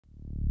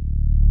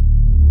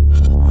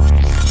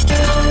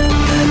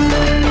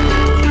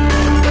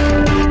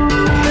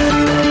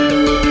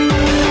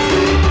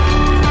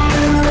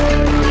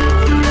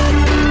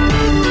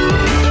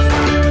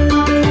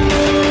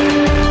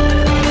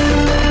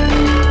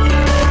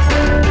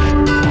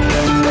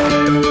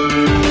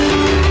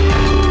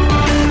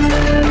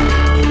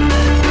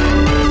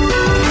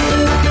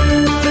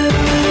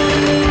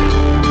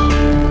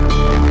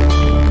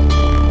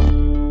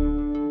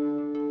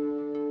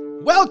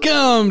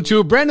welcome to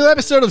a brand new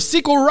episode of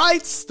Sequel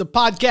Rights, the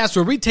podcast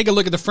where we take a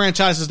look at the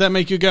franchises that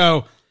make you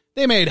go,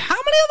 they made how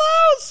many of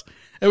those?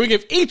 And we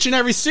give each and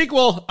every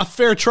sequel a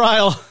fair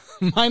trial.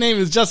 My name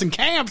is Justin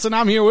Camps, and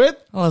I'm here with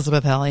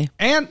Elizabeth Helly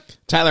and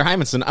Tyler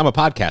Hymanson. I'm a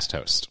podcast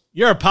host.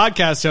 You're a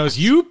podcast host.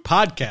 You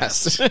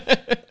podcast.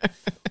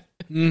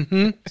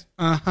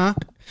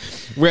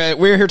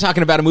 We're here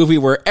talking about a movie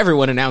where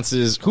everyone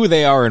announces who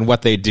they are and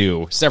what they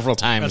do several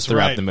times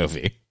throughout the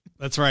movie.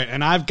 That's right.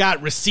 And I've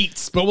got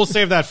receipts, but we'll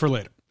save that for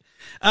later.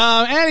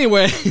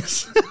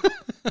 Anyways,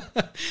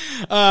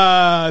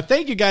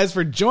 thank you guys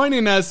for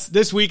joining us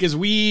this week as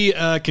we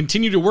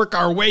continue to work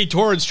our way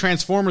towards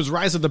Transformers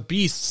Rise of the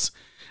Beasts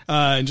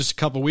in just a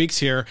couple weeks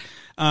here.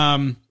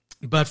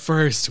 But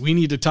first, we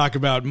need to talk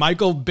about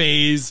Michael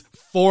Bay's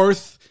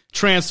fourth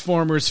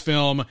Transformers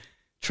film,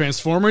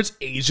 Transformers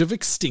Age of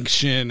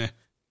Extinction.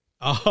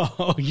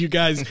 Oh, you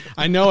guys,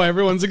 I know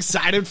everyone's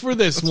excited for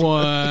this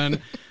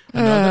one.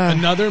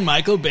 Another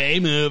Michael Bay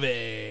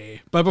movie.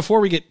 But before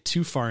we get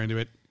too far into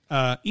it,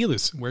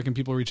 Elus, where can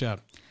people reach out?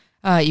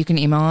 You can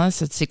email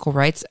us at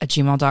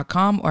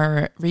sequelrights@gmail.com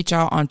or reach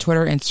out on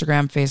Twitter,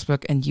 Instagram,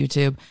 Facebook, and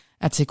YouTube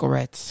at Sequel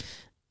Rights.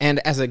 And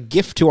as a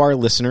gift to our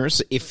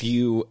listeners, if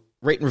you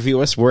rate and review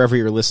us wherever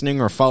you're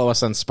listening or follow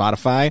us on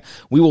Spotify,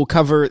 we will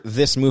cover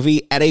this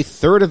movie at a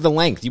third of the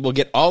length. You will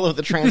get all of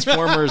the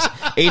Transformers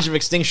Age of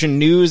Extinction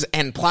news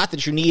and plot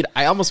that you need.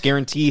 I almost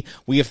guarantee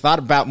we have thought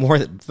about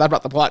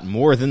the plot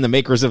more than the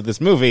makers of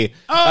this movie.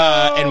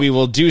 And we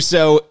will do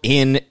so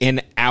in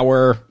an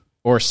hour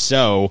or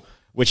so,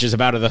 which is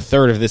about a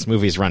third of this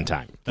movie's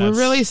runtime. We're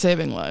really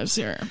saving lives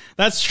here.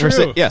 That's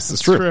true. Yes,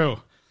 that's true.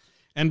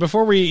 And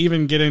before we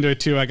even get into it,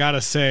 too, I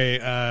gotta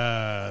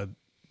say,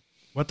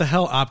 what the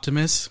hell,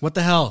 Optimus? What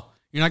the hell?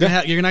 You're not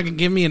gonna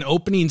give me an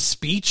opening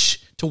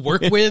speech to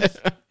work with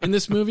in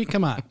this movie?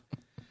 Come on.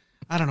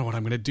 I don't know what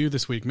I'm gonna do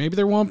this week. Maybe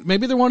there won't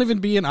even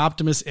be an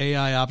Optimus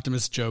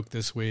joke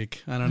this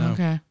week. I don't know.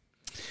 Okay.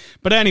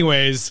 But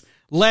anyways,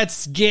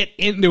 let's get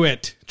into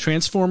it.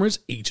 Transformers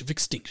Age of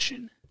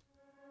Extinction.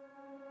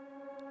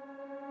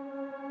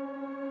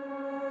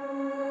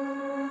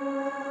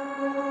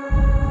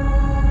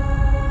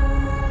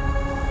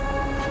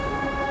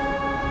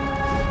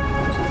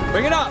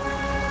 Bring it up!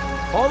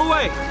 All the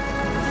way!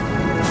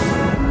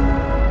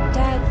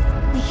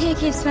 Dad, you can't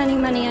keep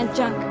spending money on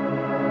junk.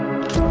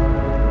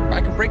 I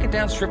can break it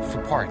down, strip it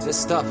for parts. This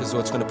stuff is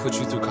what's going to put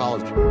you through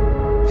college.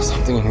 There's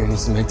something in here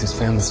needs to make this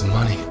family some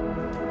money.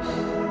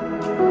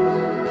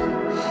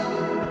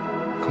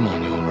 Come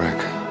on, you old wreck.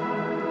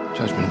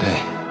 Judgment Day.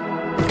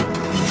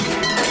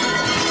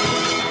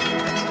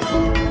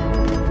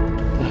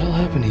 What the hell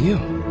happened to you?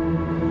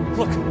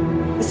 Look,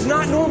 it's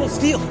not normal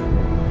steel.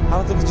 I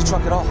don't think it's a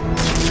truck at all.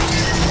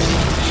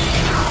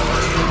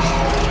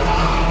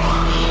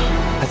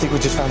 I think we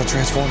just found a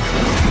transformer.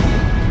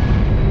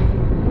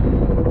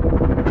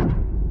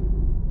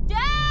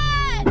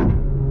 Dad!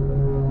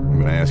 I'm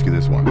going to ask you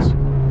this once.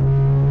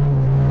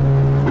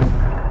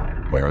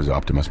 Where is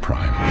Optimus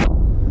Prime?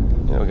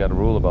 You know, we got a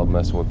rule about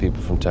messing with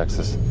people from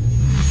Texas.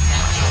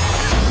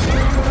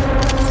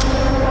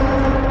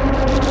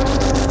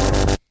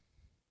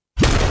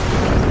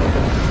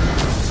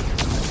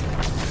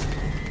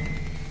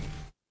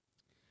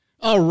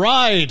 All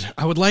right.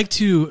 I would like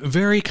to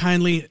very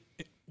kindly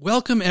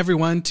welcome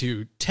everyone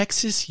to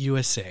Texas,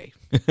 USA.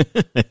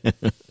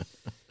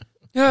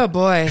 Oh,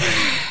 boy.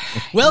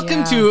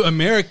 Welcome to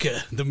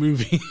America, the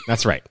movie.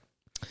 That's right.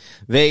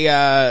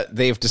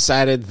 They've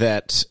decided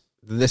that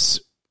this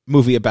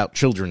movie about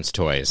children's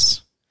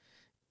toys,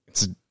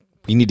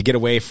 we need to get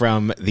away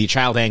from the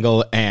child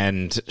angle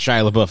and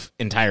Shia LaBeouf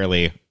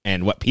entirely,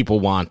 and what people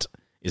want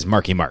is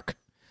Marky Mark.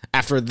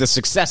 After the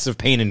success of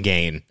Pain and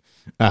Gain.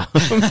 Yeah,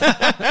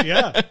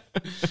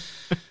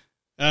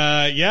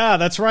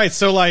 that's right.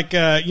 So, like,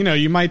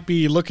 you might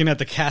be looking at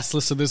the cast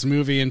list of this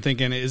movie and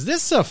thinking, is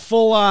this a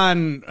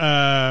full-on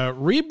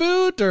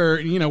reboot,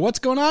 or what's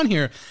going on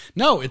here?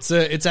 No, it's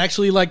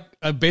actually like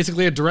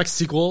basically a direct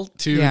sequel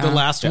to the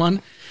last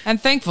one, And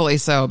thankfully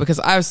so, because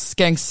I was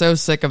getting so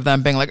sick of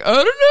them being like,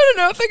 oh,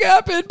 no, nothing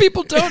happened.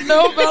 People don't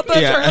know about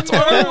that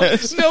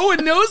Transformers. No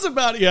one knows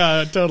about it.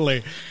 Yeah,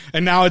 totally.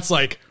 And now it's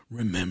like,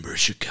 remember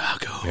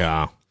Chicago.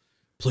 Yeah.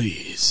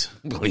 Please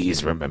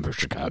remember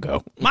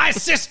Chicago. My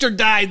sister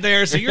died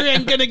there, so you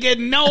ain't gonna get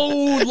no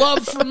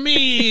love from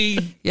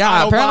me.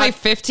 Yeah, apparently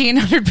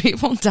 1,500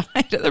 people died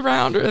at the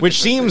round.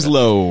 Which seems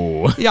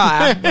low.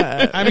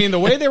 Yeah. I mean, the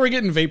way they were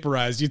getting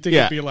vaporized, you'd think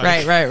it'd be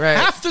like right.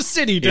 half the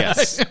city died.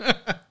 Yes.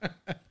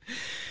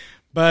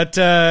 But,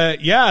 so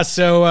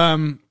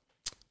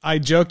I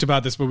joked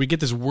about this, but we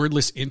get this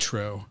wordless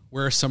intro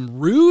where some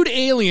rude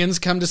aliens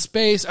come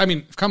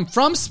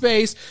from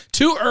space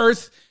to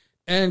Earth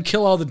and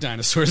kill all the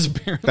dinosaurs,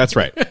 apparently. That's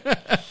right.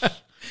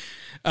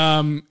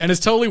 And it's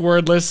totally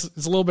wordless.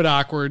 It's a little bit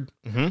awkward.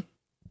 Mm-hmm.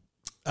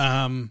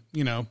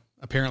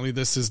 Apparently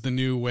this is the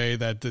new way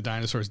that the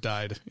dinosaurs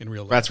died in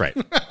real life. That's right.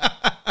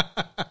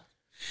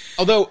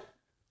 Although,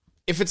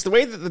 if it's the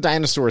way that the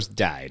dinosaurs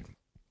died,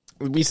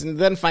 we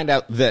then find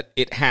out that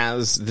it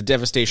has the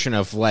devastation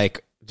of,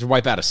 like, to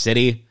wipe out a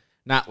city,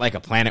 not like a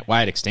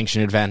planet-wide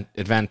extinction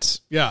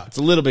event. Yeah. It's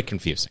a little bit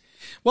confusing.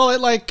 Well,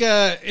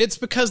 it's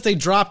because they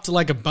dropped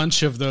like a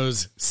bunch of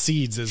those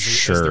seeds,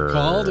 as they're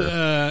called,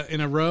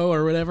 in a row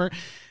or whatever.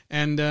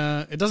 And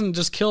it doesn't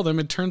just kill them;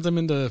 it turns them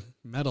into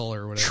metal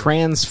or whatever.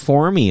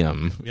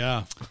 Transformium.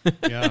 Yeah.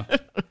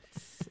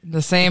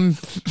 The same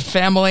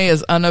family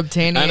as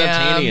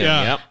unobtainium,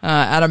 yeah.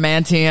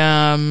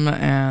 adamantium,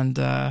 and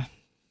the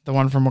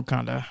one from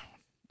Wakanda.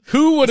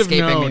 Who would have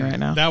Escaping known? me right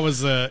now. That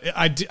was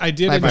I did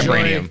enjoy.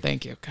 Vibranium.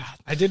 Thank you, God.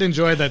 I did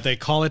enjoy that they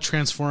call it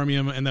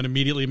transformium and then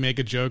immediately make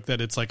a joke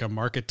that it's like a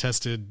market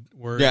tested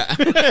word. Yeah.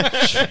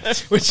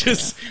 which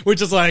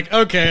is like,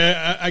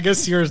 okay, I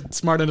guess you're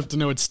smart enough to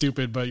know it's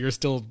stupid, but you're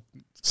still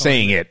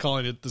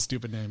calling it the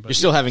stupid name. But You're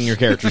still having your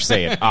character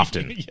say it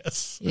often.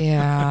 Yes.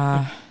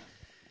 Yeah.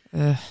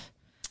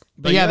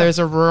 But yeah, there's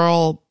a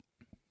rural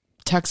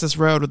Texas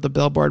road with the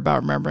billboard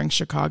about remembering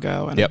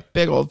Chicago and a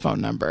big old phone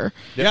number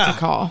to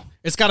call.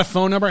 It's got a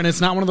phone number and it's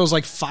not one of those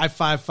like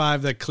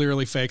 555 that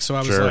clearly fake. So I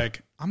was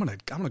like, I'm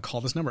gonna call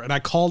this number, and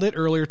I called it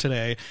earlier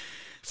today.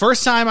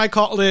 First time I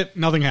called it,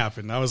 nothing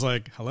happened. I was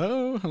like,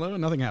 hello,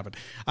 nothing happened.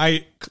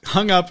 I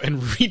hung up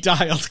and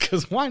redialed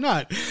because why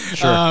not?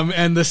 Sure.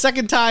 And the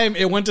second time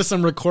it went to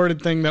some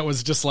recorded thing that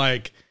was just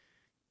like,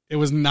 it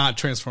was not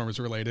Transformers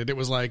related. It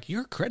was like,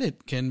 your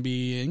credit can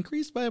be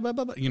increased by blah,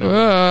 blah, blah. You know,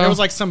 it was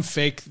like some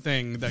fake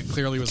thing that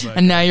clearly was like.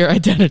 And now your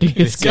identity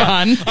is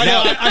gone. I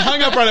know. I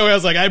hung up right away. I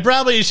was like, I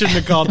probably shouldn't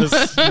have called this.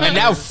 And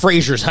now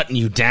Frasier's hunting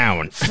you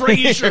down.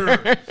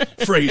 Frasier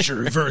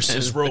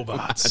versus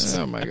robots.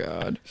 Oh my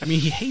God. I mean,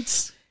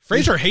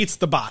 Frasier hates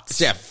the bots.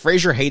 Yeah,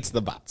 Frasier hates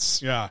the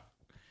bots. Yeah.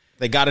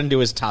 They got into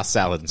his tossed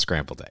salad and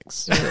scrambled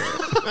eggs.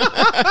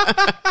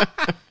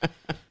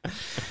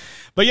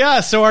 But yeah,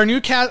 so our new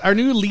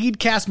lead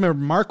cast member,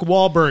 Mark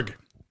Wahlberg,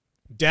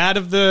 Dad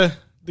of the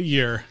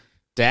Year.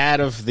 Dad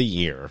of the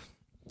Year.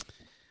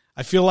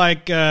 I feel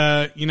like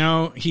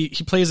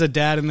he plays a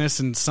dad in this,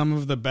 and some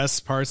of the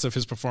best parts of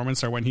his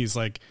performance are when he's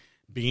like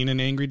being an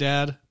angry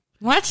dad.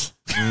 What?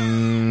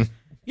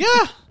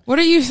 Yeah. What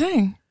are you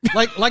saying?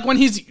 Like when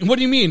he's. What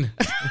do you mean?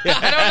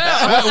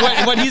 I don't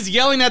know. when he's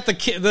yelling at the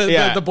kid,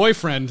 the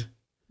boyfriend.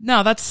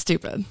 No, that's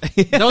stupid.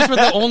 Those were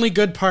the only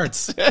good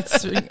parts.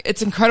 It's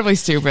incredhis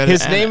stupid.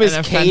 His name is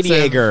Cade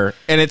Yeager,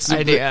 and it's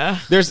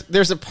idea.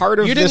 There's a part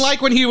of you didn't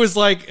like when he was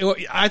like.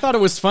 I thought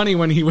it was funny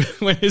when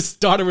his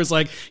daughter was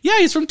like, "Yeah,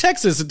 he's from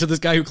Texas," to this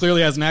guy who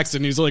clearly has an accent.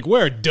 And he's like,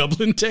 "Where?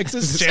 Dublin,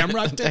 Texas,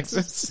 Shamrock,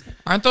 Texas."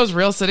 Aren't those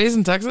real cities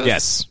in Texas?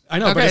 Yes, I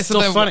know, but it's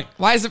still funny.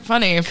 Why is it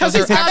funny? Because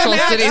they're actual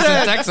cities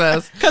in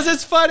Texas. Because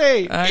it's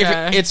funny.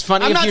 Okay. It's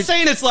funny. I'm not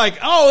saying it's like,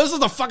 oh, this is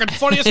the fucking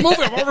funniest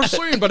movie I've ever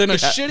seen, but in a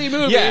shitty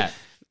movie. Yeah.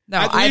 No,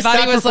 At I least thought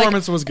that he was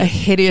performance like was good.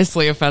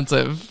 hideously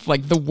offensive,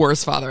 like the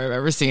worst father I've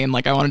ever seen.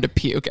 Like I wanted to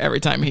puke every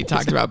time he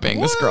talked about being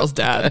this girl's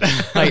dad.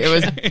 Like it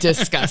was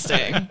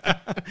disgusting.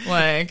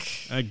 Like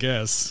I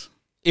guess.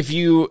 If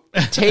you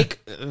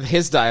take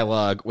his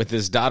dialogue with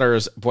his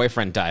daughter's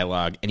boyfriend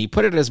dialogue and you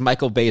put it as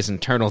Michael Bay's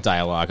internal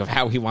dialogue of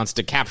how he wants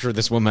to capture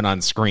this woman on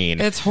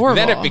screen, it's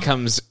horrible. Then it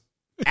becomes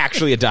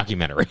actually a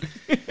documentary.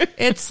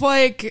 It's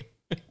like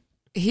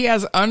he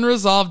has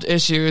unresolved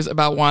issues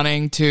about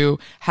wanting to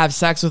have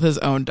sex with his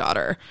own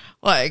daughter.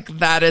 Like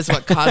that is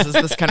what causes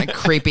this kind of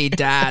creepy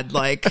dad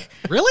like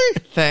really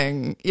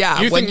thing.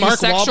 Yeah, you when think you Mark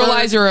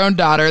sexualize Wahlberg? your own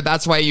daughter,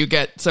 that's why you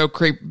get so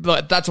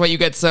That's why you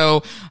get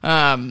so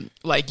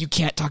like you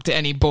can't talk to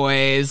any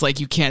boys. Like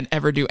you can't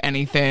ever do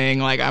anything.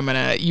 Like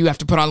you have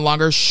to put on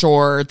longer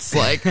shorts.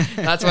 Like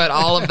that's what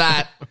all of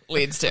that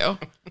leads to.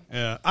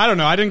 Yeah, I don't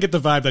know. I didn't get the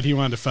vibe that he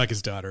wanted to fuck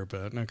his daughter,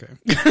 but okay.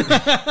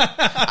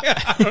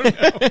 I don't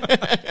know.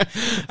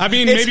 I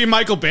mean, maybe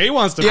Michael Bay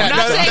wants to. I'm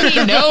not saying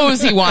he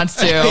knows he wants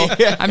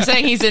to. I'm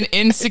saying he's an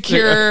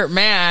insecure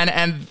man,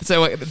 and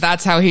so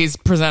that's how he's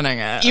presenting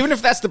it. Even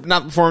if that's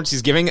not the performance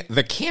he's giving,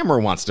 the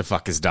camera wants to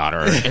fuck his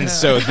daughter, and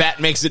so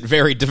that makes it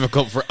very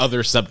difficult for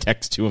other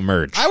subtext to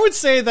emerge. I would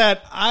say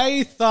that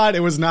I thought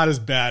it was not as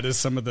bad as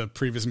some of the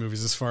previous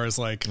movies as far as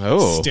like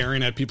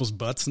staring at people's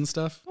butts and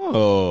stuff.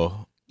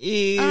 Oh.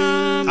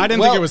 I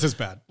didn't think it was as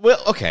bad. Well,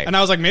 okay. And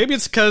I was like, maybe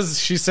it's because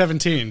she's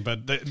 17,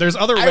 but there's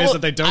other ways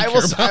that they don't care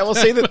about. I will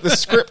say that the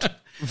script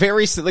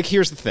here's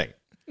the thing.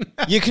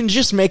 You can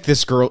just make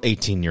this girl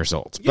 18 years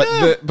old.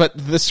 But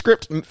the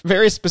script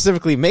very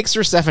specifically makes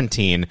her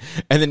 17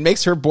 and then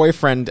makes her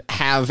boyfriend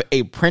have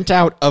a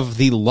printout of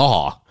the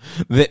law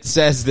that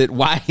says that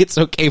why it's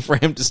okay for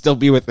him to still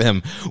be with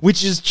him,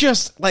 which is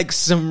just like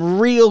some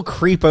real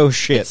creepo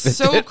shit. It's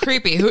so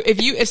creepy.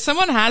 If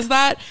someone has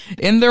that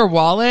in their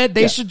wallet,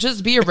 they should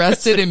just be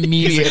arrested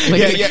immediately.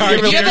 Yeah,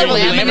 If you have a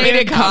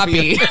laminated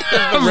copy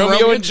of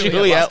Romeo and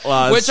Juliet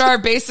laws, which are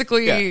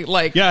basically here.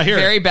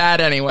 very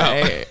bad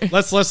anyway.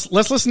 Let's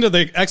listen to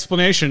the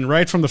explanation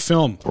right from the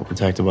film. We're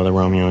protected by the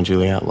Romeo and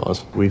Juliet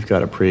laws. We've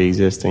got a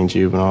pre-existing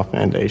juvenile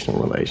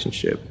foundational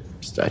relationship.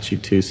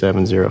 Statute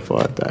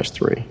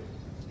 2705-3.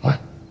 What?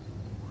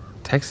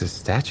 Texas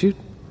statute?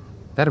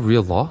 That a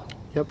real law?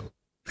 Yep.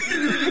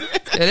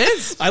 It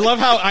is. I love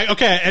how I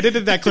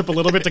edited that clip a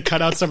little bit to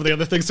cut out some of the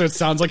other things, so it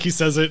sounds like he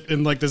says it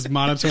in like this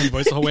monotone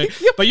voice the whole way.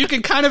 But you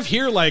can kind of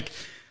hear like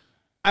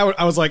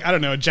I was like, I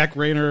don't know, Jack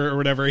Rayner or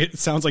whatever. It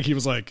sounds like he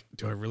was like,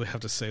 do I really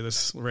have to say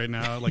this right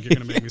now? Like, you're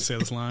going to make me say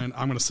this line?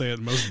 I'm going to say it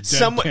most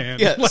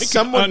deadpan.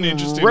 Someone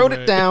wrote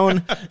it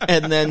down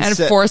and then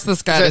forced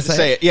this guy to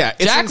say it. Yeah,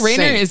 Jack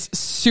Rayner is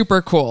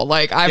super cool.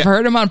 Like, I've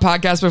heard him on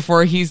podcasts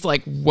before. He's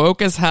like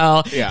woke as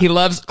hell. Yeah. He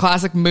loves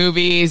classic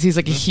movies. He's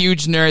like a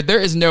huge nerd.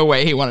 There is no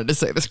way he wanted to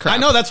say this crap. I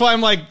know. That's why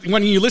I'm like,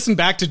 when you listen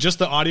back to just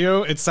the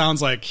audio, it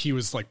sounds like he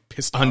was like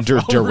pissed off.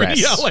 Under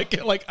duress. Yeah,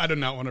 like I do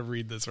not want to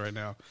read this right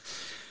now.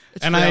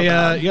 It's and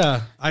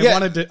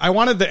I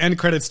wanted the end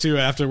credits too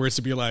afterwards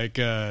to be like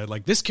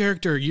this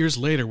character years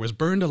later was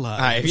burned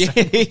alive.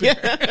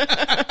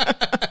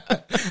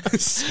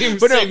 Same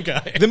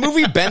guy. The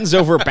movie bends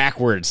over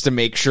backwards to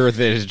make sure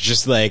that it's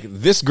just like,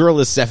 this girl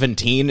is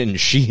 17 and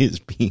she is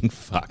being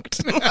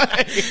fucked.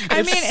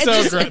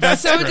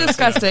 It's so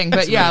disgusting.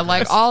 But yeah,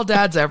 like all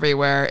dads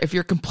everywhere, if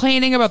you're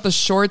complaining about the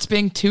shorts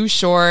being too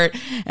short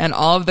and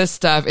all of this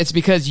stuff, it's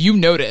because you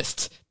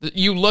noticed.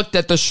 You looked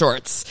at the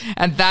shorts,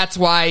 and that's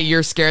why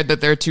you're scared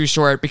that they're too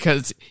short,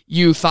 because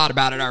you thought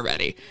about it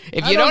already.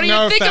 If you don't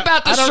even think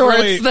about the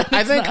shorts, then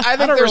I think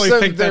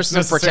there's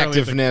some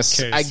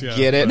protectiveness. I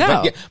get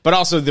it, but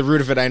also the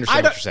root of it, I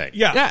understand what you're saying.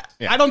 Yeah.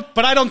 I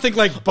don't think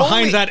like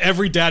behind that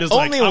every dad is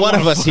only like, one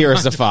of us here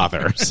is a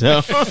father. So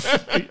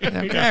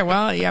okay,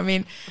 well, yeah, I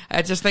mean,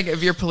 I just think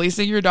if you're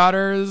policing your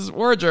daughter's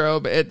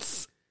wardrobe,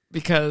 it's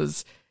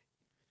because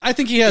I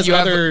think he has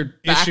other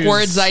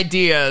backwards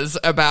ideas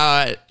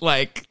about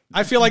like.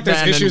 I feel like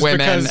there's issues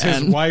because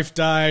his wife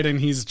died and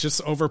he's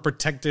just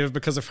overprotective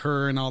because of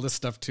her and all this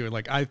stuff too.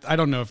 Like I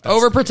don't know if that's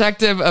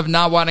overprotective of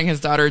not wanting his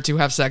daughter to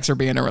have sex or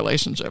be in a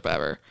relationship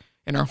ever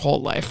in her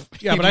whole life.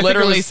 Yeah, but I think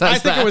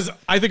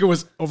it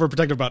was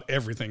overprotective about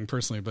everything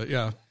personally. But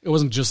yeah, it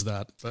wasn't just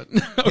that. But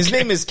okay. His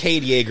name is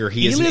Cade Yeager.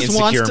 He is an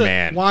insecure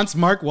man. Wants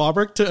Mark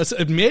Wahlberg to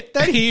admit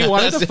that he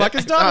wanted to fuck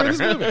his daughter in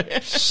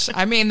this movie.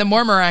 I mean, the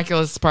more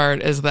miraculous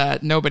part is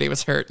that nobody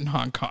was hurt in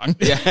Hong Kong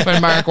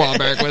when Mark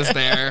Wahlberg was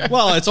there.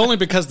 Well, it's only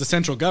because the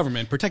central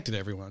government protected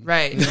everyone.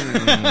 Right.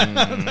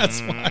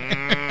 That's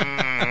why.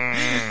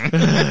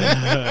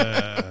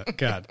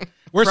 God.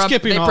 We're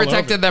skipping all over. They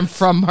protected them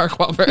from Mark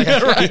Wahlberg.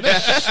 Yeah, right.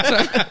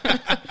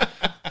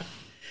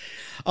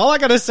 All I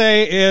gotta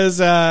say is,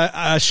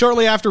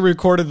 shortly after we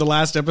recorded the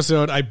last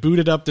episode, I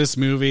booted up this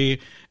movie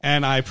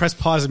and I pressed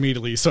pause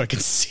immediately so I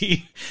could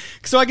see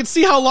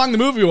how long the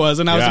movie was,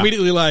 and I was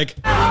immediately like,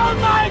 "Oh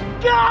my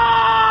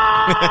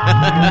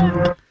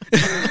god!"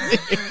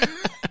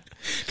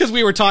 Because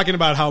we were talking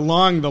about how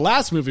long the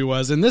last movie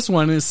was, and this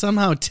one is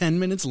somehow 10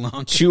 minutes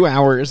long. 2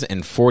 hours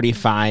and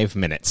 45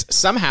 minutes.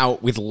 Somehow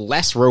with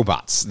less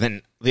robots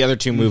than the other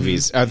two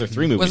movies, other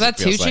three movies. Was that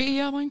Tucci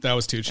yelling? That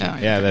was Tucci. Oh,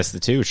 yeah, that's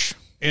the Tucci.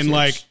 In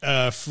like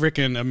a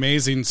freaking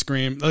amazing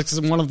scream. That's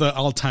one of the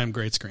all-time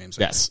great screams.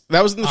 Yes.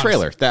 That was in the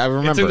trailer. That I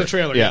remember. It's in the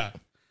trailer, yeah.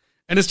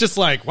 And it's just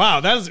like, wow,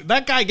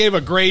 that guy gave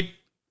a great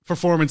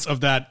performance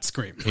of that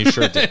scream. He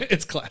sure did.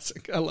 It's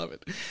classic. I love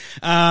it.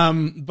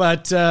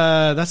 But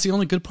that's the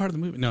only good part of the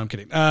movie. No, I'm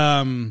kidding.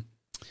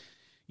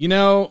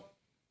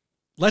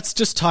 Let's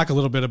just talk a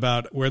little bit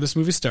about where this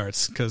movie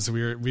starts, because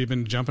we've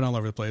been jumping all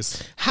over the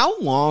place. How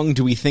long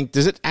do we think,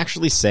 does it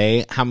actually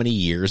say how many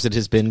years it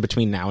has been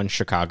between now and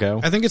Chicago?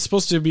 I think it's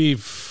supposed to be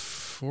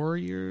 4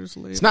 years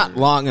later. It's not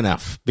long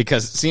enough,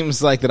 because it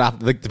seems like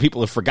the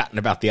people have forgotten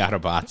about the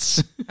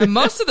Autobots. And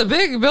most of the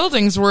big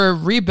buildings were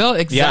rebuilt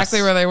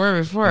exactly where they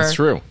were before. That's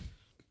true.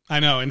 I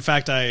know. In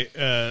fact,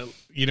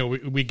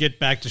 we get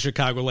back to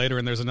Chicago later,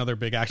 and there's another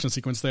big action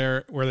sequence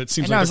there where it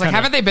seems I was like,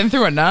 haven't they been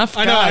through enough?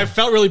 I know. I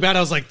felt really bad. I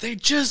was like, they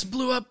just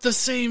blew up the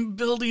same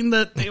building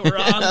that they were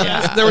on.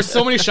 There were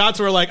so many shots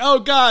where like, oh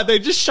God, they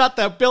just shot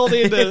that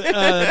building.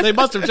 They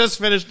must have just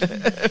finished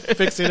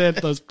fixing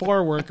it. Those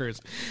poor workers.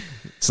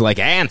 It's like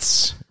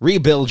ants.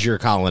 Rebuild your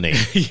colony.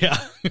 Yeah,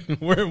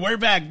 we're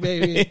back,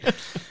 baby.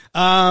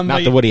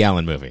 Not the Woody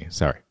Allen movie.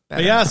 Sorry.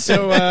 Yeah,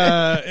 so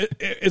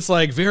it's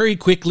like very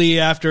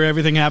quickly after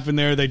everything happened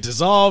there, they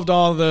dissolved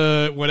all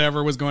the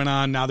whatever was going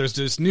on. Now there's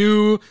this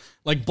new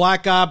like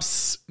Black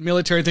Ops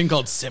military thing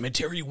called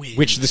Cemetery Wing,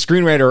 which the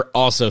screenwriter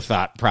also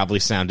thought probably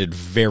sounded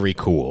very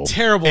cool.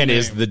 Terrible and name.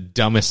 Is the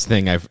dumbest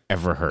thing I've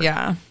ever heard.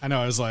 Yeah, I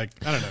know. I was like,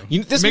 I don't know.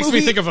 This it makes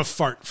me think of a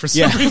fart for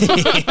some reason.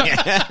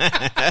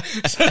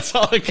 That's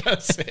all I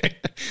gotta say.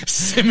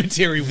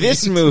 Cemetery Wing.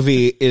 This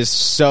movie is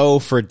so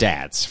for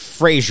dads.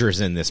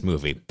 Frasier's in this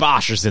movie.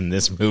 Bosch is in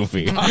this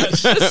movie.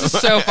 This is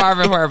so far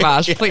before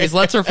Bosch. Please,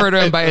 let's refer to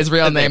him by his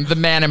real name, the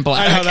Man in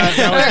Black. I know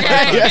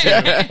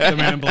that was the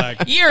Man in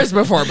Black. Years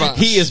before Bosch.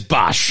 He is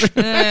Bosch.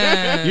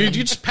 You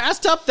just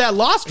passed up that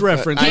Lost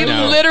reference. He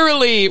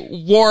literally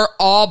wore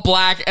all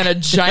black and a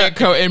giant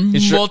coat in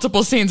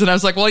multiple scenes, and I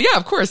was like, well, yeah,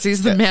 of course,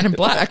 he's the Man in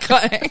Black.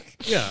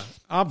 Yeah,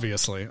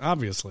 obviously.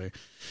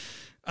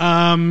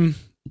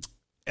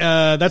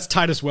 That's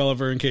Titus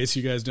Welliver, in case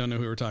you guys don't know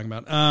who we're talking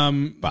about.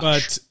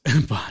 Bosch.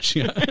 But Bosch,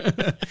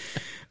 yeah.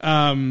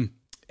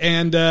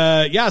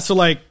 So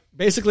like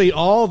basically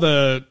all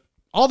the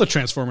all the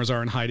Transformers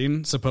are in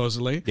hiding,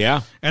 supposedly.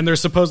 Yeah. And they're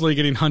supposedly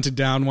getting hunted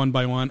down one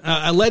by one.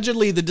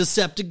 Allegedly, the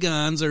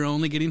Decepticons are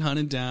only getting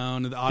hunted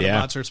down. And the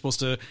Autobots are supposed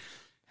to,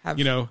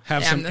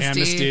 have some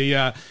amnesty.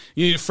 Yeah.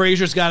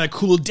 Frasier's got a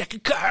cool deck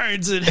of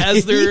cards that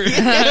has their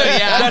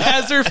that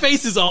has their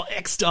faces all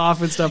X'd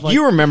off and stuff like that.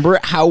 You remember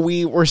how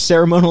we were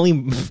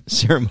ceremonially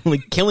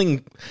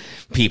killing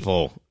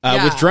people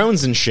with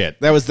drones and shit.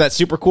 That was that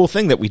super cool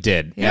thing that we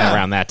did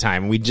around that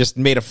time. We just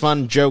made a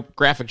fun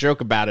graphic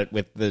joke about it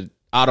with the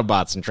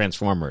Autobots and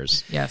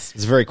Transformers. Yes.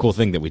 It's a very cool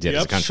thing that we did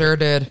as a country. Sure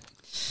did.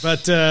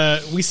 But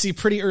we see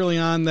pretty early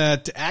on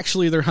that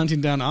actually they're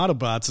hunting down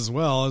Autobots as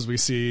well, as we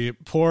see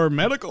poor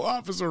medical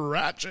officer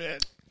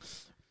Ratchet.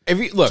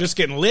 Just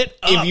getting lit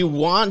up. If you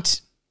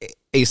want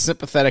a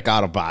sympathetic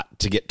Autobot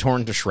to get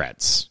torn to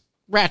shreds,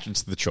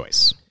 Ratchet's the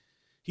choice.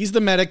 He's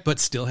the medic, but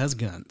still has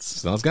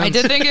guns. I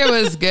did think it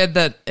was good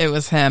that it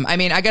was him. I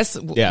mean, I guess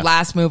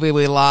last movie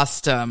we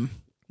lost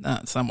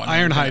someone.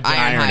 Ironhide.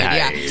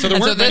 Yeah. So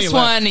this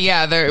one,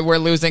 we're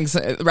losing.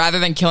 Rather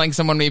than killing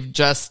someone we've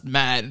just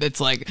met,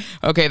 it's like,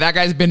 okay, that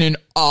guy's been in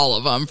all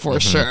of them for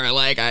sure.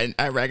 Like,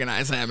 I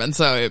recognize him. And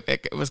so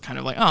it was kind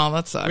of like, oh,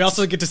 that sucks. We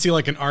also get to see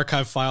like an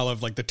archive file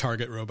of like the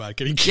Target robot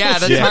getting killed.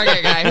 Yeah, the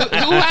Target guy.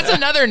 Who has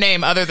another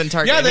name other than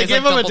Target? Yeah, they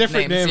gave him a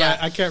different names. name. Yeah.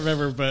 I can't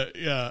remember, but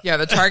yeah. Yeah,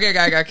 the Target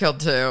guy got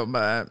killed too.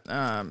 But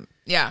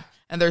yeah.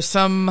 And there's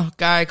some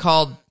guy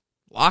called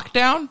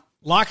Lockdown.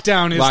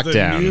 Lockdown is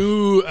the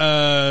new,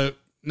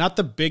 not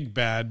the big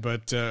bad,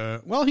 but,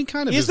 he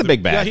kind of is the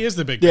big bad. Yeah, he is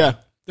the big bad.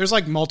 There's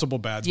like multiple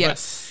bads.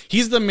 Yes. But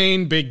he's the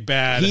main big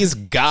bad. He's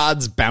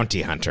God's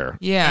bounty hunter.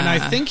 Yeah. And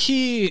I think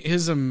he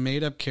is a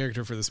made up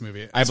character for this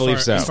movie. I believe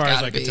so. As far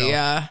as I can tell.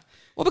 Yeah.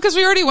 Well, because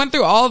we already went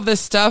through all of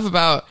this stuff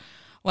about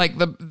like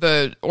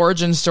the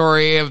origin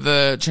story of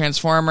the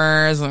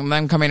Transformers and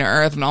them coming to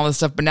Earth and all this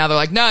stuff. But now they're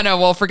like, no,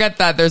 well, forget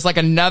that. There's like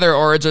another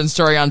origin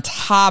story on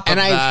top of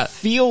that. And I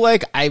feel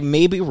like I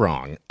may be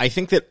wrong. I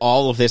think that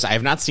all of this, I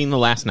have not seen The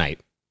Last Night.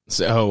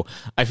 So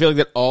I feel like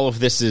that all of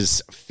this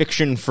is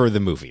fiction for the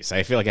movies.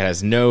 I feel like it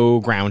has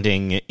no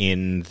grounding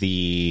in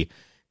the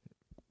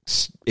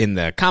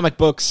comic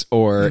books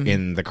or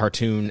in the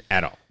cartoon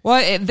at all.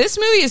 Well, this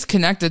movie is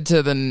connected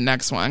to the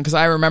next one because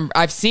I remember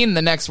I've seen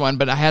the next one,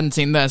 but I hadn't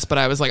seen this. But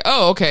I was like,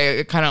 oh, okay.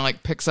 It kind of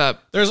like picks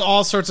up. There's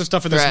all sorts of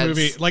stuff in this threads.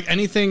 movie. Like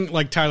anything,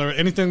 like Tyler,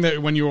 anything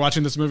that when you were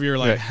watching this movie, you're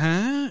like,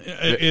 huh?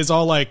 Is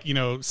all like,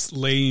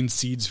 laying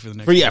seeds for the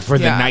next movie. For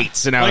the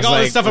Knights. And I like was all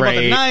like, this stuff about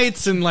the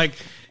Knights and like,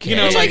 which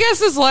I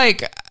guess is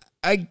like,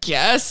 I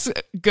guess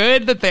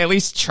good that they at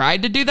least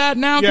tried to do that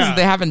now because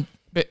they haven't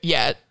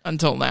yet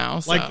until now.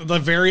 So. Like the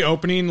very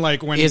opening,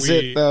 like when Is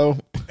it though?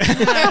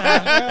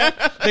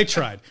 They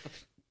tried.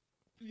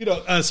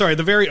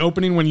 The very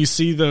opening when you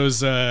see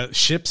those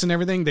ships and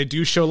everything, they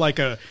do show like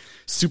a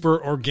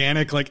super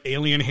organic like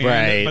alien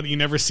hand, but you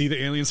never see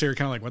the aliens. So you're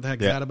kind of like, what the heck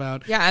is that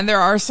about? Yeah, and there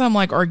are some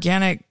like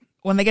organic.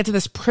 When they get to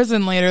this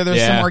prison later,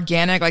 there's some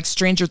organic, like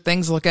Stranger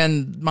Things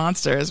looking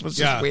monsters, which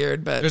is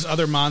weird. But there's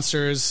other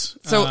monsters.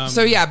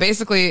 So yeah,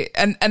 basically,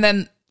 and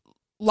then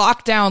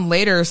Lockdown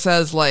later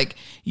says like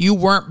you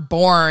weren't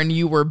born,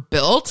 you were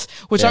built,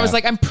 which I was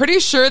like, I'm pretty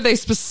sure they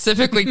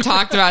specifically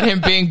talked about him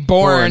being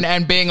born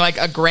and being like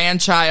a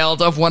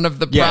grandchild of one of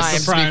the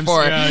primes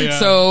before. Yeah.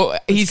 So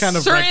he kind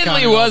of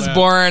certainly was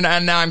born,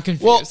 and now I'm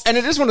confused. Well, and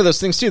it is one of those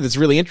things too that's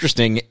really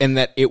interesting in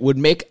that it would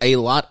make a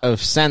lot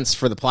of sense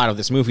for the plot of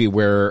this movie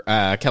where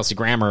Frasier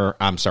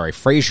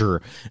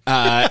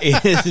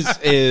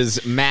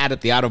is mad at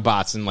the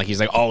Autobots and like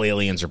he's like all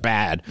aliens are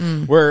bad.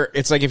 Where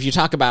it's like if you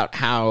talk about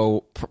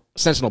how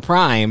Sentinel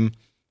Prime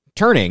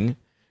turning,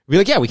 be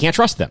like, yeah, we can't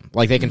trust them.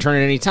 Like they can turn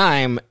at any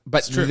time,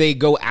 but they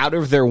go out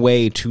of their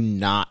way to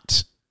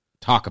not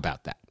talk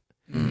about that.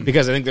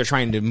 Because I think they're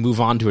trying to move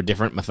on to a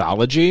different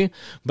mythology,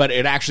 but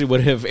it actually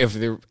would have,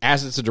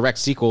 as it's a direct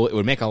sequel, it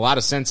would make a lot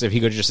of sense if he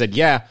could have just said,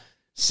 yeah,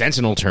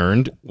 Sentinel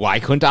turned, why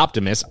couldn't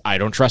Optimus? I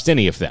don't trust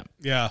any of them.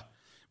 Yeah.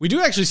 We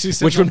do actually see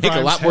Sentinel which would make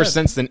Prime's a lot more head.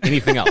 sense than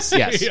anything else.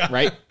 Yes,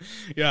 right?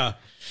 Yeah.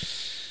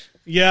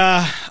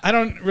 Yeah, I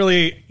don't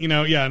really, and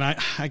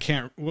I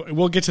can't,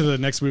 we'll get to the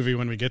next movie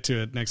when we get to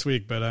it next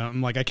week, but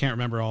I'm like, I can't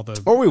remember all the...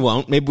 Or we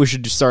won't. Maybe we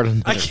should just start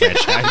another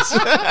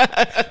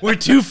franchise. We're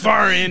too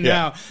far in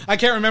now. I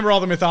can't remember all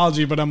the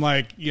mythology, but I'm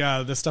like,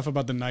 the stuff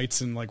about the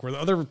knights and like, were the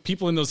other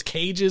people in those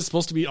cages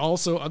supposed to be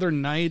also other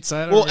knights?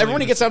 I don't really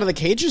everyone who gets out of the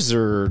cages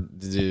are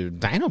the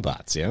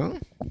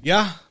Dinobots,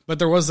 Yeah, but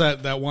there was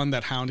that one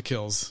that Hound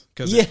kills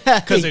because it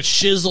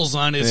shizzles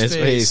on his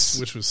face,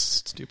 which was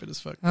stupid as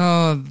fuck.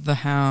 Oh, the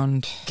Hound.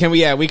 Can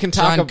we can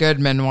talk John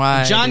Goodman,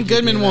 why? John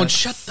Goodman won't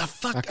shut the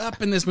fuck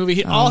up in this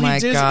movie. All he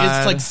does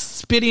is like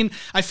spitting.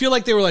 I feel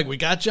like they were like, we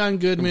got John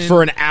Goodman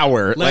for an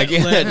hour. Let's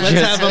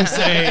have him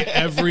say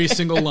every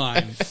single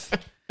line.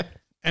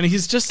 And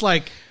he's just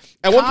like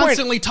at one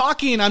constantly point,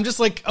 talking. I'm just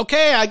like,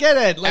 okay, I get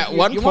it. Like, at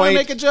one you point, want to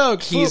make a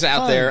joke. He's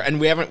out there, and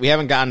we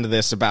haven't gotten to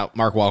this about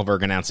Mark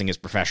Wahlberg announcing his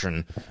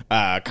profession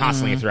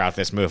constantly throughout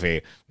this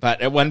movie. But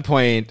at one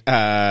point,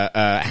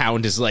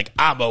 Hound is like,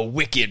 "I'm a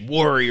wicked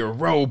warrior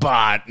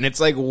robot," and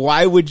it's like,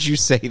 why would you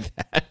say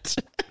that?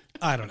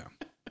 I don't know.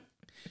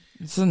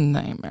 It's a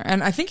nightmare.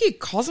 And I think he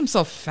calls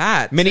himself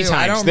fat. Many too.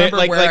 times. I don't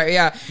remember where.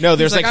 Yeah. No,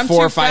 there's He's like I'm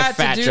 4 or too 5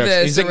 fat to do jokes.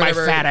 this He's like, or my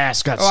whatever. fat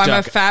ass got I'm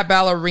stuck. a fat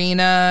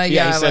ballerina.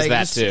 Yeah, he says like,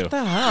 that too. What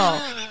the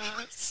hell?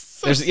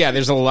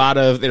 There's a lot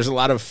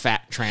of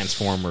fat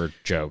Transformer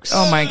jokes.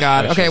 Oh my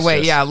God. Which Okay, is wait.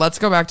 just- Yeah, let's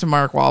go back to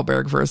Mark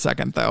Wahlberg for a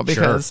second though,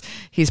 because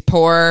he's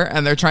poor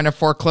and they're trying to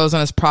foreclose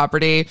on his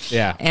property.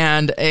 Yeah.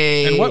 And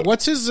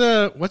what's his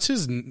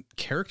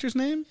character's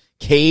name?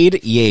 Cade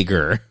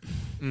Yeager.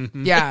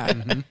 yeah.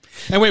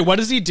 And wait, what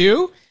does he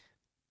do?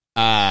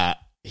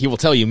 He will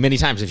tell you many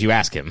times if you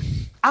ask him.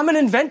 I'm an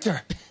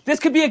inventor. This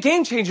could be a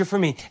game changer for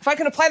me. If I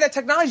can apply that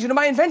technology to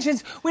my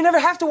inventions, we never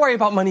have to worry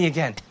about money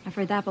again. I've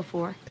heard that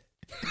before.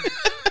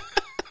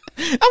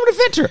 I'm an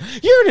inventor.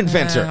 You're an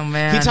inventor. Oh,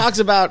 man. He talks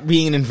about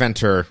being an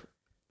inventor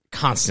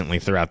constantly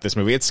throughout this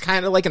movie. It's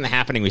kind of like in The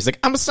Happening where he's like,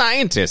 I'm a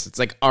scientist. It's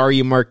like, are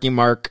you Marky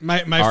Mark?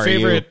 My Are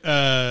favorite.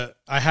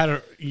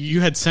 you?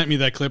 You had sent me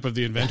that clip of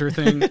the inventor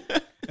thing,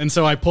 and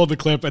so I pulled the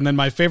clip. And then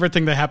my favorite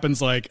thing that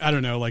happens, like I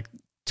don't know, like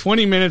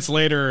 20 minutes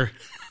later,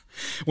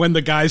 when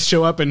the guys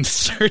show up and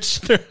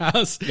search their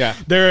house,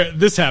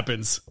 this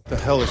happens. The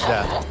hell is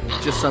that?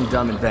 Just some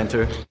dumb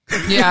inventor.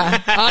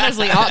 Yeah.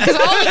 Honestly, because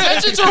all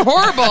inventions are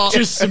horrible.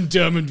 Just some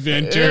dumb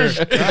inventor,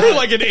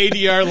 like an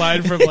ADR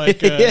line from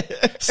like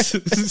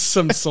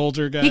some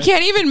soldier guy. He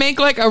can't even make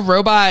like a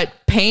robot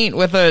paint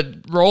with a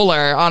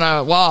roller on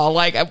a wall,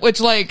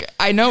 which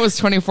I know it was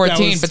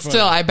 2014, but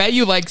still, I bet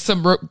you like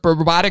some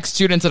robotic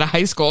students at a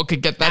high school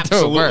could get that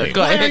to work.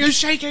 Why are you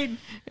shaking?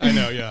 I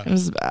know, yeah. It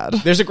was bad.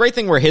 There's a great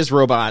thing where his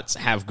robots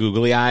have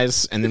googly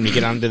eyes, and then we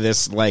get onto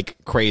this like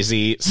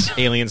crazy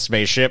alien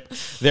spaceship.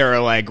 There are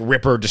like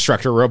Ripper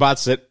Destructor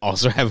robots that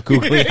also have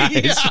googly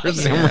eyes for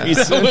some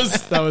reason.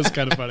 That was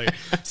kind of funny.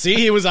 See,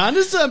 he was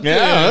onto something.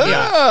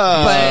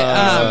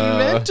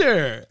 But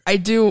inventor. I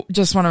do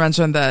just want to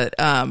mention that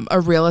a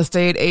real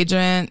estate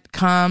agent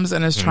comes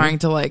and is trying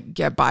to like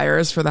get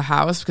buyers for the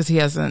house because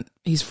he's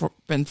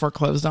been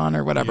foreclosed on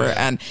or whatever,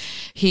 and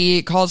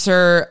he calls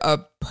her a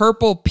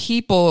purple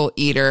people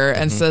eater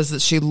and says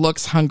that she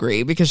looks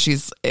hungry because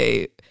she's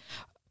a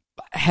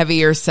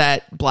heavier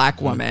set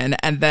black woman,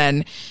 and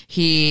then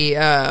he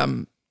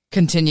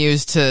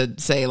continues to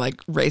say like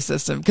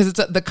racist because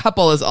the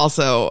couple is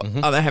also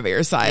on the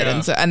heavier side,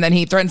 and then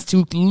he threatens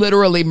to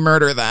literally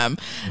murder them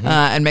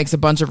and makes a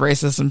bunch of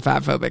racist and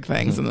fatphobic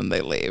things, and then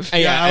they leave.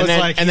 I was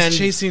like, he's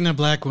chasing a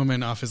black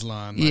woman off his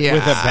lawn. Like, Yeah.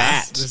 With a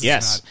bat.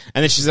 Yes.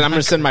 And then she said, I'm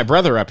going to send my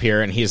brother up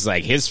here. And he's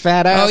like, his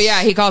fat ass? Oh,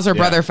 yeah. He calls her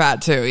brother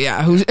fat, too.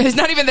 Yeah. Who's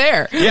not even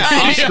there. Yeah.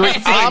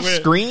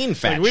 Off-screen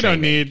fat like, we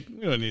don't shaming.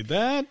 need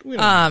that.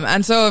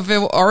 And so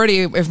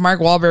if Mark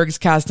Wahlberg's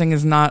casting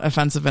is not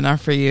offensive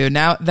enough for you,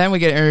 then we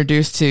get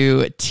introduced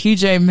to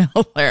TJ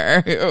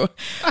Miller, who,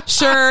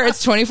 sure,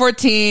 it's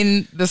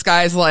 2014. This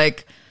guy's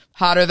like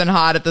hotter than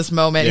hot at this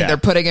moment. Yeah. They're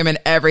putting him in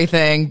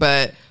everything,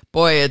 but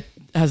boy, it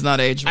has not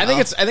aged well. I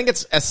think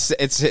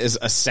it's his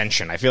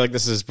ascension. I feel like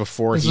this is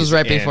before This was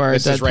right before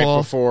This is right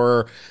Deadpool.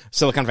 before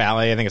Silicon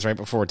Valley. I think it's right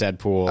before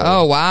Deadpool.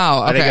 Oh,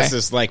 wow. I think Okay. this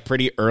is like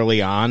pretty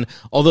early on.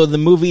 Although the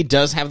movie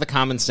does have the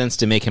common sense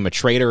to make him a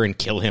traitor and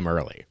kill him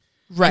early.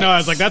 Right. No, I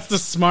was like, that's the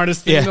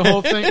smartest thing the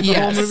whole thing. The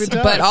whole movie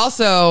does. But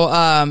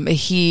also,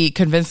 he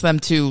convinced them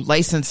to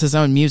license his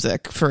own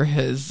music for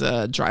his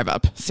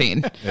drive-up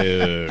scene.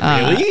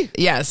 Really?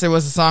 Yes, it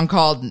was a song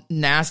called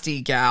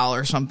 "Nasty Gal"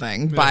 or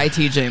something by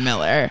TJ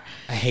Miller.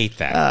 I hate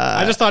that.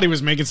 I just thought he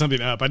was making something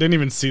up. I didn't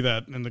even see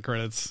that in the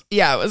credits.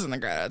 Yeah, it was in the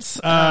credits.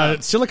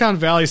 Silicon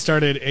Valley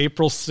started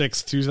April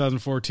 6th,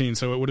 2014,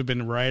 so it would have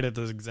been right at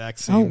the exact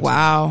same Oh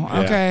wow. Yeah.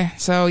 Okay.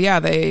 So yeah,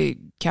 they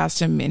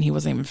cast him and he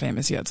wasn't even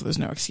famous yet, so there's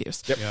no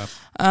excuse. Yep. Yeah.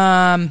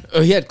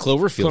 He had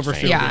Cloverfield. Cloverfield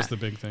fame. Yeah. was the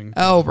big thing.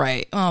 Oh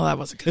right. Oh, that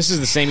was a good. This is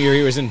the same year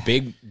he was in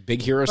Big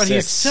Hero But 6.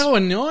 he's so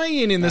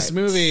annoying in this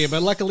movie.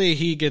 But luckily,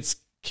 he gets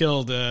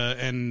killed.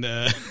 And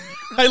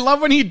I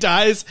love when he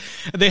dies.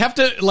 They have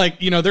to, like,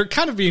 they're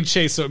kind of being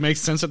chased, so it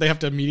makes sense that they have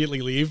to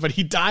immediately leave. But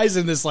he dies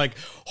in this, like,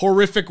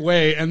 horrific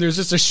way. And there's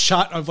just a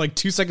shot of, like,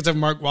 2 seconds of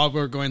Mark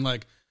Wahlberg going,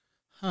 like,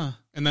 huh.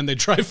 And then they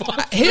drive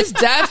off. His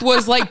death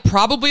was like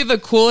probably the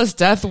coolest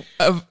death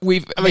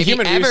we've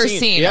human we've ever seen.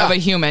 seen Yeah. of a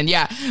human.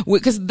 Yeah,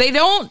 because they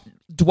don't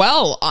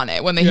dwell on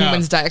it when the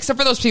humans die, except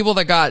for those people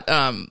that got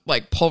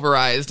like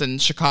pulverized in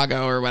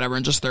Chicago or whatever,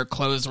 and just their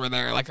clothes were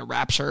there, like a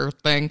rapture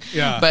thing.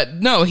 Yeah. But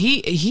no,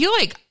 he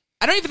like.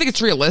 I don't even think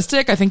it's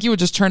realistic. I think he would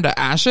just turn to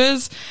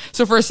ashes.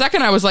 So for a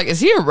second, I was like, "Is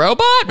he a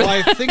robot?" Well,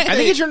 I think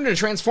he turned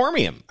into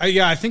Transformium.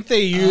 Yeah, I think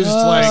they used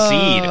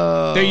seed.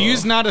 They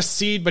used not a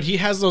seed, but he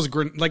has those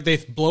like they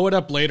blow it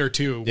up later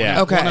too.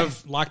 Yeah. Okay. One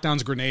of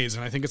Lockdown's grenades,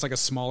 and I think it's like a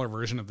smaller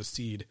version of the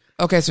seed.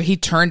 Okay, so he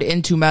turned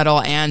into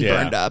metal and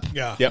burned up.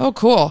 Yeah. Yep. Oh,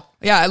 cool.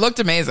 Yeah, it looked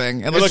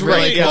amazing. It looked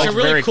really great. cool. It's a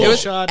really cool It was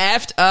shot.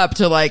 effed up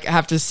to like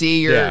have to see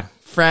your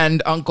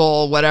friend,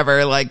 uncle,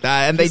 whatever, like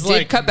that. And He's, they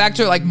did cut back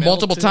to it like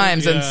multiple melted,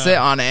 times and yeah. sit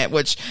on it,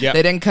 which they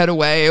didn't cut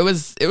away. It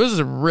was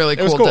a really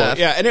It was cool cool. death.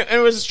 Yeah, and it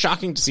was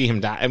shocking to see him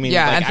die. I mean,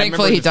 Yeah, like, and I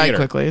thankfully remember he the died theater.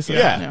 quickly. So,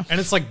 Yeah. And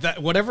it's like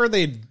that, whatever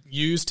they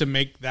use to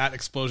make that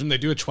explosion, they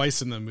do it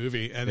twice in the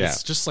movie, and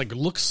it's Yeah. just like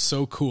looks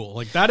so cool.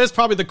 Like that is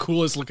probably the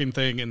coolest looking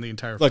thing in the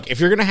entire film. Look, if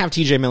you're gonna have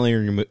TJ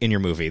Miller in your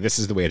movie, this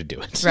is the way to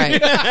do it. Right.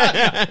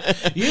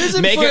 Use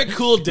him for a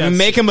cool death.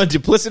 Make him a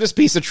duplicitous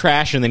piece of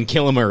trash and then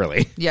kill him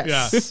early.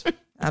 Yes.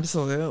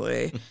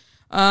 Absolutely.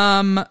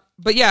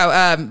 But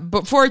yeah,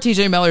 before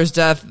TJ Miller's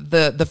death,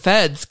 the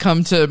feds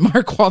come to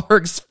Mark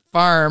Wahlberg's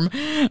farm.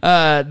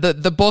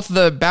 Both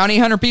the bounty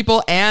hunter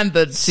people and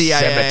the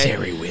CIA.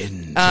 Cemetery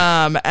wind.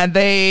 And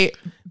they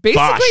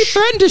basically Bosh.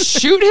 threatened to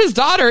shoot his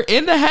daughter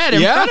in the head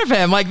in Yeah. front of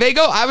him. Like they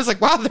go, I was like,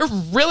 wow, they're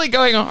really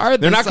going hard.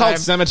 They're this not called time.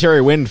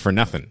 Cemetery Wind for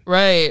nothing.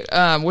 Right,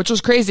 which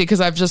was crazy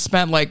because I've just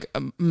spent like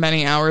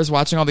many hours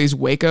watching all these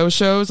Waco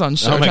shows on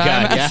Showtime. Oh my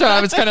God, yeah. So I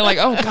was kind of like,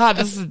 oh God,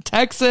 this is in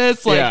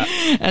Texas. Like,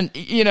 Yeah. and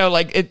you know,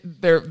 like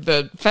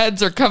the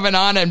feds are coming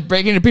on and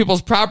breaking into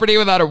people's property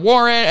without a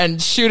warrant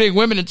and shooting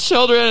women and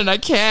children, and I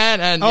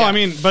can't. And I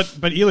mean, but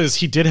Elias,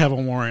 he did have a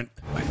warrant.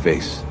 My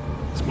face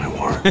is my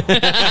warrant.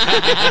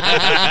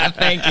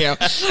 thank you.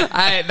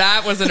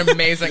 That was an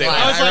amazing line.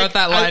 I wrote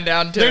that line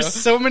down too. There's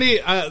so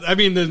many. I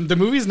mean, the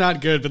movie's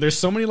not good, but there's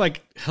so many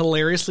like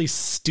hilariously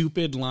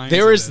stupid lines.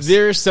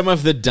 There's some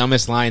of the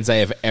dumbest lines I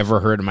have ever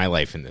heard in my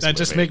life in this that movie.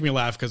 just make me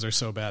laugh because they're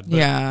so bad. But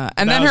Yeah,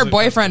 and that then was her a-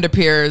 boyfriend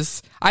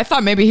appears. I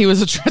thought maybe he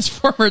was a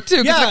transformer too.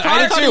 'cause Yeah, the car,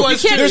 I thought he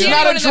was you can't too. see There's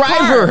not anyone a in the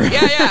car. driver.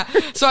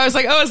 Yeah. So I was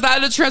like, oh, is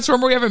that a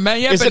transformer we haven't met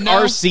yet? Is But it no.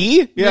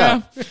 RC?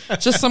 Yeah.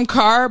 Just some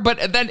car.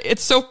 But then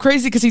it's so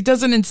crazy because he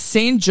does an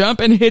insane jump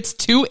and hits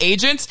two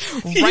agents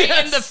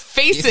right in the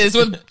faces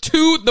with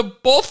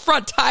both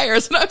front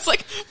tires. And I was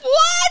like, what?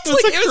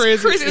 That's Like a it was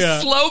crazy- crazy. yeah.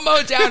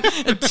 Slow-mo down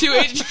and two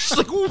agents just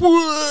like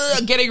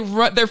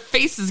whoa, their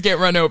faces get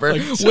run over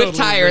Like, totally with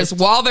tires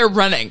ripped. while they're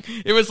running.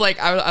 It was like,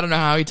 I don't know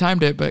how he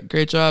timed it, but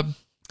great job.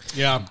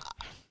 Yeah.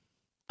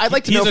 I'd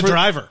like to He's know a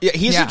driver. Yeah,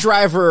 he's Yeah. a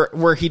driver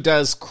where he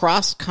does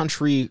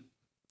cross-country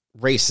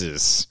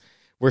races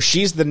where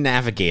she's the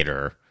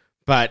navigator,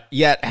 but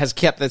yet has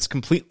kept that's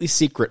completely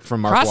secret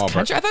from Mark Cross Wahlberg.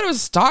 country? I thought it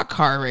was stock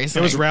car racing.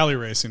 It was rally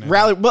racing. I think.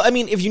 Rally. Well, I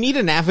mean, if you need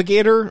a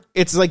navigator,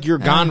 it's like you're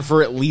gone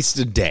for at least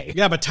a day.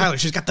 Yeah, but Tyler,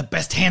 she's got the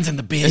best hands in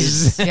the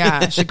biz.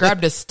 Yeah, she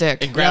grabbed a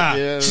stick.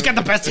 Yeah, she's got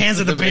the best hands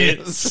in the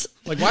biz.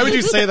 Like, why would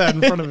you say that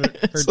in front of her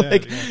It's dad?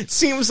 like, Yeah.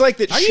 seems like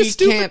that Are you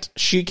stupid?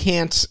 she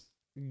can't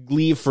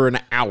leave for an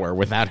hour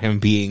without him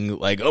being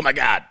like, oh my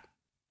God.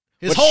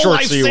 His What whole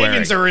shorts life are you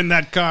savings wearing? are in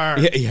that car.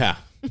 Yeah.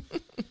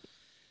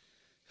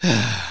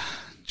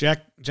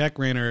 Jack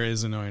Rayner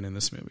is annoying in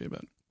this movie,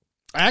 but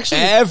I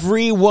actually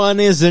Everyone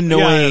is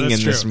annoying that's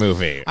in this true.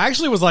 movie. I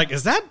actually was like,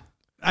 is that?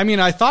 I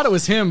mean, I thought it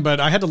was him, but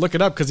I had to look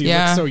it up because he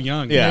Yeah. looked so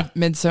young. Yeah.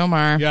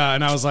 Midsommar. Yeah,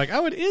 and I was like,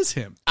 oh, it is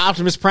him.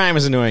 Optimus Prime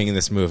is annoying in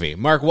this movie.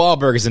 Mark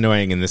Wahlberg is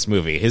annoying in this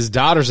movie. His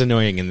daughter's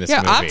annoying in this Yeah,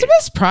 movie.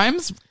 Optimus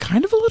Prime's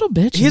kind of a little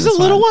bitch. in He's a this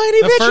little one.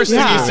 whiny The bitch. first thing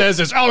Yeah. he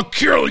says is, "I'll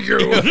kill you."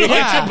 Yeah.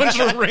 Like a bunch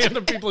of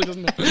random people he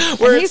doesn't know.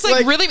 Where And it's he's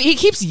like, really, he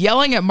keeps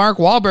yelling at Mark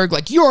Wahlberg,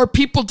 like, your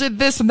people did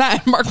this and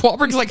that. And Mark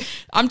Wahlberg's like,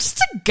 I'm just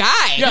a guy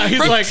Yeah, he's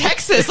from like-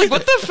 Texas. Like,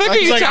 what the fuck are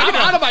He's you like, talking I'm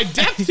about? out of my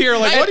depth here.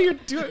 Like, what are you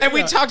doing? And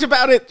we Yeah. talked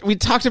about it. We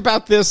talked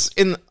about this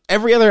in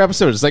every other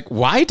episode. It's like,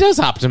 why does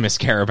Optimus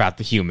care about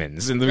the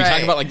humans? And we talk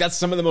Right. about like that's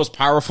some of the most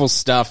powerful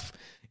stuff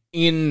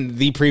in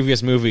the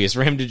previous movies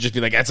for him to just be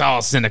like, that's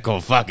all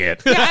cynical. Fuck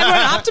it. Yeah, and when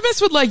Optimus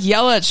would like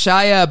yell at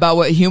Shia about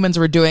what humans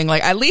were doing,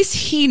 like at least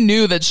he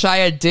knew that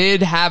Shia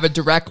did have a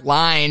direct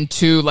line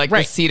to like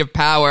the seat of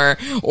power,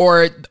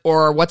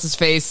 or what's his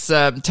face,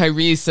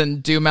 Tyrese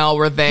and Dumel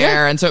were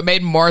there, and so it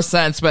made more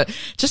sense. But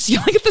just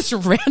yelling at this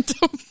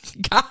random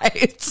guy,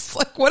 it's just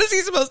like, what is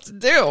he supposed to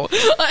do?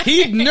 Like,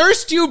 He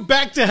nursed you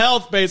back to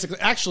health, basically.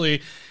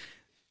 Actually,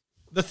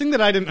 the thing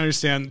that I didn't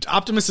understand,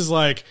 Optimus is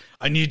like,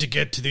 I need to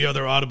get to the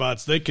other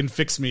Autobots. They can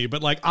fix me.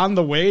 But like on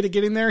the way to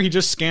getting there, he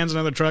just scans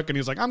another truck and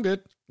he's like, I'm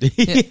good.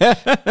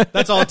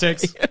 That's all it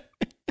takes.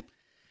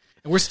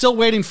 And we're still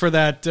waiting for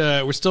that.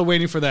 We're still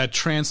waiting for that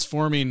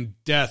transforming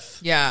death.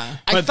 yeah,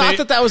 I But thought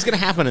they- that was going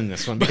to happen in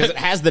this one because it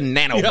has the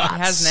nanobots. it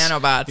has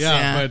nanobots.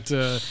 Yeah,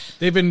 but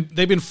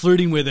they've been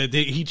flirting with it.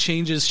 He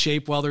changes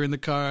shape while they're in the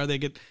car. They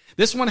get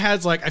this one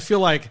has like, I feel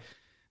like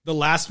the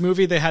last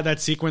movie they had that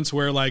sequence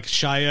where like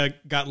Shia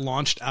got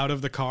launched out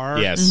of the car,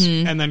 Yes.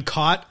 and then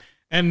caught,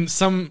 and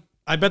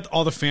I bet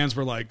all the fans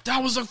were like,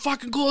 that was the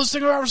fucking coolest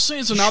thing I've ever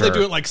seen. So now they Sure.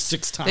 do it like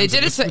 6 times. They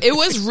did it. So it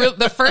was real.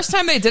 The first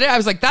time they did it, I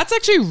was like, "That's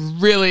actually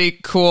really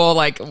cool."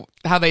 Like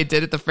how they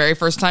did it the very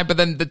first time, but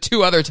then the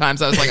 2 other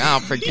times, I was like, "Oh,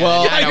 forget it.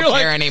 I you're don't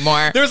like- care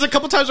anymore." There was a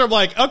couple times where I'm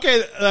like,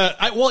 okay,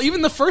 well,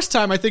 even the first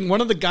time, I think one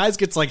of the guys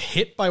gets like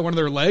hit by one of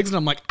their legs, and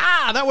I'm like,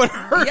 that would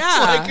hurt.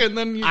 Yeah. Like, and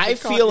then you I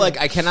get caught, feel yeah. like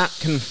I cannot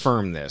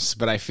confirm this,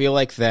 but I feel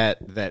like that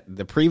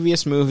the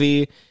previous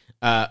movie,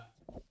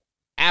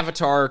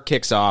 Avatar,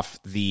 kicks off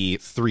the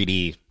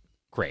 3D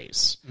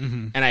craze,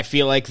 and I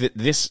feel like that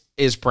this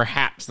is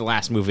perhaps the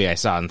last movie I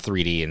saw in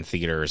 3D in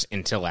theaters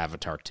until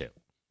Avatar 2.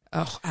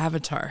 Oh,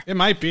 Avatar. It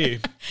might be.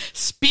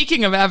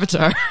 Speaking of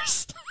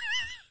avatars,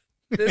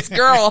 this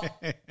girl,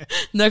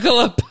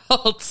 Nicola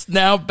Peltz,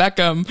 now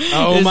Beckham,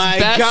 is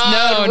best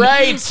known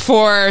right,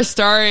 for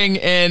starring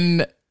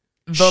in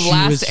The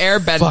Last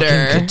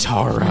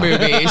Airbender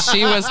movie.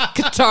 She was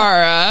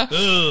Katara.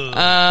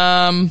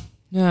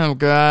 Oh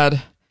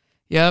God.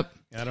 Yep.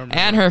 I don't know.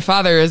 And her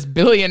father is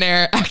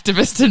billionaire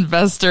activist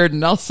investor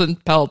Nelson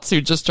Peltz,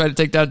 who just tried to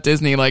take down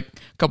Disney like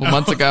a couple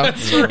months ago.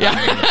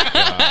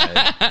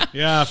 Right.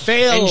 Yeah,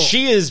 fail. And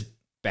she is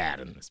bad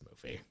in this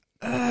movie.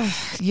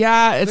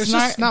 Yeah, it's There's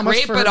just not much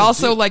great, for her but to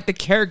also do. like the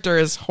character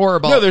is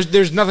horrible. No,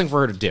 there's nothing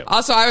for her to do.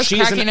 Also, I was She's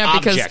cracking an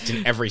up because object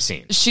in every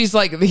scene. she's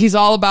like, he's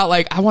all about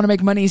like, I want to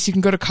make money so you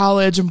can go to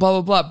college and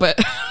blah, blah, blah. But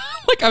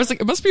like, I was like,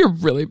 it must be a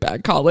really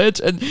bad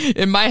college. And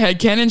in my head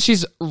canon,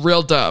 she's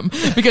real dumb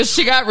because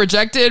she got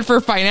rejected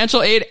for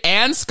financial aid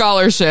and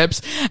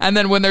scholarships. And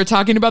then when they're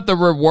talking about the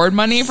reward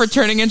money for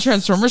turning in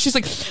Transformers, she's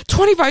like,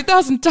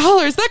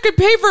 $25,000. That could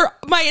pay for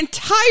my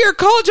entire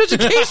college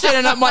education.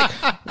 And I'm like,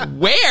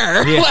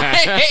 where?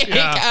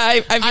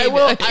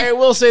 I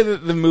will say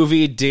that the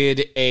movie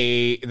did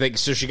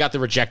so she got the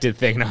rejected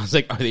thing, and I was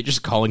like, are they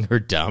just calling her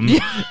dumb? And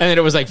then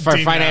it was like for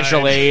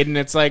financial aid, and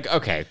it's like,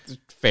 okay,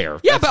 fair.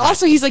 Yeah, but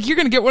also he's like, you're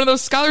going to get one of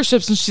those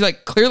scholarships. And she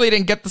like clearly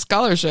didn't get the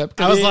scholarship.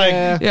 I was like,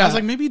 Yeah. I was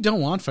like, maybe you don't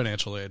want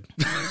financial aid.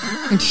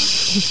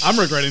 I'm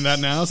regretting that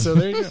now. So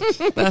there you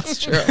go.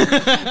 That's true.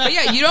 But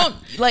yeah, you don't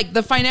like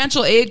the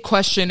financial aid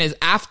question is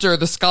after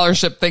the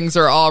scholarship things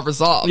are all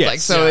resolved. Yes. Like,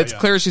 so Yeah, it's yeah.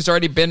 clear she's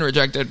already been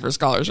rejected for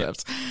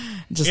scholarships.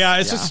 Just,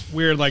 It's just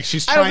weird. Like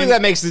she's I trying.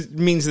 don't think that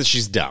means that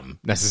she's dumb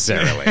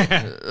necessarily.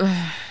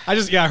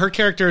 Her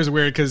character is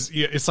weird because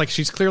it's like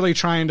she's clearly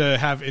trying to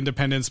have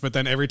independence, but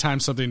then every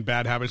time something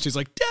bad happens, she's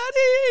like,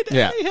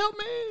 Daddy, help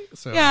me.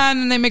 So, Yeah,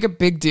 and then they make a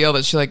big deal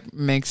that she like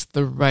makes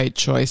the right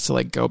choice to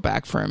like go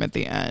back for him at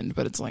the end,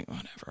 but it's like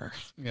whatever.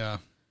 yeah.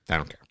 I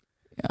don't care.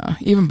 Yeah,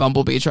 even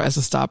Bumblebee tries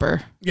to stop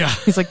her. Yeah.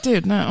 He's like,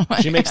 dude, no.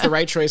 She makes the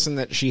right choice in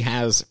that she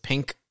has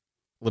pink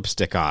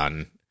lipstick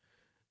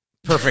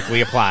perfectly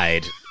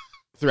applied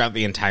throughout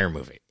the entire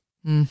movie.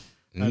 Neon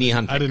I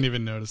pink. didn't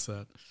even notice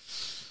that.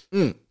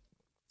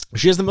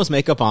 She has the most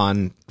makeup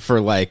on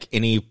for like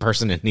any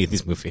person in any of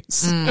these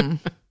movies.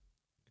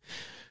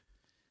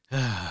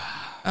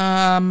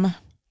 I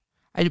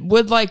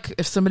would like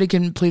if somebody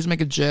can please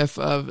make a GIF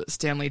of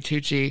Stanley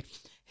Tucci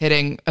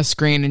hitting a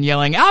screen and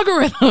yelling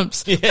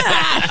algorithms.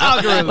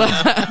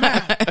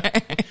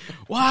 Algorithms.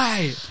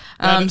 Why?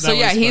 So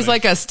yeah, he's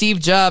like a Steve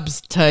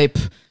Jobs type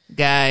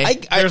guy.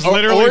 There's or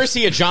literally- is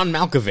he a John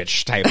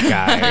Malkovich type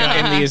guy?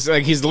 And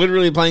he's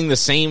literally playing the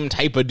same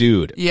type of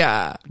dude.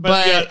 yeah, But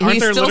but aren't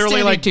he's there still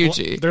literally Stanley like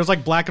Tucci. there's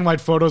like black and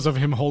white photos of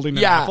him holding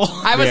an Yeah, apple.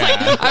 I was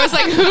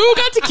like, who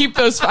got to keep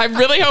those? I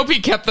really hope he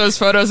kept those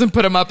photos and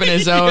put them up in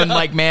his own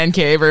like man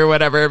cave or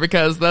whatever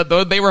because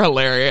they were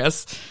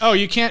hilarious. Oh,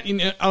 you can't.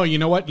 You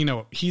know what?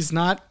 He's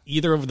not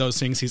either of those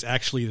things. He's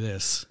actually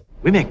this.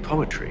 We make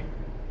poetry.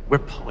 We're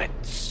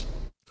poets.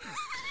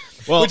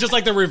 Well, Which is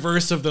like the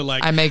reverse of the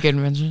like. I make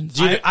inventions.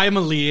 I'm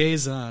a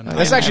liaison.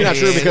 that's actually not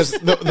true because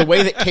the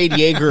way that Cade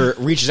Yeager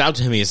reaches out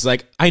to me is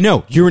like, I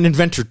know you're an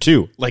inventor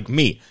too, like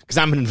me, because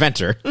I'm an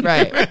inventor.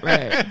 Right.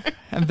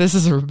 And this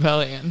is a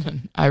rebellion,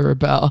 and I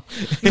rebel.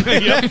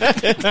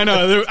 Yep. I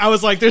know. I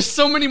was like, there's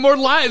so many more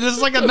lines. This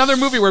is like another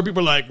movie where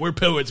people are like, we're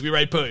poets, we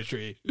write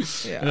poetry.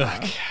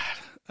 Yeah.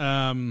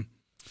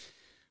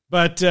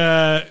 But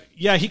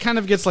he kind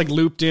of gets like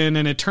looped in,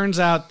 and it turns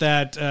out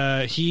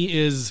that he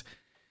is,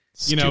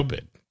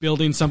 Stupid.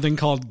 building something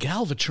called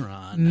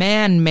Galvatron.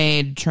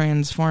 Man-made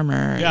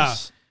Transformers. Yeah.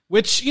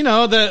 Which,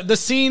 the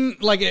scene,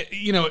 like,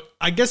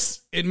 I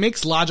guess it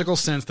makes logical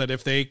sense that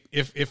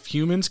if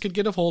humans could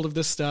get a hold of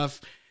this stuff,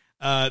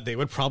 they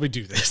would probably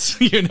do this.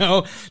 They're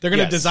going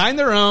to design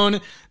their own.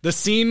 The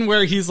scene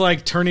where he's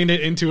like turning it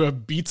into a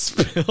beet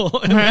spill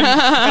and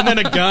then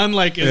a gun,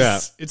 like,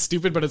 it's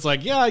stupid, but it's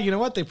like, you know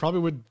what? They probably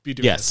would be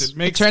doing this.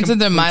 It turns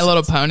into My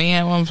Little Pony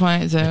at one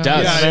point, too. It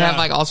does. They have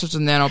like all sorts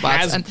of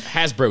nanobots.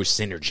 Hasbro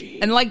synergy.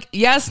 And like,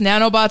 yes,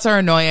 nanobots are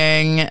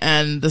annoying,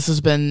 and this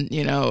has been,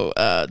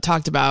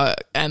 talked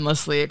about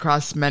endlessly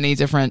across many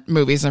different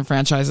movies and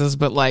franchises,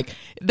 but like,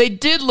 they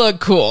did look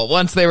cool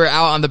once they were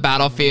out on the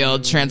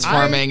battlefield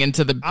transforming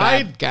into the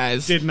bad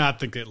guys. Did not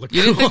think it looked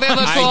You cool. didn't think they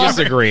looked cool? I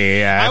disagree.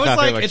 Yeah, I was thought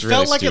like, they it looked felt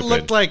really like stupid. it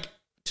looked like,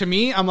 to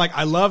me, I'm like,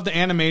 I love the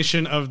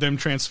animation of them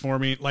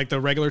transforming, like the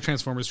regular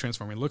Transformers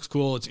transforming. It looks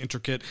cool. It's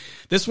intricate.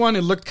 This one,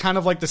 it looked kind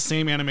of like the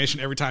same animation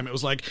every time. It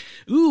was like,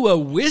 ooh, a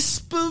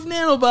wisp of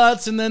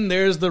nanobots, and then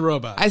there's the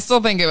robot. I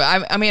still think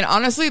I mean,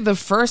 honestly, the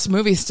first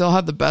movie still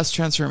had the best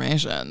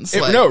transformations.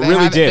 It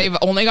really did. They've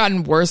only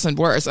gotten worse and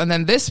worse. And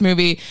then this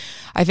movie,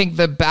 I think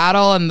the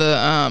battle and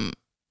the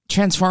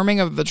transforming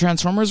of the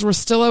Transformers were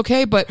still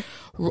okay, but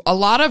a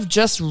lot of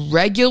just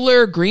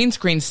regular green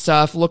screen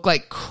stuff look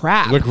like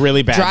crap. Look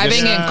really bad.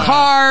 Driving in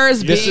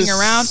cars, being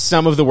around.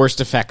 Some of the worst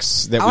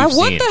effects that we've seen.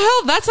 What the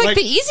hell? That's like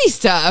the easy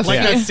stuff. Like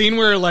that scene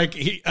where like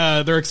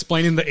they're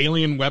explaining the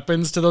alien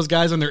weapons to those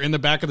guys and they're in the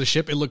back of the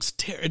ship. It looks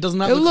it does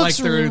not look like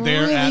they're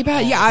there really at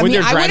bad. all. Yeah, I When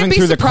mean, they're I driving wouldn't be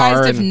through the surprised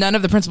car if and- none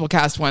of the principal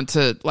cast went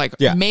to like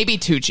maybe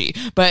Tucci,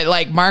 but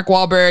like Mark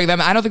Wahlberg. Them,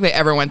 I don't think they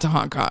ever went to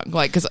Hong Kong.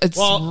 Like because it's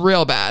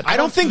real bad. I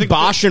don't think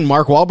Bosch and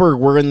Mark Wahlberg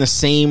were in the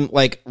same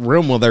like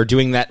room while they're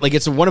doing that. Like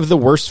it's one of the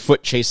worst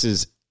foot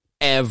chases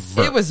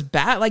ever. It was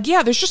bad. Like,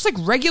 yeah, there's just like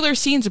regular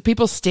scenes of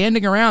people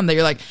standing around that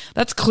you're like,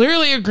 that's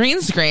clearly a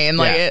green screen.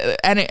 Like,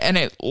 and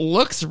it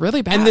looks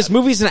really bad. And this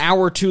movie's an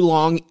hour too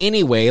long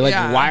anyway. Like,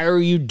 Yeah. why are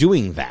you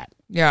doing that?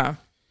 Yeah.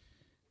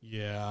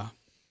 Yeah.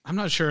 I'm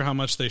not sure how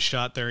much they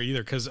shot there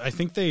either because I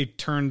think they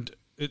turned.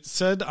 It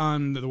said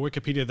on the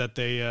Wikipedia that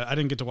they. I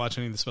didn't get to watch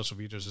any of the special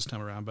features this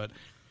time around, but it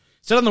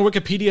said on the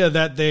Wikipedia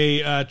that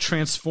they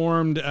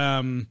transformed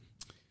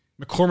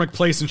McCormick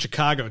Place in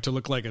Chicago to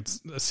look like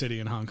it's a city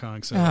in Hong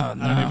Kong. So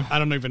I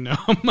don't even know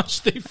how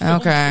much they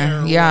filmed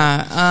there.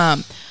 Yeah.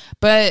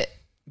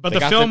 But the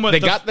film was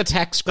they got the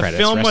tax credits.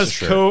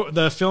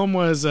 The film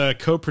was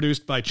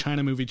co-produced by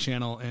China Movie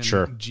Channel and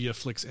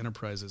Giaflix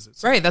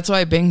Enterprises. Right, that's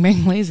why Bing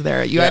Bing Lee's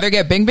there. You either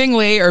get Bing Bing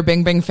Lee or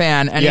Bing Bing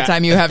Fan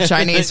anytime you have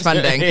Chinese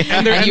funding.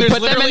 And you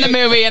put them in the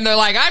movie and they're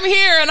like, I'm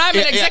here and I'm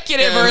an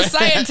executive or a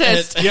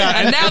scientist.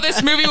 And now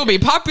this movie will be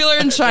popular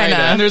in China.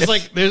 And there's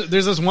like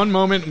there's this one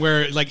moment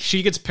where like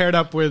she gets paired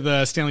up with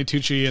Stanley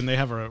Tucci and they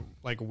have a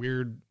like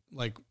weird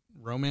like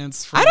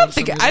romance. I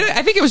think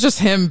it was just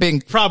him being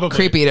probably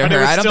creepy to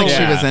her. I don't think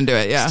she was into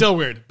it. Yeah, still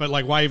weird. But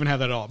like, why even have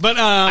that at all? But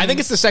I think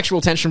it's the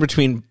sexual tension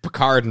between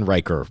Picard and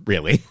Riker.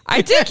 Really,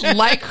 I did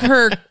like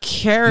her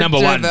character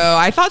Number one. though.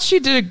 I thought she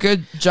did a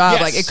good job.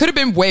 Yes. Like it could have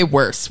been way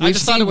worse. We've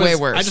seen way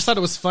worse. I just thought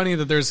it was funny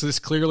that there's this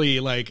clearly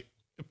like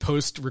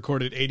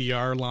post-recorded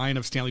ADR line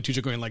of Stanley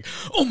Tucci going like,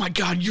 "Oh my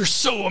God, you're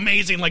so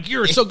amazing! Like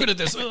you're so good at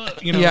this."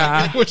 You know,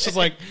 like, which is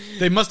like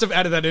they must have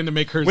added that in to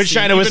make her. Which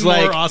seem China was even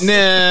like, more awesome.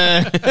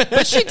 nah.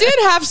 But she did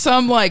have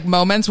some like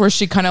moments where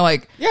she kind of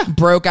like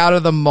broke out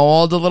of the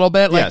mold a little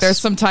bit. Like there's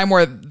some time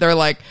where they're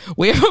like,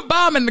 "We have a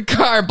bomb in the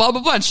car," blah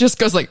blah blah. And she just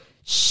goes like,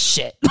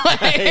 "Shit!"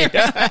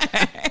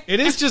 It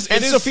is just,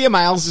 and Sophia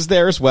Myles is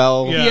there as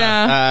well.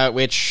 Yeah.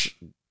 Which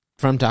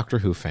from Doctor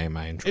Who fame,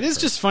 I enjoy. It is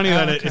just funny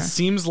that it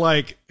seems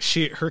like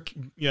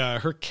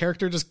her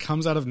character just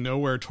comes out of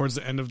nowhere towards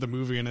the end of the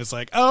movie and it's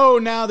like, oh,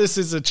 now this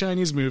is a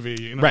Chinese movie,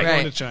 you know,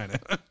 going to China,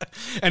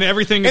 and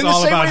everything is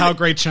all about how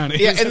great China is.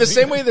 Yeah, in the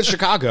same way that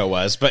Chicago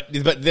was, but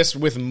this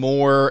with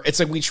more. It's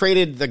like we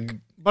traded the.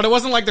 But it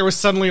wasn't like there was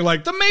suddenly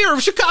like the mayor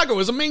of Chicago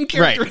is a main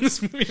character in this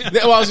movie.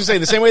 Well, I was going to say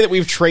the same way that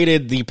we've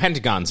traded the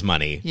Pentagon's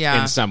money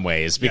in some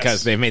ways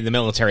because they've made the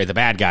military the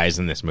bad guys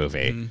in this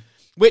movie,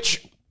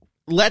 which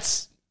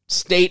let's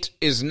state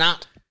is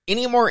not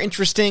any more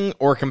interesting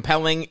or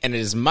compelling, and it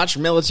is much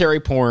military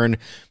porn,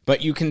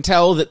 but you can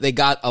tell that they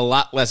got a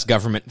lot less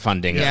government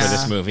funding for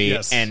this movie,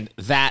 and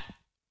that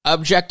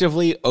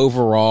objectively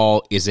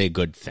overall is a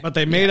good thing. But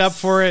they made up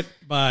for it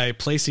by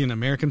placing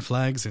American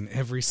flags in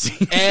every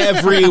scene.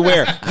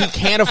 Everywhere. He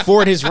can't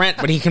afford his rent,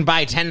 but he can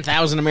buy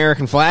 10,000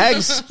 American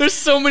flags. There's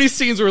so many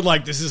scenes where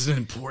like, this is an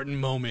important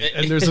moment,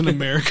 and there's an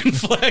American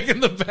flag in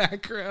the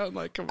background.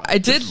 Like, come on. I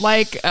did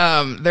like,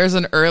 there's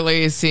an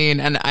early scene,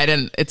 and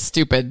it's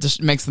stupid,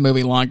 just makes the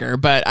movie longer,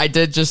 but I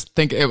did just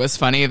think it was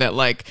funny that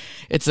like,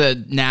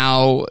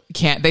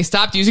 they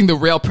stopped using the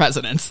real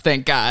presidents,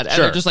 thank God.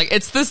 And they're just like,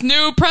 it's this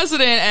new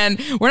president,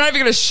 and we're not even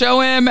going to show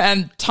him,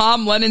 and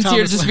Tom Lennon's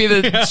here to just be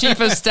the chief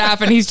of staff,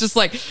 and he's just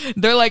like,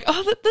 they're like,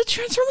 oh, the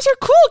Transformers are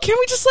cool. Can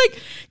we just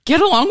like get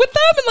along with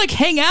them and like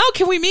hang out?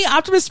 Can we meet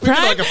Optimus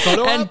Prime? Like a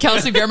photo and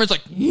Kelsey Grammer's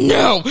like,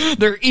 no,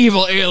 they're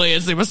evil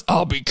aliens. They must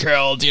all be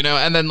killed, you know?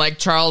 And then like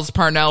Charles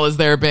Parnell is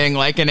there being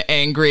like an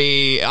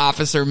angry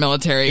officer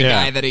military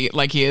guy that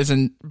he is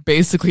in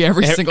basically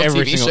every single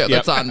TV show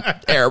that's on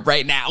air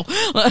right now.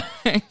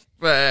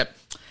 But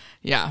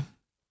yeah.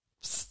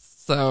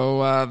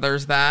 So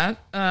there's that.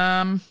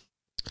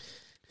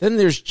 Then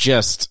there's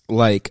just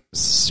like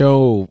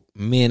so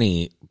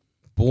many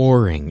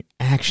boring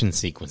action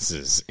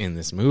sequences in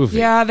this movie.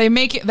 Yeah,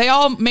 they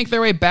all make their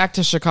way back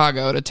to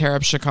Chicago to tear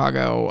up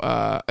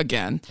Chicago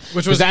again.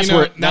 Which was that's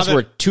where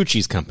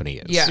Tucci's company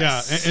is. Yes.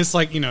 Yeah, it's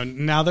like, you know,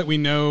 now that we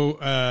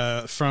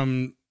know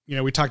from, you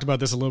know, we talked about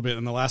this a little bit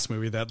in the last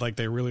movie that like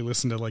they really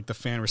listened to like the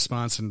fan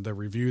response and the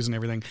reviews and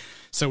everything.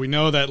 So we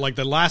know that like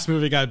the last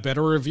movie got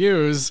better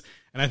reviews.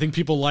 And I think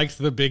people liked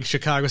the big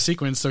Chicago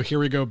sequence, so here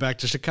we go back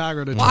to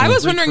Chicago to. Well, I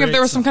was wondering if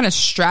there was some kind of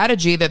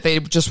strategy that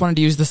they just wanted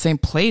to use the same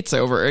plates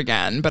over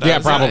again. But yeah,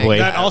 probably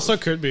that also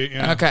could be.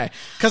 Yeah. Okay,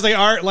 because they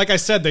are, like I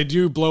said, they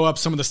do blow up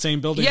some of the same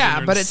buildings.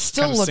 Yeah, but it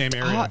still looks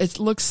it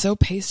looks so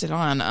pasted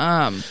on.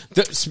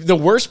 The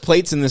worst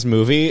plates in this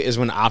movie is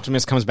when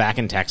Optimus comes back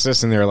in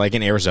Texas and they're like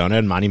in Arizona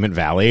in Monument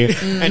Valley,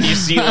 and you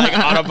see like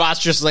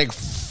Autobots just like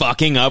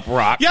fucking up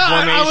rock. Yeah,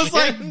 I was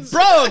like,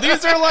 bro,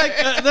 these are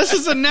like this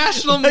is a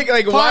national like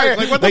park. why?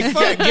 Like what the like,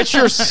 fuck? Get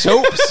your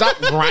soap, stop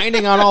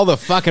grinding on all the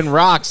fucking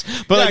rocks.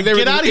 But Yeah, like,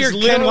 get out of here, it's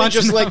Ken literally Watanabe.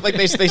 just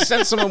like they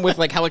sent someone with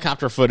like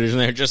helicopter footage, and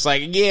they're just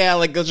like, yeah,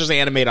 like let's just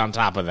animate on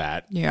top of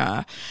that.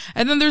 Yeah.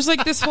 And then there's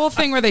like this whole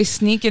thing where they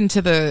sneak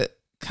into the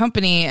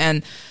company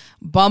and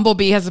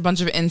Bumblebee has a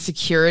bunch of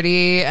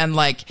insecurity and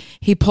like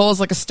he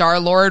pulls like a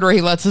Star-Lord where he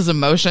lets his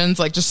emotions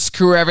like just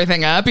screw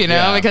everything up, you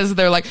know, because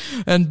they're like,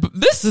 and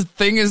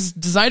thing is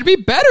designed to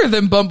be better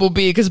than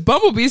Bumblebee because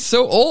Bumblebee's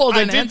so old.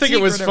 I and did think it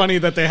was antique or funny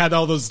that they had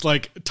all those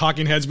like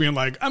talking heads being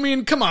like, I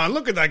mean, come on,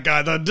 look at that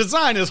guy. The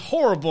design is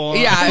horrible.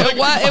 Yeah,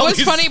 Like, it all was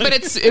these funny, but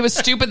things. it was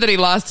stupid that he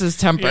lost his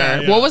temper.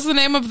 Yeah. What was the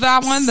name of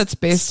that one that's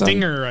based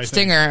Stinger, on? I think.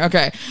 Stinger,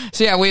 okay.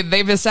 So yeah,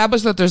 they've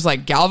established that there's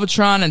like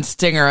Galvatron and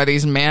Stinger are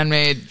these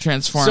man-made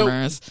Transformers.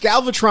 So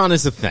Galvatron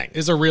is a thing.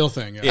 Is a real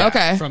thing. Yeah.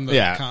 Okay. From the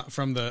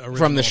original.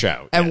 From the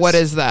show. And yes. what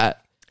is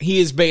that? He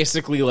is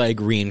basically like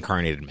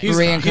reincarnated. He's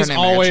Reincarnated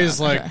always Megatron.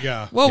 like, Okay.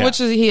 yeah. Well, Yeah. which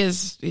is he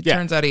is. It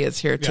turns out he is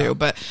here too.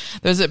 But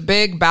there's a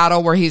big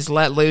battle where he's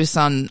let loose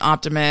on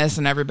Optimus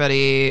and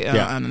everybody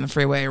on the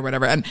freeway or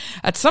whatever. And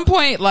at some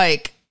point,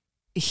 like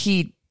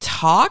he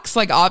talks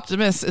like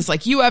Optimus is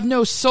like, you have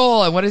no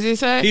soul. And what does he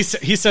say? He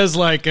says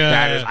like,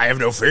 I have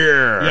no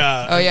fear.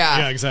 yeah. Oh yeah.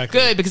 Yeah, exactly.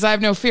 Good, because I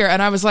have no fear.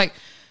 And I was like,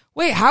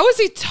 wait, how is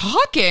he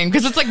talking?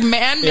 Because it's like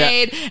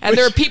man-made, and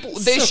there are people.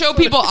 They show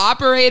people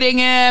operating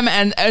him,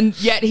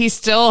 and yet he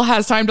still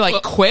has time to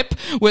like quip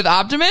with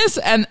Optimus.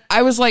 And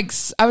I was like,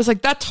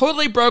 that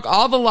totally broke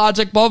all the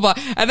logic. Blah blah.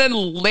 And then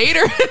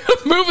later in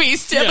the movie,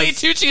 Stanley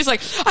Tucci is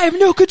like, I have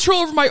no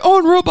control over my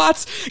own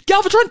robots.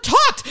 Galvatron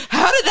talked.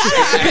 How did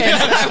that happen?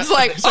 And I was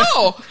like,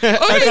 oh, okay,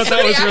 I thought so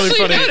that he was really actually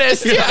funny.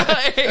 noticed.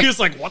 Yeah. He was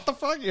like, what the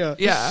fuck? Yeah.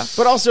 Yeah.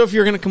 But also, if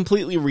you're going to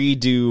completely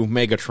redo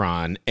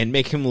Megatron and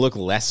make him look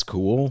less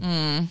cool,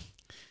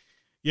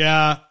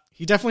 Yeah.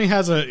 He definitely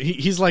has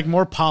he's like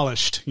more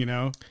polished, you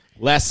know?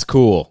 less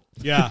cool.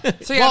 Yeah.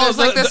 So yeah, there's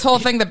like this whole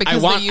thing that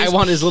because I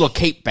want his little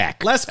cape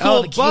back. Less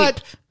cool, the cape.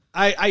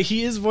 but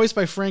he is voiced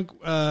by Frank.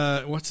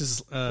 What's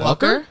his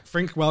Welker?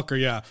 Frank Welker,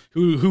 yeah,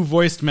 who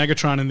voiced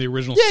Megatron in the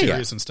original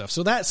series and stuff.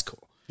 So that's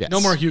cool. Yes. No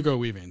more Hugo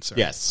Weaving. Sorry.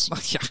 Yes.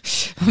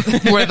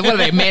 what are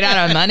they made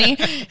out of money?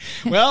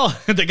 Well,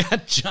 they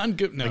got John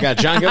Goodman. No. I got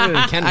John Goodman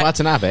and Ken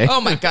Watanabe. Oh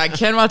my god,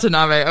 Ken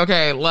Watanabe.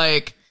 Okay,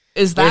 like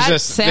is that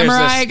There's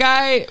samurai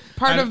guy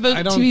part of the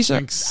I don't TV show?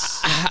 think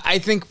so. I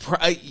think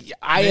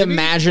I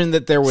imagine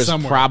that there was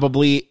Somewhere.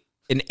 probably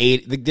an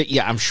 8.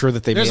 Yeah, I'm sure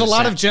that they. There's made a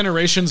lot of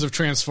generations of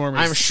Transformers.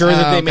 I'm sure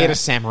that they okay. made a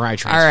samurai All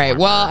Transformer. right.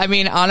 Well, I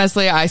mean,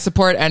 honestly, I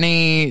support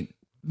any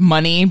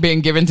money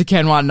being given to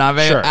Ken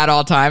Watanabe Sure. at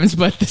all times,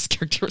 but this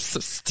character was so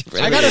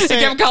stupid. I gotta say-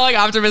 they kept calling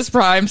Optimus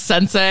Prime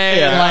Sensei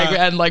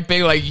Yeah. and like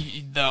being like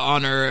the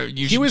honor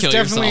you He should was kill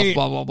definitely yourself.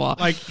 Blah blah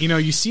blah. Like, you know,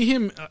 you see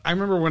him. I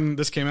remember when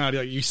this came out.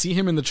 Like, you see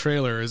him in the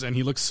trailers, and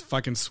he looks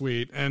fucking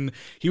sweet. And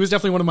he was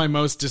definitely one of my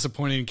most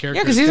disappointing characters.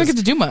 Yeah, because he doesn't get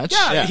to do much.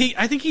 Yeah,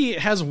 I think he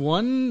has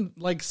one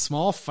like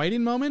small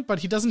fighting moment, but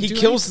he doesn't. He do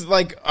kills anything.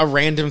 like a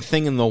random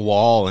thing in the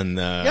wall and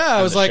the. Yeah,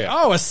 I was like,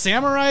 oh, a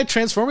samurai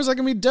Transformers that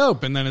can be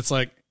dope. And then it's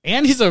like,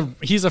 and he's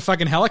a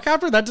fucking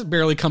helicopter that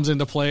barely comes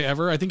into play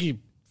ever. I think he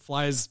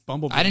flies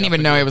Bumblebee. I didn't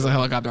even know he was a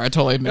helicopter. I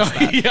totally missed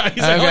that. Yeah,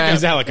 he's Okay.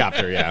 He's a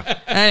helicopter. Yeah.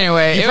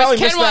 Anyway, it was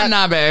Ken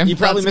Watanabe. You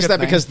probably That's a missed good that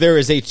thing. because there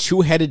is a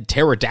 2-headed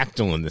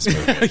pterodactyl in this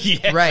movie.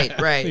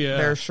 Right. Yeah.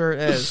 There sure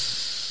is.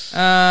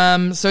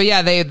 So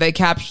yeah, they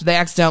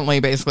accidentally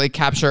basically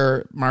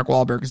capture Mark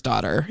Wahlberg's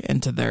daughter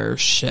into their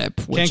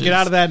ship. Which Can't get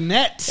out of that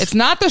net. It's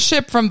not the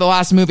ship from the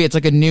last movie. It's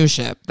like a new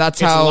ship.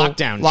 That's It's how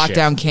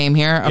Lockdown came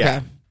here. Okay.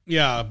 Yeah.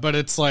 Yeah, but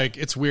it's like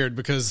it's weird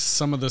because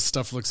some of this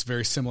stuff looks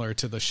very similar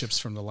to the ships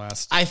from the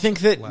last. I think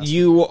that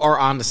you are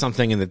onto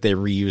something and that they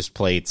reused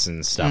plates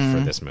and stuff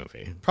for this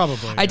movie.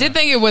 Probably. I did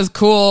think it was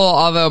cool,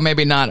 although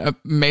maybe not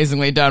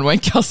amazingly done, when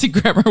Kelsey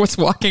Grammer was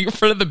walking in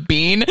front of the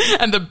bean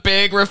and the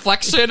big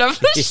reflection of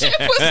the ship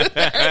was in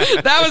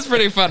there. That was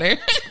pretty funny.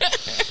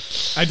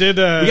 I did.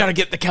 We got to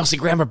get the Kelsey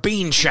Grammer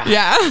bean shot.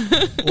 Yeah.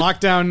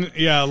 Lockdown.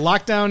 Yeah,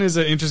 Lockdown is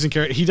an interesting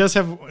character. He does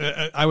have.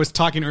 I was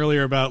talking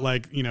earlier about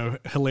like, you know,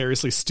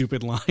 hilariously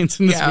stupid lines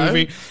in this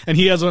movie, and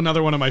he has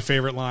another one of my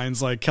favorite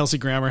lines. Like Kelsey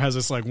Grammer has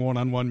this like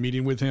one-on-one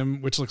meeting with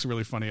him, which looks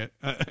really funny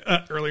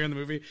earlier in the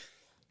movie.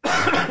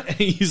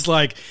 He's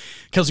like,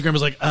 Kelsey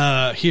Grammer's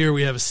like, here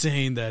we have a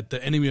saying that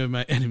the enemy of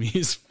my enemy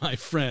is my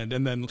friend,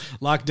 and then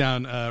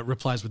Lockdown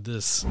replies with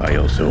this. I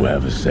also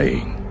have a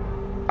saying.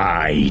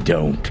 I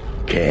don't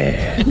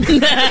care.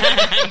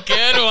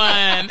 Good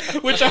one.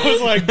 Which I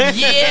was like,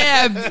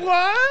 Yeah.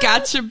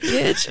 Gotcha,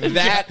 bitch.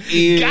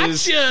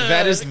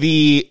 That is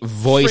the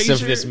voice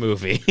of this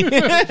movie.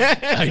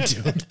 I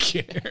don't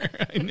care.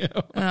 I know.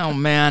 Oh,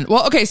 man.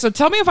 Well, okay, so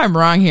tell me if I'm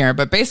wrong here,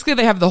 but basically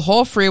they have the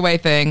whole freeway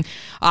thing.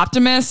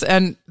 Optimus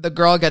and the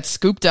girl get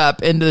scooped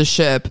up into the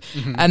ship,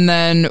 and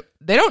then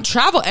they don't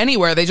travel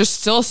anywhere. They just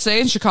still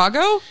stay in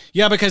Chicago?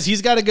 Yeah, because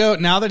he's got to go,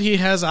 now that he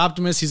has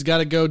Optimus, he's got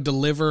to go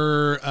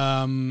deliver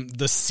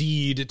the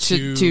seed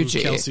to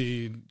Tucci.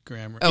 Kelsey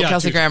Grammer. Oh, Yeah,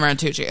 Kelsey Tucci. Grammer and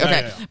Tucci.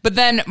 Okay. yeah. But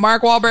then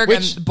Mark Wahlberg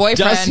and boyfriend.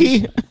 Does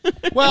he?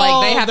 Well,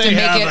 like, they have to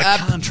make it a up.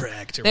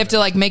 contract. Or They have to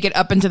like make it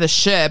up into the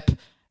ship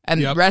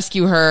and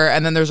rescue her,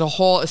 and then there's a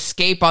whole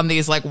escape on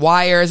these like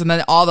wires, and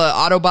then all the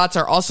Autobots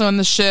are also in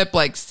the ship,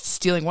 like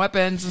stealing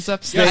weapons and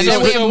stuff. Yeah, and so-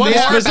 then we so have what more They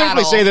happens-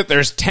 specifically battle. say that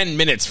there's 10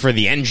 minutes for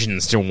the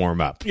engines to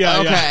warm up.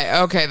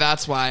 Yeah, Okay,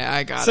 that's why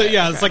I got So it.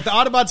 yeah, Okay. it's like the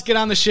Autobots get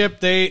on the ship.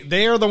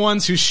 They are the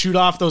ones who shoot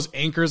off those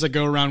anchors that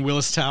go around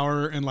Willis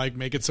Tower and like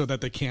make it so that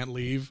they can't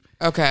leave.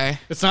 Okay.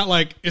 It's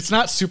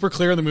not super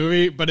clear in the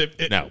movie, but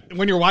No.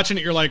 when you're watching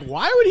it, you're like,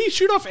 why would he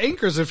shoot off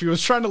anchors if he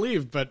was trying to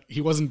leave? But he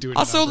wasn't doing it.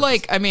 Also, on purpose.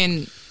 like, I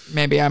mean,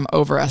 maybe I'm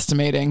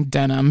overestimating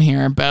denim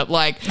here, but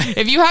like,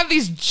 if you have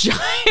these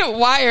giant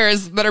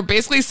wires that are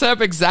basically set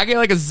up exactly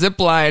like a zip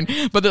line,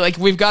 but they're like,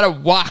 we've got to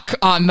walk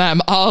on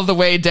them all the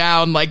way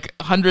down like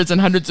hundreds and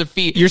hundreds of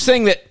feet. You're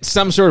saying that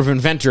some sort of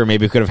inventor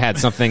maybe could have had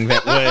something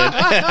that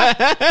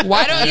would...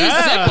 Why don't you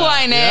zip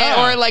line it?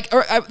 Or like,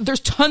 there's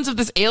tons of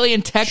this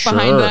alien tech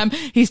behind them.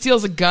 He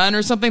steals a gun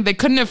or something. They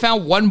couldn't have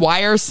found one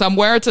wire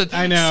somewhere to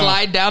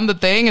slide down the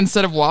thing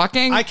instead of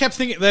walking. I kept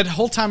thinking that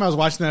whole time I was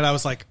watching that, I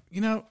was like,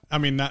 I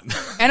mean, not.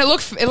 And it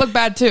looked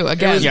bad too.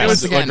 Again, it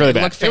looked really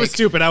bad. It was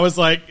stupid. I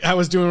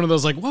was doing one of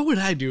those like, what would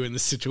I do in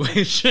this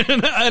situation?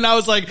 And I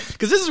was like,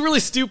 because this is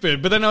really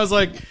stupid. But then I was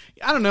like,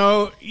 I don't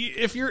know.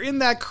 If you're in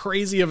that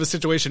crazy of a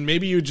situation,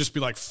 maybe you'd just be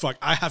like, fuck,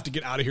 I have to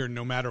get out of here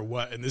no matter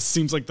what. And this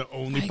seems like the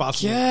only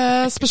possible.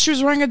 Yes, but she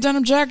was wearing a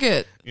denim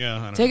jacket. Yeah,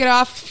 I don't Take know. it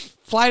off,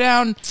 fly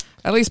down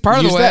at least part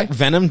of Use the way. that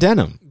Venom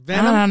denim. I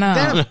don't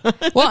know.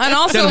 Well, and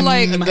also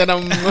like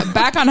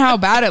back on how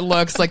bad it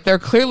looks, like they're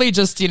clearly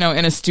just, in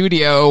a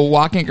studio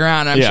walking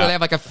around. I'm sure they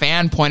have like a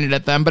fan pointed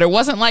at them, but it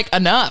wasn't like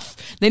enough.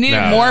 They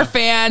needed more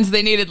fans.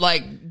 They needed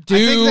like I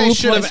think they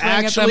should have placement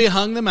at actually them.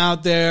 hung them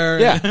out there.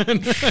 Yeah.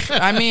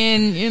 I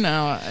mean,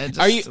 it just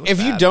Are you? was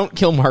If you bad. don't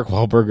kill Mark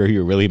Wahlberg, are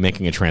you really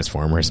making a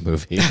Transformers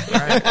movie?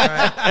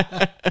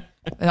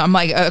 I'm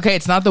like, okay,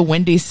 it's not the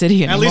Windy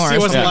City anymore. At least he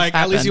so wasn't what's like.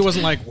 At least he happened?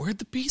 wasn't like. Where'd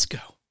the bees go?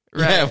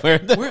 Yeah,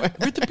 where'd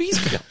Where'd the bees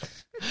go?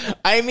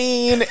 I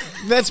mean,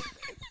 that's.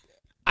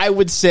 I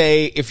would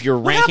say if you're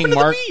ranking happened to the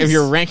Mark, bees? if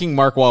you're ranking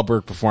Mark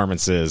Wahlberg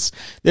performances,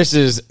 this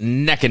is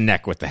neck and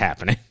neck with The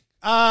Happening.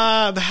 The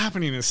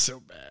Happening is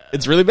so bad.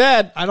 It's really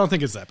bad. I don't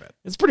think it's that bad.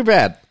 It's pretty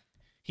bad.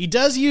 He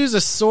does use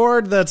a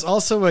sword that's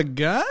also a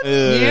gun.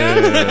 Is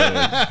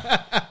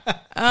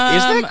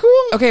that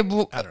cool? Okay,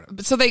 well,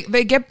 so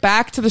they get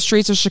back to the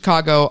streets of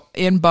Chicago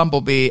in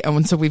Bumblebee,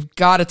 and so we've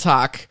got to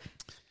talk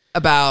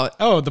about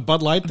the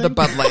Bud Light thing? the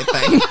Bud Light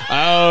thing.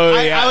 Oh,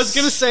 I was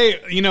going to say,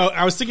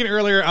 I was thinking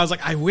earlier, I was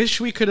like, I wish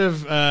we could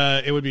have,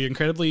 it would be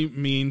incredibly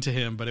mean to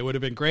him, but it would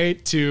have been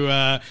great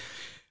to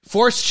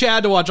force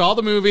Chad to watch all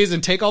the movies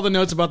and take all the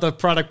notes about the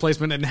product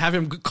placement and have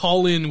him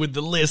call in with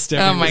the list.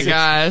 Oh my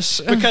gosh.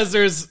 Because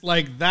there's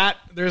like that,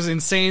 there's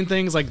insane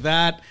things like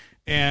that.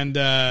 And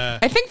I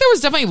think there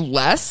was definitely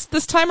less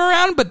this time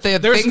around, but the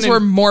things were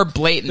more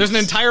blatant. There's an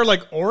entire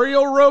like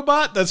Oreo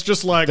robot that's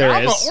just like,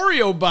 I'm an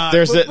Oreo bot.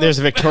 There's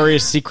a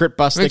Victoria's Secret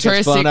bus that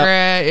Victoria's gets blown up.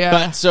 Secret, yeah.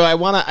 But so I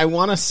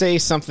wanna say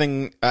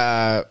something,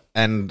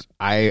 and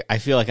I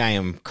feel like I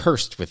am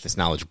cursed with this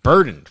knowledge,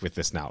 burdened with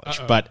this knowledge.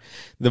 Uh-oh. But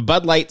the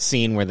Bud Light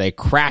scene where they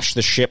crash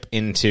the ship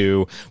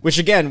into, which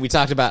again we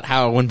talked about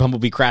how when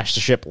Bumblebee crashed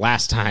the ship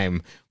last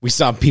time, we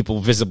saw people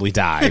visibly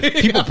die.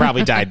 People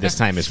probably died this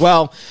time as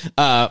well.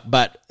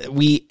 But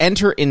we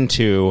enter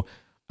into.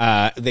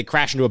 They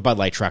crash into a Bud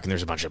Light truck, and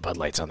there's a bunch of Bud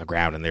Lights on the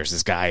ground, and there's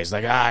this guy who's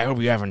like, I hope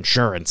you have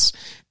insurance.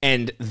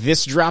 And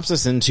this drops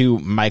us into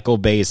Michael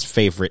Bay's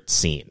favorite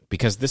scene,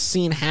 because this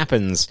scene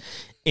happens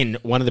in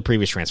one of the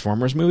previous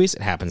Transformers movies.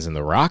 It happens in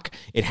The Rock.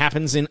 It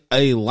happens in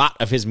a lot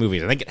of his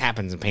movies. I think it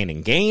happens in Pain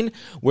and Gain,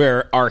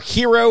 where our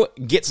hero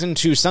gets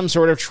into some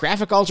sort of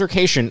traffic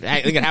altercation.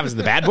 I think it happens in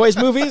the Bad Boys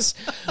movies,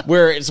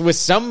 where it's with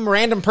some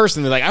random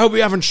person. They're like, I hope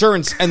you have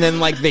insurance. And then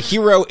like the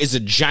hero is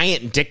a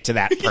giant dick to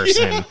that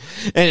person.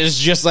 And it's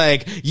just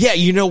like, yeah,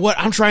 you know what?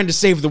 I'm trying to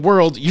save the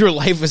world. Your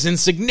life is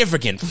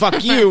insignificant.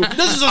 Fuck you.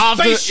 This is a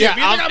spaceship.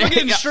 You think I'm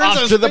getting insurance on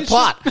a off to the spaceship?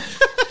 plot.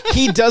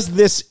 He does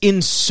this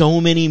in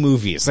so many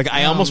movies. Like,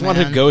 I almost want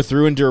to go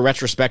through and do a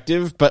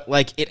retrospective, but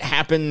like it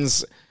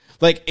happens,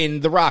 like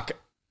in The Rock,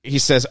 he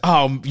says,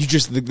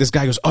 this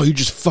guy goes, you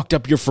just fucked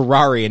up your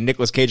Ferrari. And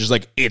Nicolas Cage is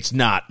like, it's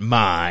not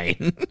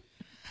mine.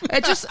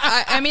 It just,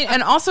 I mean,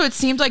 and also it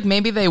seemed like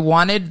maybe they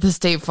wanted the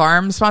State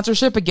Farm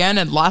sponsorship again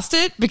and lost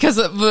it because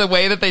of the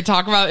way that they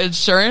talk about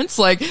insurance,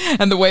 like,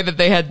 and the way that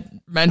they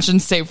had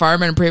mentioned State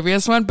Farm in a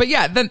previous one. But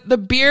yeah, the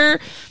beer,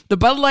 the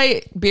Bud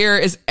Light beer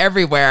is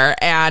everywhere,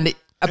 and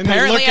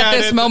apparently at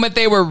this moment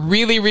they were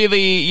really,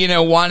 really,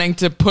 wanting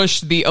to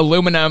push the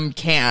aluminum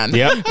can,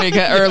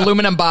 or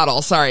aluminum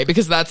bottle. Sorry,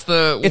 because that's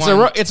the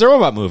It's a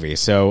robot movie,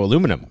 so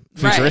aluminum,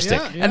 futuristic.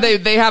 Right. Yeah. And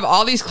they have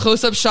all these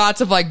close-up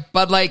shots of like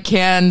Bud Light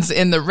cans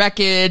in the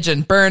wreckage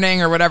and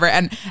burning or whatever.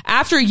 And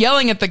after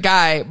yelling at the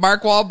guy,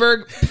 Mark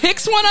Wahlberg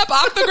picks one up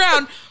off the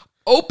ground,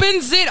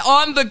 opens it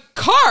on the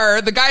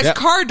car, the guy's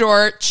car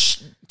door,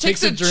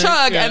 takes a drink,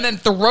 chug, and then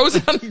throws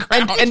it on the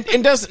ground.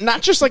 And does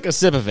not just like a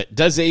sip of it,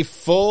 does a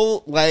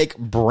full like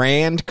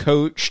brand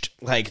coached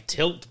like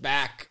tilt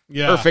back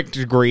perfect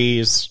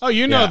degrees. Oh,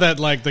 you know that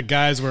like the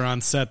guys were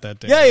on set that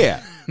day.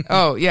 Yeah.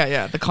 Oh,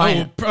 yeah. The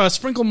client.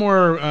 Sprinkle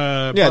more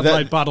Bud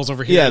Light bottles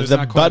over here. Yeah, There's the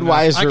not quite enough.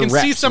 Budweiser I can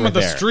see reps some of the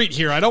there. street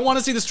here. I don't want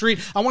to see the street.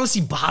 I want to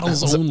see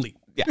bottles only.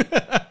 Yeah.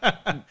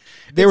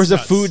 There was a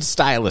food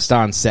stylist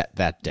on set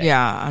that day.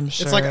 Yeah, I'm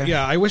sure. It's like,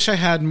 I wish I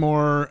had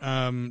more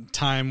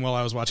time while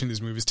I was watching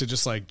these movies to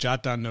just like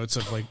jot down notes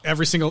of like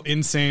every single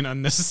insane,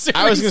 unnecessary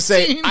I was going to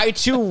say, scene. I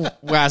too,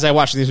 as I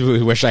watched these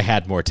movies, wish I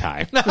had more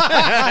time.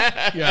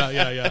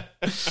 Yeah.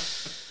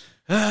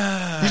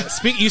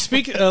 You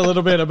speak a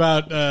little bit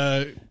about,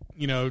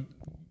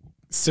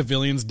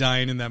 civilians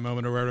dying in that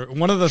moment or whatever.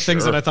 One of the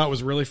things that I thought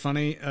was really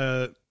funny,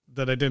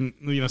 that I didn't,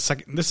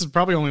 this is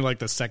probably only like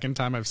the second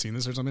time I've seen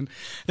this or something.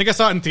 I think I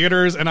saw it in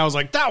theaters and I was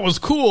like, that was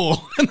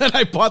cool. And then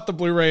I bought the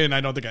Blu-ray and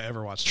I don't think I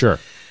ever watched it. Sure.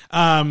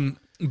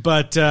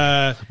 But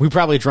we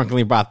probably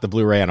drunkenly bought the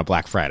Blu-ray on a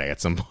Black Friday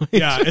at some point.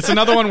 Yeah, it's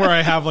another one where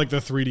I have like the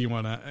 3D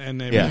one.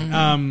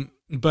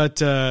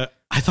 But I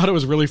thought it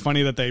was really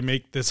funny that they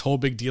make this whole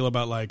big deal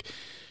about like,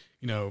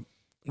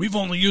 we've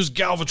only used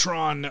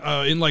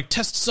Galvatron in like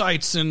test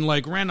sites and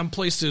like random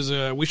places.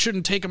 We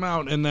shouldn't take them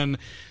out. And then,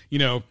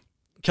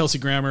 Kelsey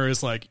Grammer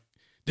is like,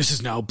 this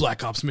is now a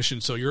Black Ops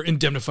mission, so you're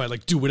indemnified.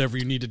 Like, do whatever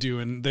you need to do.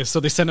 And so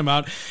they send him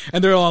out,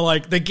 and they're all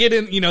like, they get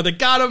in, they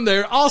got him.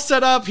 They're all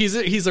set up. He's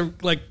a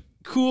like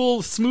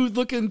cool, smooth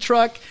looking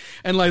truck,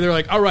 and like they're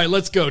like, all right,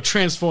 let's go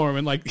transform.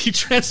 And like he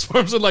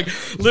transforms, and like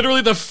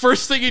literally the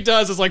first thing he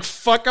does is like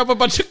fuck up a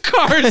bunch of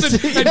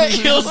cars and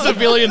kill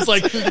civilians.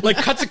 Like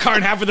cuts a car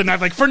in half with a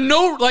knife, like for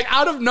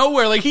out of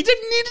nowhere. Like he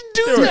didn't need to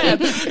do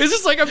that. It's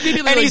just like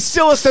immediately, and he's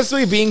still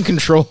essentially being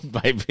controlled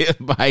by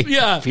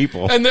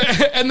people. And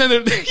then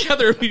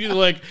they're immediately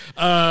like,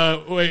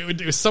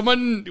 wait,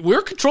 someone,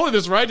 we're controlling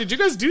this, right? Did you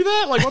guys do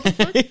that? Like what the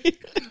fuck?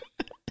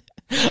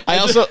 I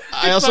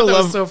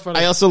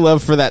also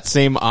love for that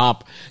same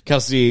op,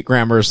 Kelsey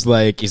Grammer's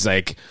like, he's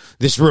like,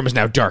 this room is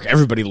now dark,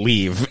 everybody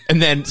leave.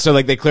 And then so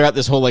like they clear out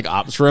this whole like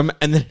ops room,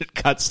 and then it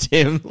cuts to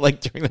him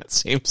like during that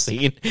same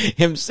scene,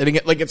 him sitting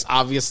at like, it's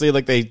obviously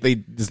like they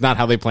it's not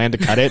how they plan to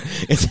cut it.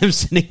 It's him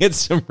sitting at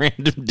some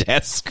random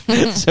desk.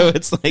 So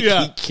it's like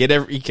he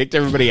kicked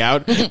everybody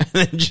out and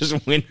then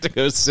just went to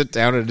go sit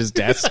down at his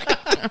desk.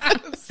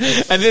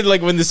 And then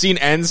like when the scene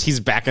ends, he's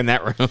back in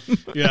that room.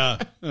 Yeah.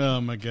 Oh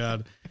my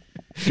God.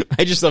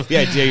 I just love the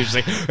idea. You're just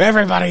like,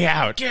 everybody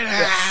out. Get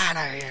out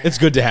of here. It's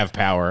good to have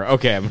power.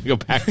 Okay, I'm going to go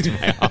back to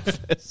my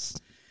office.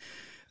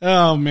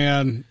 Oh,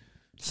 man.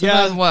 So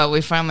then what?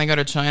 We finally go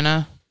to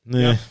China?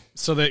 Yeah.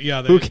 So that,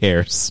 who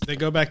cares? They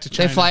go back to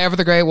China. They fly over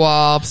the Great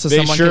Wall so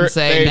someone can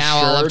say, now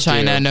all of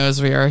China knows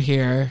we are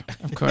here.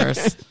 Of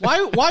course.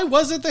 Why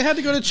was it they had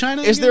to go to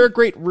China Is again? there a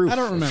great roof? I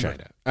don't remember.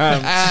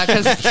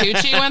 Because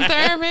Chuchi went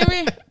there,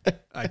 maybe?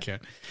 I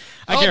can't.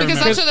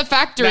 Because that's where the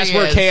factory is.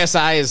 That's where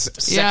KSI's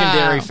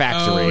secondary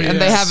factory is.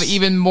 And they have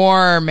even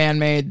more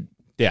man-made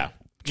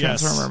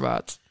Transformer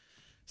bots.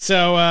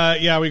 So,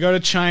 we go to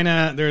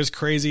China. There's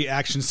crazy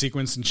action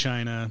sequence in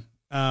China.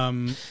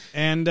 For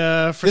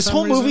this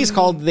whole movie is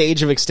called The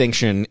Age of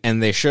Extinction,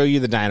 and they show you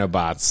the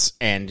Dinobots,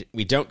 and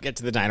we don't get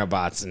to the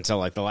Dinobots until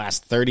like the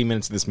last 30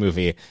 minutes of this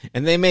movie,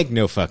 and they make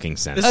no fucking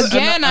sense.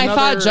 Again, I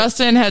thought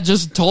Justin had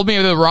just told me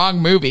the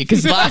wrong movie,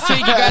 because last week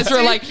you guys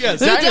were like, the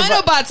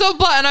Dinobots, oh,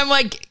 blah, and I'm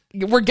like,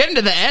 we're getting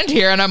to the end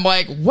here, and I'm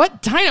like,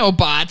 what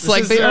Dinobots?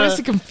 Like, they are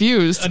so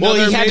confused.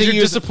 He had to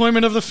use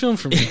disappointment of the film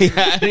for me. He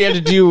had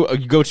to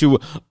go to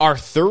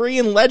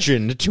Arthurian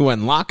legend to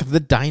unlock the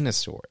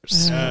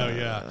dinosaurs. Oh,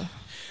 yeah.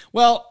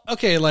 Well,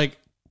 okay, like,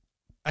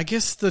 I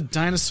guess the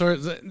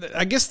dinosaurs,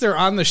 I guess they're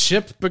on the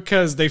ship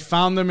because they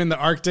found them in the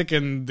Arctic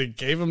and they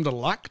gave them to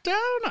lockdown?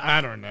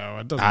 I don't know.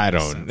 It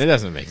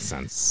doesn't make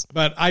sense.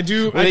 But I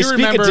do they speak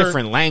remember a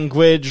different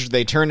language.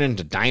 They turn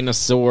into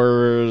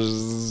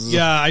dinosaurs.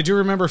 Yeah, I do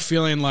remember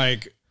feeling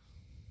like,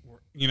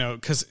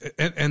 because,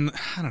 and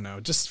I don't know,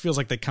 it just feels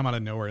like they come out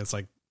of nowhere. It's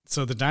like,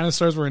 so the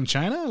dinosaurs were in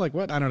China? Like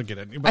what? I don't get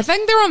it. But I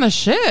think they're on the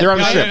ship. They're on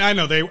the ship. I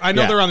know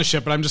they're on the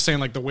ship, but I'm just saying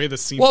like the way the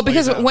scene. Well,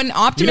 because when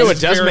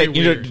Optimus,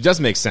 it does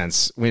make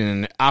sense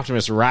when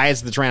Optimus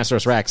rides the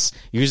Tyrannosaurus Rex,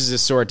 uses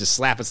his sword to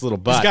slap its little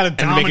butt, he's got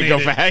to and make it go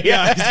fast.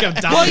 Yeah, he's got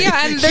to dominate. Well,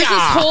 yeah, and there's this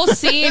whole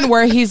scene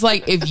where he's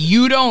like, "If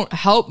you don't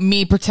help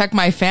me protect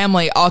my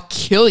family, I'll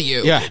kill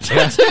you." Yeah, to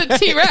the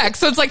T-Rex.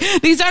 So it's like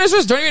these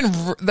dinosaurs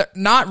they're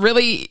not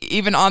really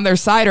even on their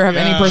side or have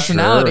any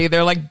personality. Sure.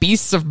 They're like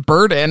beasts of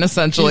burden,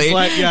 essentially,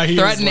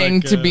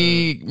 threatening to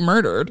be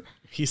murdered.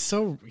 He's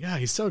so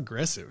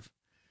aggressive.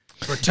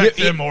 Protect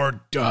them or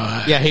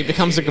die. Yeah, he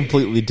becomes a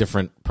completely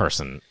different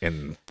person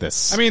in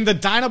this. I mean, the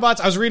Dinobots.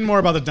 I was reading more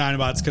about the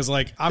Dinobots because,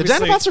 like,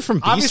 obviously, the Dinobots are from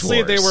Beast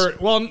Wars.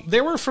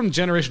 they were from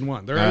Generation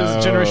 1. There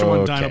is Generation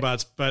 1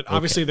 Dinobots, but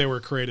obviously they were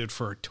created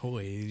for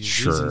toy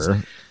reasons.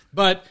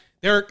 But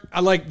they're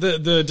like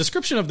the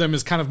description of them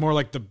is kind of more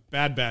like the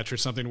Bad Batch or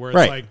something, where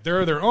it's like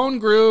they're their own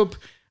group.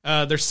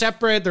 They're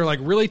separate. They're like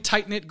really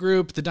tight knit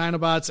group, the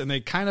Dinobots, and they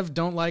kind of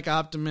don't like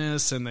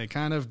Optimus, and they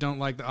kind of don't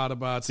like the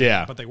Autobots.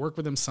 Yeah, but they work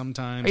with them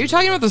sometimes. Are you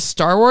talking about the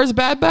Star Wars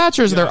Bad Batch,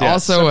 or is there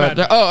also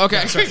a? Oh, okay.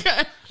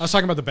 I was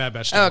talking about the Bad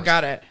Batch. Oh,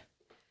 got it.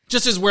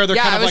 Just as where they're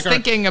kind of just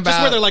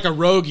where they're like a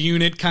rogue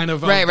unit kind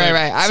of. Right.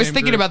 I was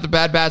thinking about the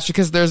Bad Batch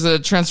because there's a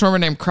Transformer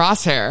named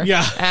Crosshair.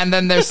 Yeah. And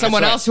then there's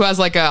someone else who has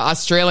like a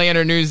Australian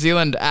or New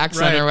Zealand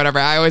accent or whatever.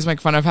 I always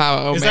make fun of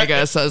how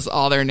Omega says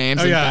all their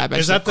names in Bad Batch.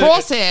 Is that the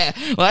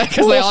Crosshair? Like,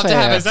 because they all have to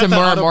have a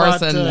Tamura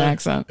Morrison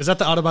accent. Is that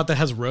the Autobot that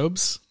has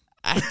robes?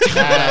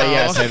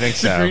 Yes, I think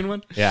so. The green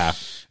one? Yeah.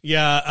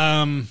 Yeah.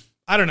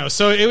 I don't know.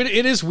 So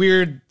it is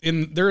weird.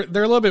 They're a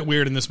little bit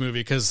weird in this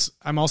movie because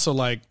I'm also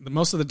like,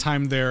 most of the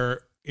time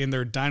they're in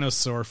their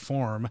dinosaur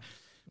form,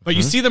 but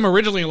you see them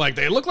originally like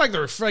they look like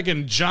they're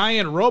freaking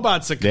giant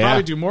robots that could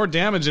probably do more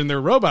damage in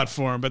their robot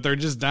form, but they're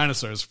just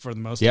dinosaurs for the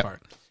most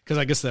part. Because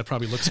I guess that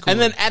probably looks cool.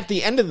 And then at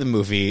the end of the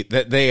movie,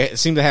 that they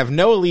seem to have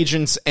no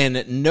allegiance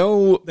and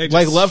no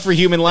like love for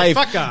human life.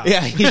 Fuck off.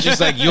 Yeah, he's just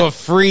like, you're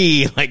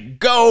free. Like,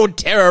 go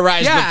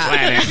terrorize the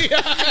planet.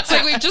 It's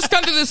like we've just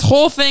gone through this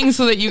whole thing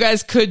so that you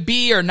guys could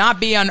be or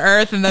not be on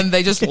Earth, and then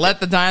they just let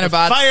the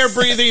Dinobots fire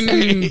breathing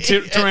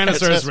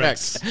Tyrannosaurus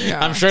Rex. Yeah.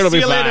 I'm sure it'll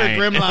be fine. See you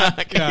later,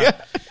 Grimlock.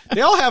 Yeah.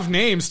 They all have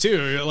names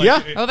too.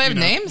 Like, Oh, they have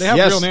names? They have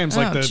real names.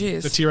 Like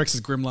the T-Rex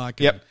is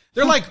Grimlock. Yep.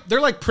 They're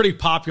like pretty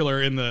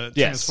popular in the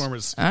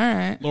Transformers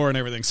lore and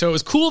everything. So it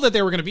was cool that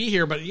they were going to be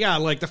here, but yeah,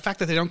 like the fact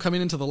that they don't come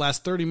in until the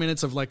last 30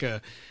 minutes of like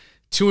a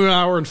 2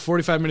 hour and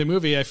 45-minute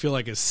movie, I feel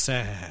like is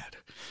sad.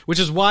 Which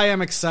is why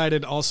I'm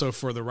excited also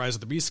for the Rise of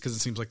the Beast, because it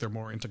seems like they're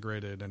more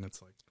integrated and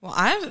it's like. Well,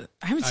 I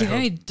haven't seen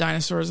any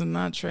dinosaurs in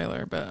that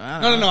trailer, but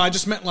I don't know. No. I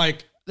just meant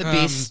like. The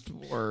Beast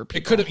were people.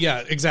 It could have,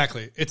 yeah,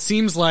 exactly. It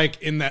seems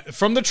like in that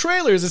from the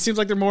trailers, it seems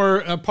like they're more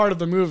a part of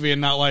the movie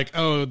and not like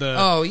the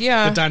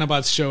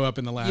Dinobots show up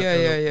in the last.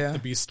 The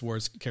Beast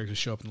Wars characters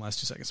show up in the last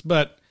 2 seconds.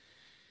 But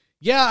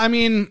yeah, I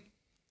mean,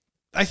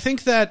 I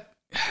think that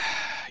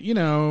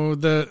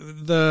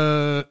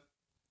the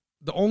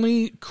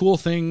only cool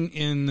thing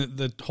in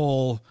the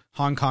whole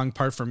Hong Kong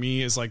part for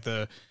me is like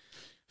the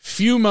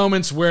few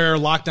moments where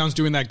Lockdown's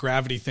doing that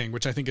gravity thing,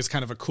 which I think is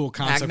kind of a cool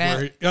concept.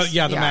 Magnet?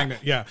 Where magnet,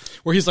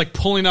 where he's like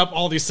pulling up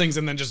all these things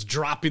and then just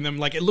dropping them.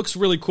 Like it looks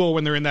really cool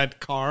when they're in that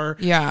car,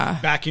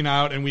 backing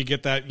out, and we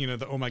get that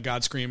the oh my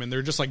god scream, and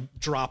they're just like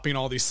dropping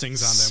all these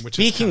things on them. Which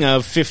speaking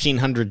of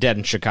 1,500 dead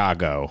in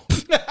Chicago.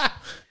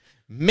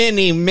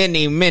 Many,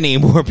 many, many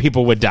more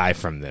people would die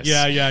from this.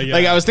 Yeah.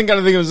 Like I was thinking,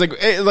 it was like,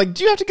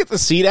 do you have to get the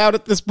seed out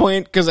at this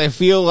point? Because I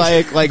feel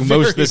like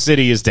most of the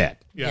city is dead.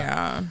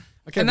 Yeah.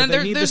 Okay, and then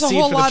there's a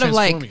whole lot of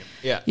like,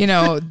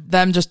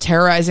 them just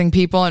terrorizing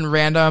people in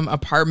random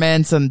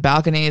apartments and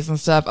balconies and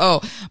stuff.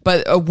 Oh,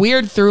 but a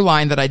weird through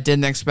line that I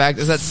didn't expect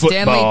is that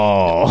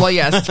football.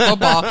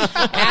 Football.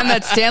 And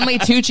that Stanley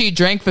Tucci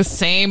drank the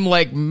same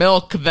like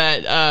milk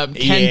that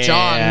Ken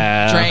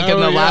Jeong drank in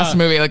the last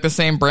movie, like the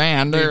same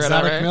brand or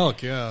exotic whatever.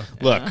 Milk, yeah.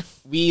 Look,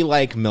 we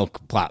like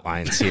milk plot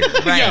lines here.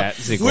 Right.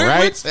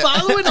 We're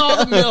following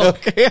all the milk.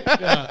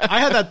 I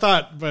had that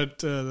thought,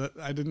 but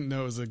I didn't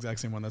know it was the exact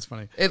same one. That's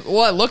funny. It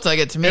looked like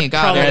it to me.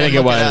 I think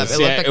it was.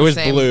 It was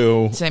same,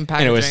 blue. Same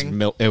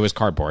packaging. And it was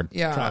cardboard.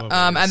 Yeah.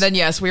 And then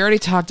yes, we already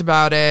talked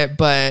about it,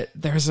 but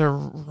there's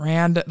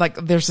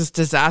there's this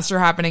disaster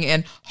happening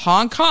in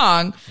Hong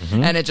Kong,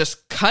 and it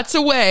just cuts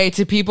away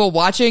to people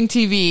watching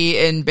TV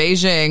in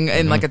Beijing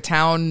in like a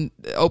town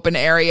open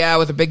area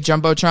with a big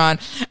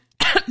jumbotron.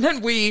 And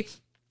then we,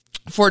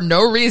 for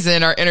no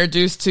reason, are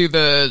introduced to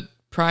the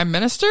Prime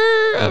Minister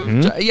of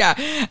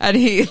and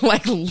he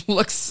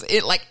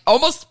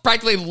almost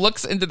practically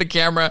looks into the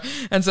camera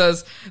and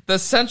says the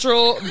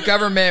central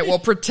government will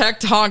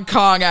protect Hong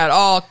Kong at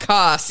all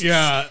costs.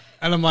 Yeah.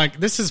 And I'm like,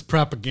 this is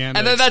propaganda.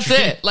 And then that's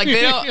it. Like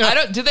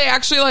do they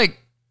actually like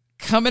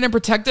come in and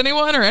protect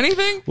anyone or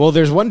anything? Well,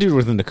 there's one dude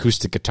with an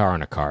acoustic guitar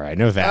in a car. I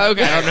know that.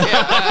 Okay.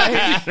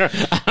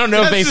 I don't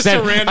know if they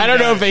sent. I don't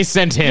know if they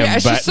sent him. Yeah,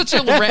 it's just such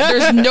a.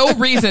 There's no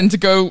reason to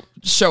go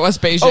show us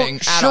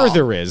Beijing. Sure,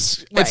 there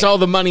is. Right. It's all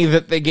the money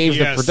that they gave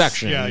the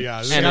production.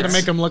 Yeah. They got to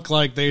make them look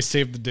like they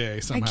saved the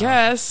day somehow. I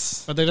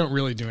guess, but they don't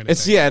really do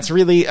anything. It's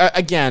really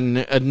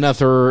again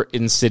another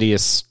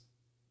insidious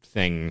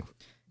thing.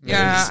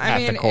 Yeah,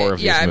 at the core of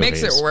these movies. It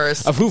makes it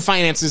worse. Of who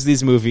finances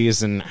these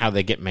movies and how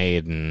they get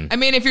made. And I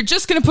mean, if you're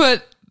just going to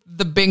put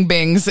the Bing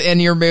Bings in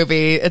your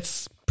movie,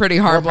 it's pretty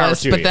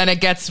harmless, but then it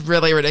gets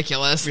really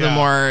ridiculous the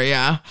more,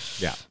 Yeah.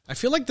 I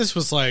feel like this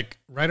was like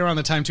right around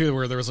the time too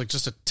where there was like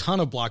just a ton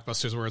of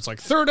blockbusters where it's like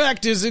third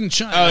act is in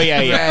China. Oh, yeah.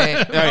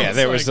 Right. Oh, yeah.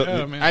 There was,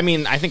 man. I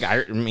mean, I think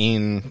Iron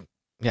Man.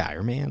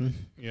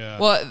 Yeah.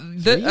 Well,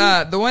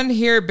 the one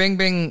here, Bing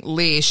Bing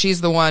Lee, she's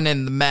the one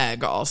in the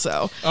Meg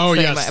also. Oh,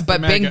 yes.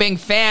 But Bing Bing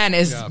Fan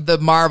is the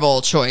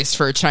Marvel choice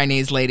for a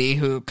Chinese lady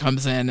who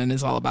comes in and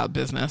is all about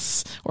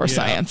business or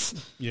science.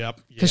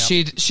 Yep. Because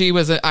she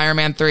was in Iron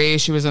Man 3.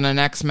 She was in an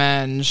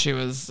X-Men. She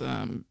was,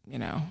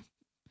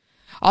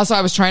 Also,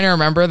 I was trying to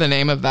remember the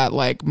name of that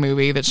like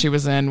movie that she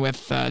was in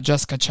with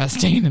Jessica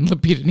Chastain and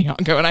Lupita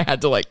Nyong'o, and I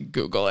had to like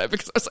Google it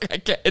because I was like, I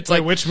can't. It's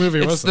like which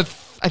movie was it?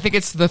 I think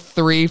it's the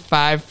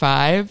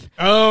 355.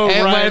 Oh,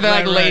 and right, where they're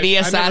like right, lady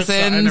right.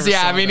 assassins.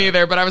 I Me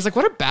neither. But I was like,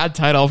 what a bad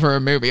title for a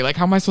movie. Like,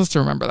 how am I supposed to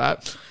remember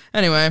that?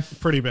 Anyway,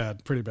 pretty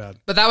bad.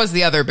 But that was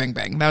the other Bing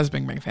Bang. That was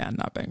Bing Bang fan,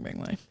 not Bing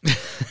Bang Lee.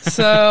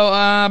 So,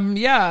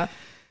 yeah,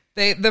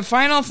 the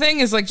final thing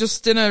is like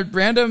just in a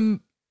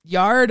random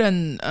yard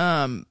and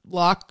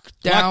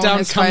Lockdown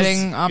is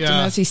fighting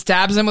Optimus. Yeah. He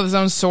stabs him with his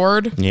own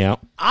sword. Yeah,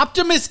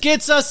 Optimus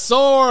gets a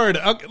sword.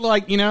 Okay,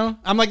 like, you know,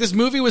 I'm like, this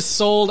movie was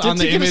sold on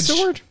the image. Get a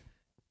sword?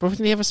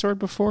 Didn't he have a sword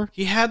before?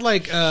 He had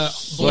like he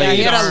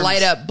had a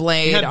light up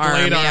blade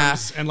arm.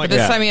 And like, but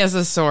this time he has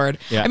a sword.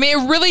 Yeah. I mean,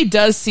 it really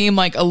does seem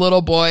like a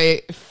little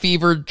boy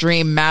fever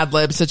dream Mad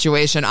Lib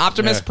situation.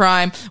 Optimus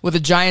Prime with a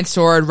giant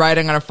sword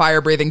riding on a fire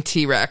breathing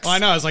T-Rex. Well, I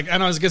know. I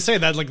was gonna say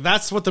that. Like,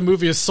 that's what the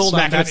movie is sold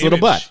Smacking on. its little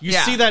butt. You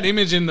see that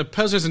image in the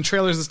posters and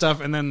trailers and stuff,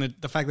 and then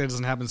the fact that it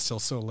doesn't happen till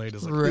so late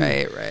is like,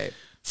 right.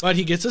 But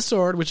he gets a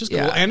sword, which is cool,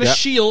 Yeah. and a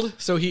shield.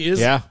 So he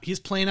is he's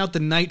playing out the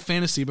night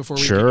fantasy before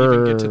we can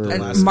even get to the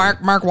And last.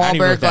 Mark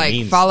Wahlberg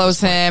like follows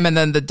him, and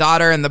then the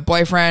daughter and the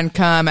boyfriend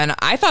come, and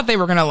I thought they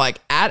were gonna like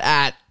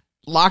at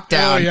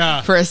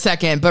Lockdown for a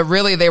second, but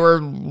really they were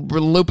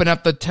looping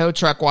up the tow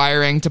truck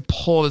wiring to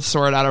pull the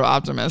sword out of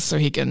Optimus so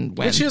he can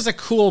win. Which is a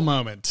cool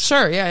moment.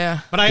 Sure,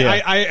 yeah. But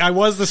I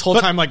was this whole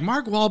time like,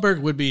 Mark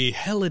Wahlberg would be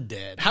hella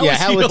dead. How is he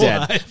hella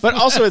alive? dead. But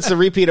also it's the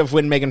repeat of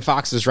when Megan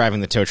Fox is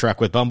driving the tow truck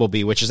with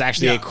Bumblebee, which is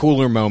actually a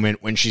cooler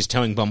moment when she's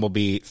towing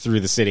Bumblebee through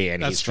the city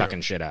and he's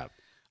fucking shit up.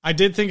 I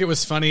did think it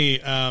was funny.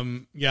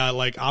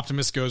 Like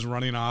Optimus goes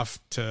running off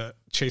to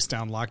chase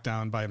down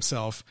Lockdown by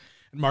himself.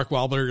 And Mark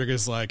Wahlberg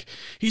is like,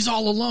 he's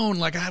all alone.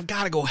 Like, I've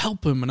got to go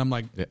help him. And I'm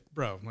like,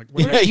 bro, I'm like,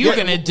 what are you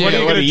going to do? What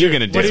are you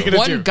going to do?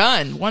 One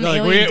gun. One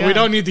alien gun. We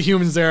don't need the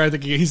humans there. I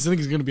think he's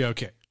going to be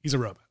okay. He's a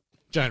robot.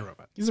 Giant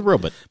robot. He's a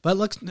robot. But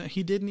look,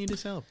 he did need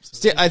his help. So.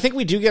 Still, I think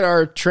we do get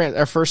our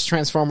first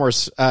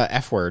Transformers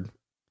F word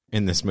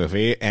in this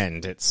movie,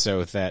 and it's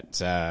so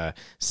that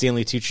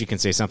Stanley Tucci can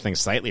say something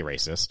slightly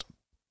racist.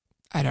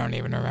 I don't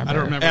even remember. I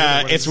don't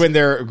remember. It's when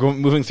they're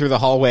moving through the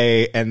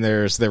hallway and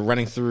they're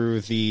running through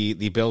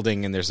the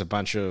building and there's a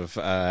bunch of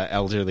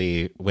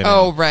elderly women.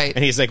 Oh, right.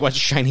 And he's like, "What's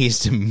Chinese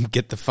to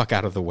get the fuck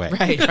out of the way?"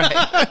 Right.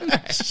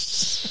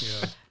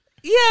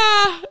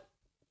 Yeah.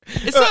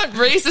 It's not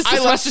racist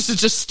as much as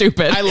it's just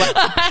stupid.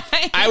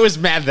 I was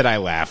mad that I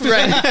laughed.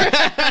 Right.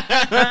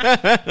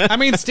 I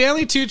mean,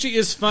 Stanley Tucci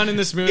is fun in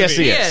this movie. Yes,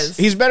 he is.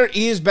 He's better.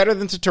 He is better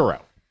than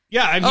Totoro.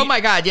 Yeah. I mean, oh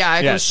my god. Yeah,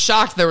 I was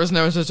shocked there was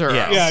no Totoro.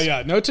 Yes.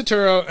 Yeah. No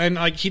Totoro, and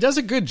like he does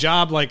a good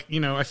job. Like, you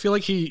know, I feel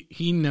like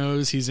he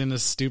knows he's in a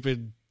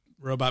stupid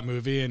robot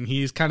movie, and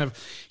he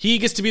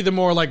gets to be the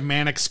more like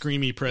manic,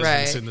 screamy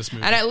presence in this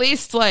movie. And at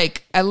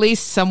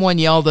least someone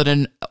yelled at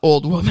an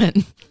old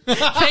woman.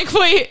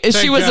 Thankfully,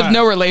 she was of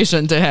no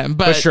relation to him.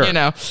 But sure. you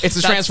know, it's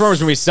a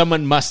Transformers movie.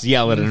 Someone must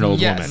yell at an old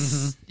woman.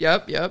 Mm-hmm.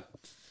 Yep.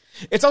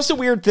 It's also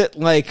weird that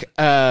like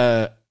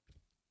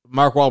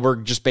Mark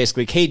Wahlberg just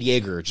basically, Cade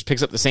Yeager just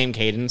picks up the same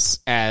cadence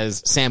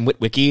as Sam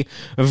Witwicky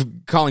of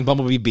calling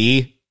Bumblebee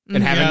B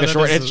and having the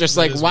short. It's just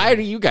like, why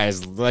do you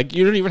guys like?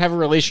 You don't even have a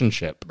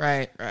relationship,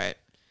 right?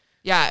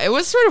 Yeah, it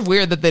was sort of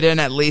weird that they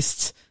didn't at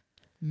least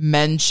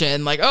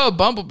mention like, oh,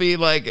 Bumblebee,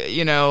 like,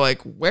 you know,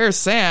 like, where's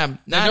Sam?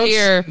 Not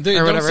here. They or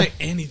don't whatever. say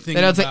anything.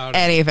 They don't say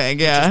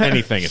anything. Yeah,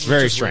 anything. It's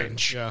very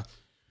strange. Yeah,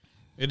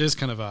 it is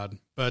kind of odd,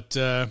 but.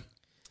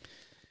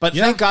 But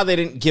thank God they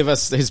didn't give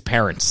us his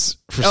parents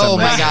for some reason. Oh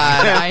my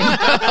God,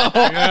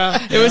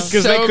 I know. It was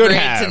so great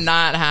to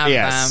not have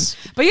them.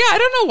 But yeah, I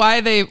don't know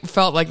why they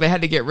felt like they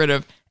had to get rid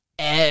of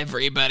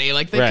everybody.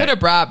 Like they could have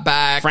brought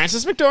back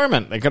Frances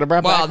McDormand. They could have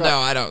brought back. Well, no,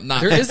 I don't.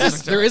 Not there is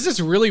this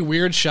really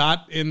weird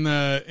shot in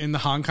the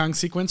Hong Kong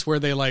sequence where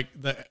they like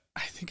I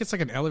think it's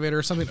like an elevator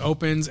or something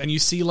opens and you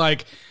see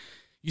like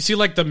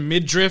the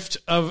midriff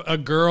of a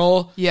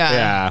girl.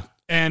 Yeah.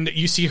 And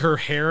you see her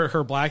hair,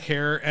 her black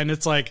hair, and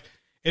it's like.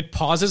 It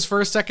pauses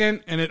for a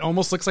second, and it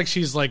almost looks like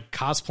she's like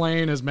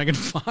cosplaying as Megan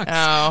Fox.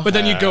 Oh. But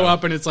then you go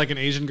up, and it's like an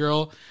Asian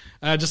girl.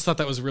 I just thought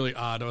that was really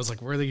odd. I was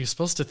like, were you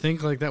supposed to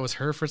think like that was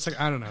her for a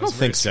second? I don't know. I don't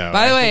think so.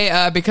 By the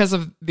way, because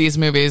of these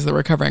movies that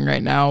we're covering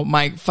right now,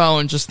 my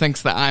phone just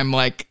thinks that I'm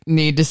like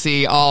need to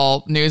see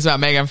all news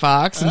about Megan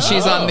Fox, and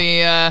she's on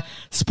the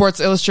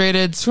Sports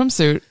Illustrated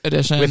swimsuit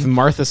edition with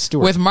Martha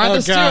Stewart.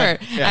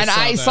 Yeah, and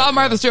I saw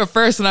Martha Stewart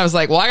first, and I was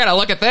like, well, I gotta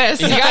look at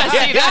this. You gotta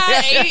see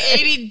that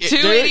 82,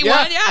 81.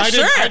 Yeah,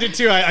 sure. I did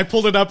too. I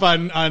pulled it up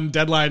on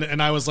Deadline,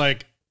 and I was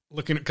like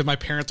looking because my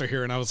parents are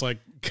here, and I was like,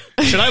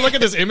 should I look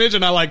at this image?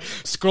 And I like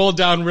scrolled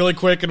down really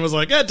quick and was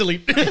like,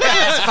 delete.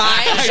 That's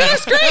fine. She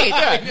looks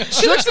great.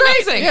 She looks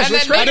amazing. Yeah, and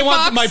then I didn't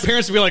want my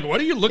parents to be like,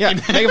 what are you looking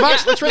at? Megan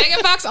Fox looks great.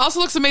 Megan Fox also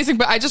looks amazing,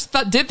 but I just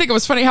did think it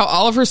was funny how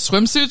all of her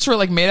swimsuits were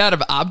like made out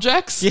of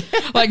objects. Yeah.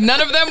 Like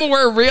none of them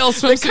were real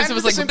swimsuits. It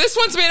was like, this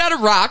one's made out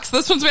of rocks.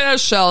 This one's made out of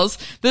shells.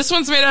 This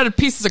one's made out of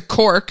pieces of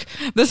cork.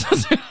 This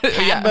one's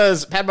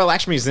Padma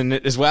Lakshmi's in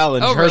it as well,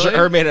 and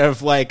her made out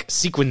of like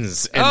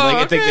sequins, and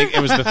I think it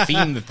was the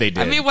theme that they did.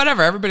 I mean,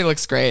 whatever. Everybody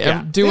looks great.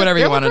 Yeah. Do whatever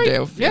you they want to look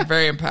do. great. Yeah. You're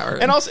very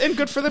empowered. and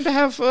good for them to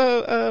have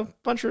a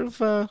bunch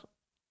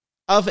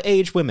of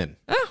age women.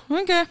 Oh,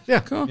 okay. Yeah.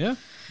 Cool. Yeah.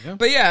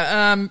 But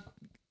yeah,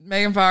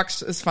 Megan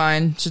Fox is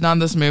fine. She's not in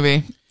this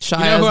movie.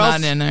 Shia's who not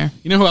else? in there.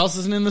 You know who else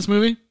isn't in this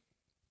movie?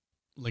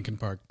 Linkin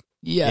Park.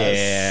 Yes.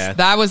 Yeah.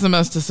 That was the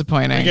most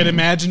disappointing. We get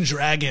Imagine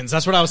Dragons.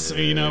 That's what I was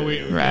saying.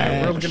 We're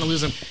going to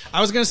lose them.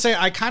 I was going to say,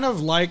 I kind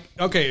of like,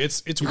 okay,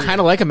 it's You weird. kind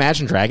of like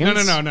Imagine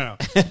Dragons? No.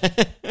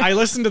 I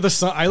listened to the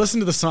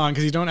song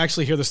because you don't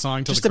actually hear the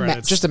song till the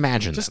credits. Just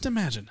imagine. Just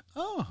imagine.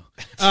 Oh.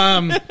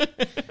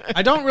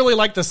 I don't really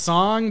like the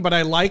song, but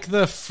I like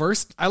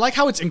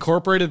how it's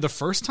incorporated the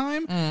first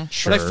time.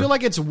 Sure. But I feel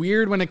like it's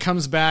weird when it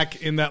comes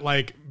back in that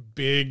like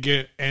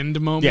big end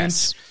moment.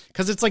 Yes.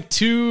 Because it's like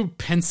too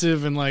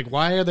pensive and like,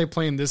 why are they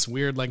playing this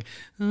weird like,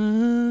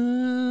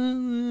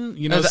 song?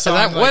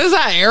 What is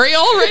that,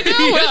 Ariel right now?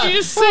 Yeah. What did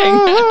you sing?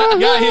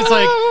 Yeah, he's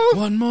like,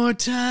 one more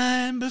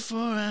time before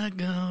I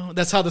go.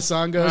 That's how the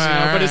song goes,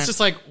 But it's just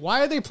like,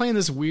 why are they playing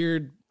this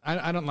weird?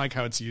 I don't like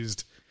how it's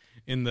used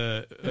in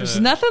the. There's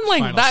nothing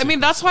like final that. I mean,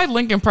 that's why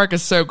Linkin Park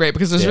is so great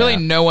because there's really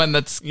no one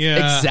that's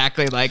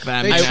exactly like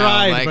them. They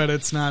tried, but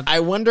it's not.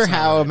 I wonder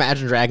how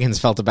Imagine Dragons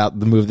felt about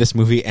this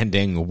movie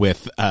ending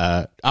with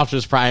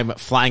Optimus Prime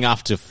flying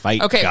off to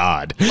fight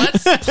God.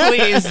 Let's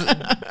please.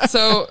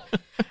 So,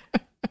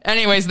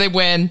 anyways, they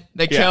win.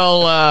 They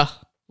kill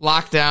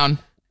Lockdown.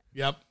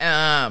 Yep.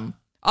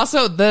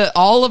 Also,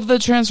 all of the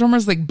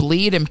Transformers like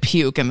bleed and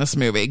puke in this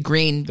movie.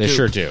 Green. They goop.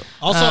 sure do.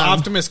 Also,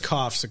 Optimus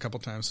coughs a couple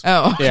times.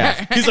 Oh, okay.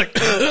 Yeah. He's like,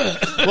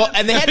 Well,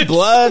 and they had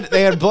blood.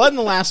 They had blood in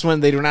the last one.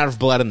 They do not have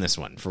blood in this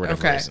one for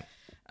whatever reason.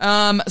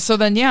 So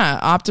then,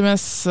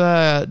 Optimus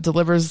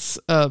delivers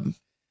a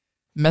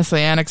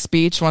messianic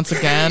speech once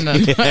again.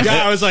 And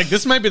I was like,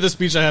 this might be the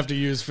speech I have to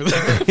use for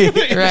that.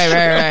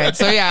 right.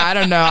 So yeah, I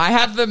don't know. I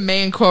have the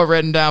main quote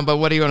written down, but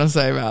what do you want to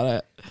say about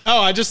it? Oh,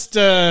 I just,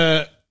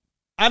 I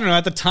don't know.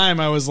 At the time,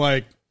 I was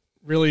like,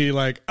 really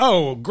like,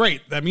 oh,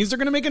 great. That means they're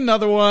going to make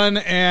another one.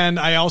 And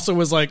I also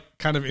was like,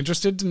 kind of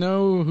interested to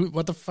know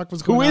what the fuck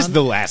was going on. Who is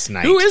the Last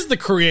Knight? Who is the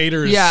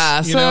creators?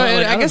 Yeah, so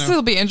I guess know.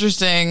 it'll be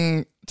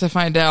interesting to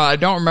find out. I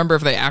don't remember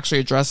if they actually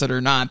address it or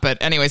not. But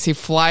anyways, he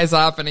flies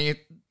up and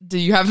do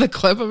you have the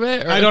clip of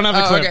it? Or? I don't have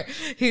the clip. Okay.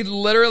 He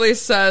literally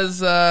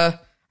says, I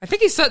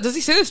think does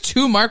he say this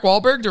to Mark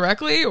Wahlberg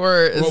directly?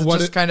 Or is it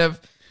just kind of,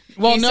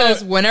 he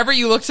says, whenever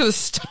you look to the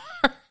stars.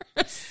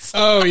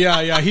 Oh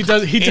yeah. He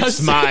does.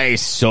 It's my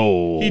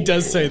soul. He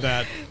does say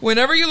that.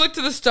 Whenever you look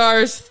to the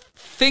stars,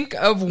 think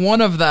of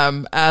one of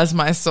them as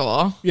my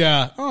soul.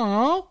 Yeah.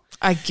 Aww.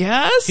 I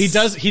guess he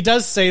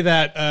does say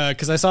that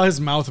because I saw his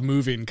mouth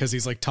moving because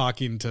he's like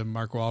talking to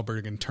Mark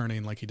Wahlberg and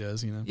turning like he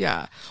does,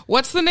 Yeah.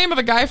 What's the name of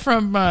the guy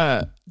from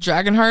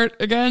Dragonheart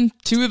again?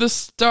 To the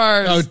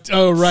stars.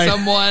 Oh right.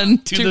 Someone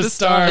to the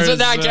stars. So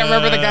now I can't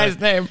remember the guy's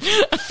name.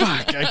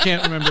 Fuck, I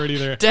can't remember it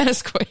either.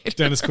 Dennis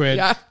Quaid.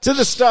 Yeah. To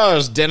the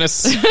stars, Dennis.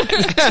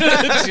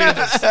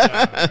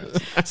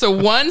 So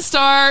one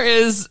star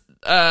is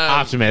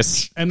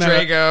Optimus and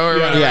Drago or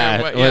whatever.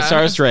 Yeah. One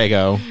star is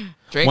Drago.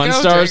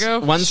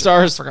 One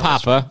star's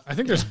Papa. I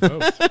think there's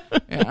both.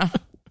 Yeah.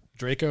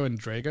 Draco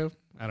and Drago?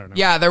 I don't know.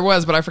 Yeah, there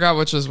was, but I forgot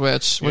which was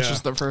which. Which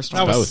was the first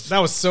one. That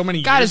was so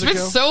many God, years it's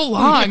ago. been so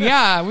long.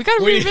 Yeah, we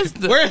gotta revisit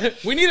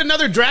it. We need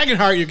another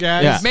Dragonheart, you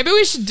guys. Yeah. Maybe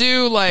we should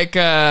do like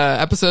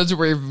episodes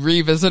where we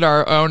revisit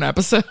our own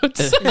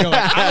episodes. You're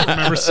like, I don't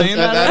remember saying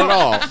that at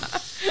all.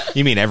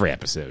 You mean every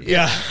episode?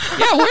 Yeah.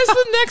 Yeah, where's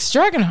the next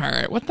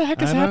Dragonheart? What the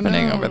heck is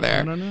happening over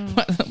there? I don't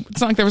know. It's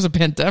not like there was a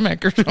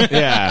pandemic or something.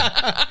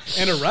 Yeah.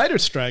 And a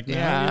writer's strike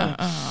now.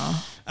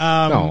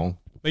 Yeah. No.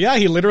 But yeah,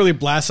 he literally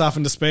blasts off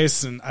into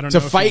space, and I don't know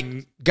To if fight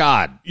he-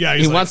 God. Yeah, he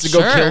he's like, wants to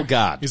go sure. kill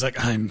God. He's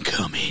like, I'm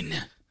coming.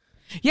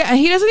 Yeah, and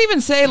he doesn't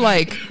even say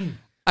like,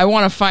 I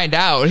want to find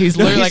out. He's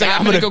literally He's like,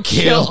 I'm gonna go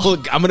kill.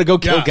 I'm gonna go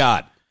kill Yeah.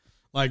 God.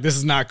 Like, this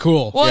is not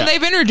cool. Well, Yeah. and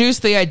they've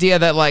introduced the idea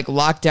that like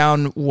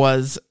Lockdown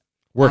was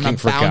Working on a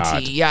for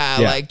bounty. God. Yeah,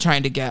 Yeah. like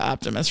trying to get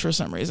Optimus for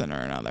some reason or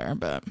another.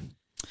 But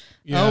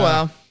Yeah. oh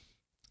well.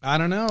 I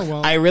don't know.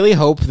 Well, I really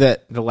hope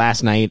that The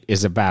Last Night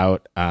is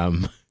about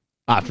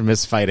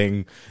Optimus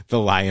fighting the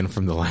lion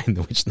from The Lion,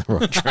 the Witch, and the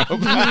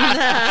Wardrobe.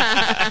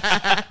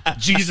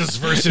 Jesus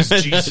versus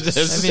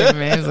Jesus. That'd be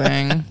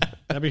amazing.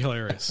 That'd be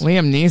hilarious.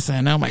 Liam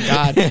Neeson. Oh my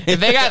God. If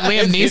they got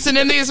Liam Neeson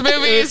in these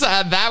movies,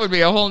 that would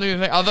be a whole new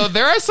thing. Although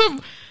there are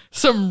some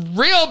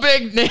real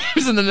big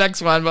names in the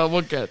next one, but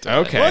we'll get to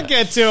it. We'll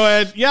get to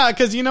it. Yeah,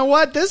 because you know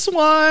what? This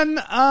one,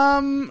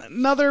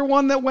 another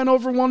one that went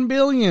over 1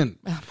 billion.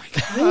 Oh my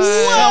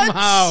God.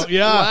 Somehow.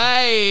 Yeah.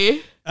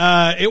 Why?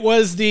 It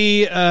was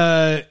the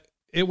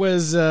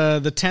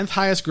 10th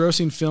highest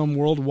grossing film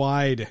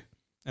worldwide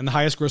and the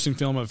highest grossing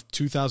film of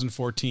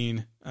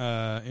 2014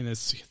 in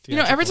its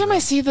Every time I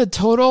see the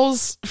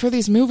totals for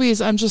these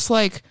movies, I'm just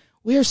like,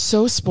 we are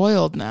so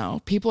spoiled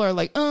now. People are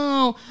like,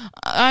 oh,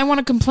 I want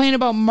to complain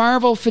about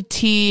Marvel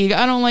fatigue.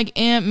 I don't like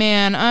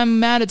Ant-Man. I'm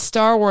mad at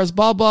Star Wars,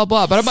 blah, blah,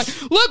 blah. But I'm like,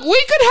 look,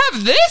 we could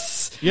have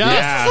this Yeah. This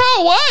is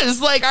how it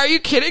was. Like, are you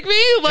kidding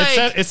me?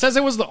 Like, It says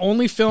it was the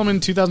only film in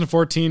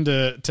 2014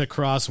 to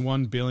cross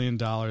 $1 billion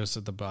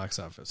at the box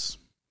office,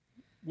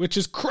 which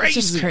is crazy.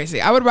 it's just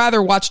crazy. I would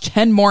rather watch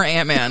 10 more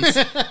Ant-Mans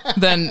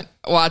than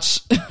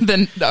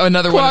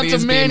another one of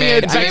these be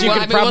made. In fact,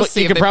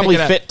 you could probably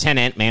fit 10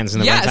 Ant-Mans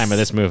in the runtime of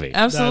this movie.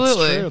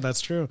 Absolutely.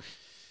 That's true.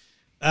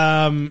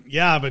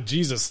 Yeah, but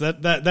Jesus,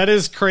 that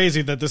is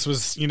crazy that this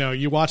was,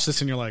 you watch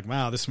this and you're like,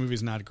 wow, this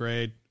movie's not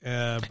great.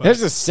 But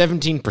There's a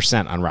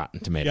 17% on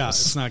Rotten Tomatoes. yeah,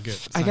 it's not good.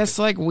 I guess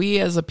like we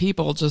as a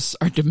people just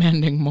are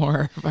demanding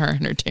more of our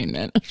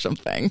entertainment or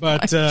something.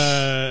 But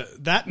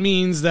that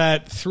means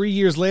that 3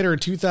 years later in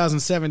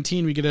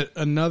 2017, we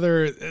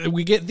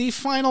get the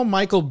final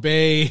Michael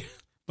Bay,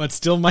 but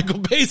still Michael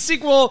Bay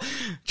sequel,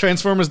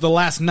 Transformers: The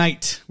Last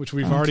Night, which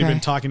we've already been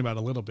talking about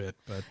a little bit.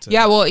 But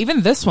yeah, well,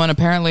 even this one,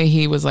 apparently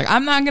he was like,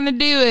 I'm not going to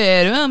do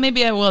it. Well,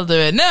 maybe I will do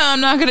it. No, I'm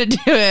not going to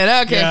do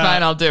it. Okay,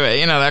 fine, I'll do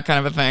it. That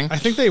kind of a thing. I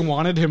think they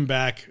wanted him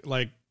back,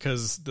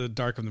 because The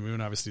Dark of the Moon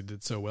obviously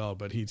did so well,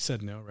 but he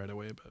said no right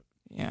away. But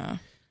yeah.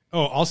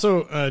 Oh,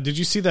 also, did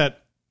you see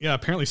that? Yeah,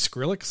 apparently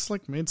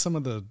Skrillex made some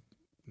of the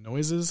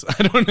noises.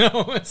 I don't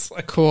know. It's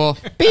like cool.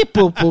 Beep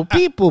boop boop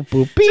beep boop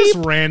boop beep.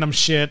 Just random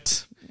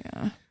shit.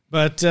 Yeah.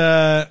 But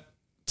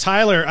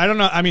Tyler, I don't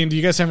know. I mean, do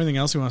you guys have anything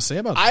else you want to say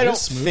about this movie? I don't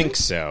think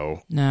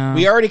so. No.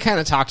 We already kind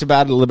of talked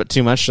about it a little bit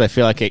too much, so I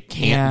feel like it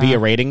can't be a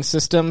rating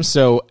system.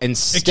 So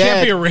instead, it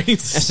can't be a rating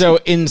system. So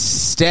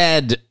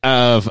instead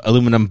of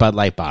aluminum Bud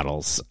Light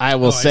bottles, I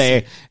will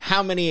say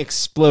how many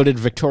exploded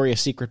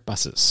Victoria's Secret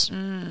buses?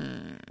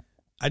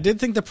 I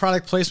did think the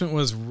product placement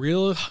was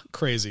real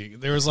crazy.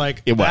 There was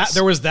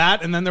there was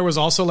that, and then there was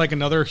also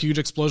another huge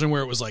explosion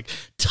where it was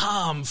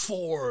Tom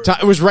Ford.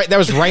 That was right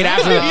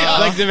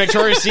after the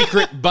Victoria's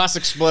Secret bus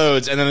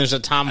explodes, and then there's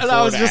a Tom Ford. And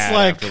I was just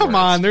afterwards. come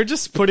on, they're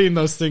just putting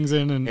those things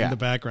in the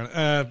background.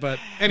 But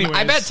anyway,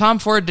 I bet Tom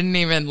Ford didn't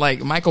even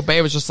Michael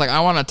Bay was just like,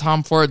 I want a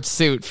Tom Ford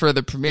suit for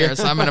the premiere,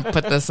 so I'm going to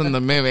put this in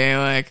the movie.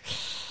 I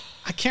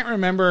can't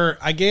remember.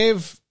 I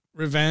gave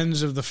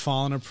Revenge of the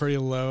Fallen a pretty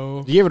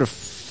low. You gave it a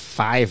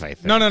 5, I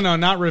think. No,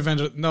 not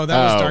Revenge. No,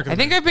 that was Dark. I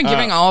think I've been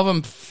giving all of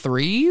them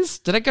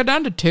 3s. Did I go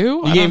down to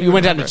 2? You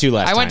went down to 2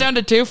 last time. I went down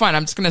to 2. Fine,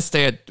 I'm just going to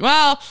stay at...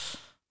 Well...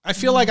 I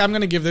feel like I'm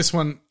going to give this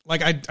one...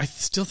 I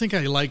still think I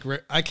like...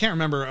 I can't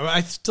remember.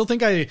 I still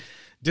think I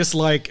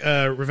dislike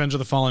Revenge of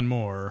the Fallen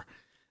more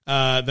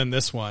than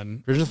this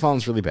one. Revenge of the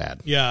Fallen's really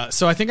bad. Yeah,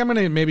 so I think I'm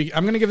going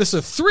to give this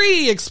a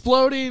 3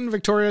 exploding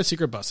Victoria's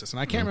Secret buses. And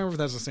I can't remember if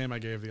that's the same I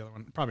gave the other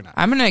one. Probably not.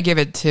 I'm going to give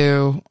it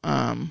 2...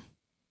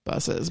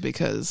 buses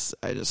because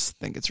I just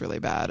think it's really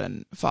bad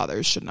and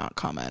fathers should not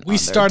comment on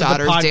their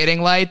daughter's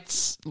dating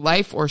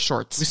life or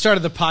shorts. We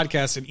started the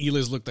podcast and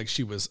Eliz looked like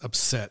she was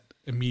upset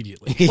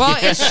immediately. Well,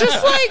 it's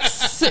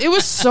just it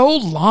was so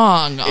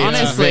long,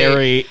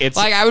 honestly.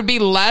 I would be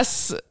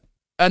less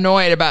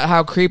annoyed about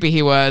how creepy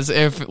he was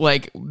if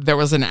there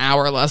was an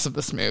hour less of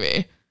this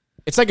movie.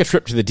 It's like a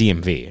trip to the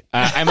DMV.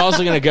 I'm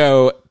also going to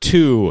go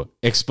 2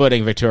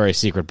 exploding Victoria's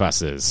Secret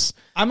buses.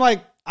 I'm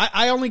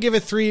I only give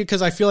it 3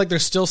 because I feel like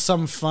there's still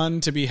some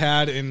fun to be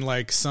had in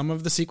some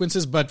of the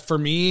sequences, but for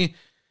me,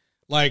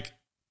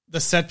 the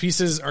set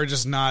pieces are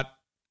just not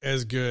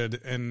as good,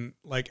 and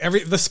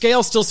the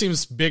scale still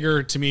seems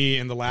bigger to me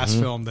in the last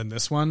film than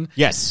this one.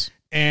 Yes,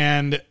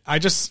 and I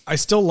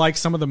still like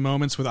some of the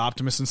moments with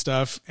Optimus and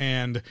stuff,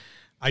 and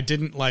I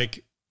didn't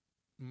like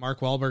Mark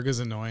Wahlberg is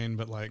annoying,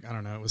 but I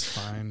don't know, it was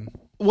fine.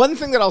 One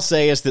thing that I'll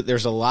say is that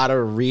there's a lot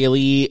of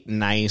really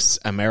nice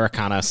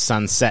Americana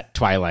sunset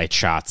twilight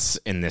shots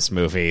in this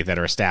movie that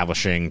are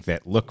establishing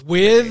that look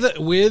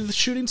with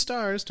shooting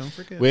stars. Don't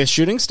forget with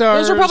shooting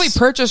stars. Those were probably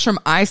purchased from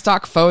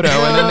iStock Photo,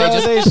 and then they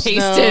just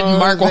pasted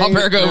Mark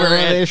Wahlberg over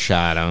it. They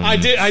shot him. I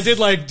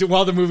did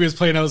while the movie was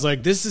playing. I was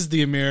like, this is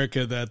the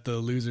America that the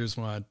losers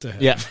want to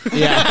have. Yeah.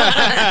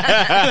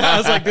 I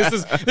was like,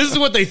 this is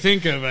what they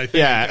think of. I think.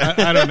 Yeah.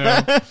 I don't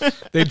know.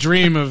 They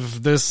dream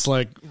of this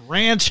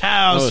ranch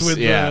house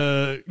with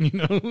where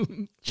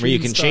you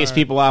can chase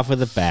people off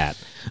with a bat.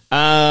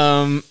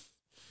 Yeah,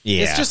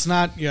 it's just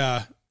not.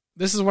 Yeah,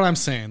 this is what I'm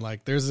saying.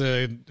 There's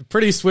a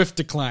pretty swift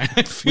decline.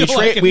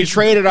 We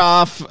traded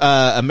off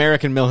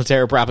American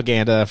military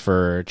propaganda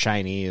for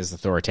Chinese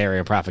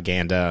authoritarian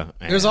propaganda.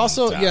 There's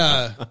also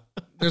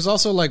there's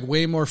also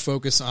way more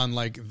focus on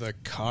the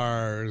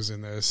cars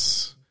in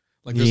this.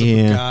 There's a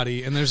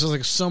Bugatti, and there's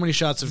just so many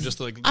shots of just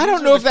I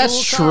don't know if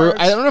that's true.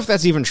 I don't know if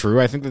that's even true.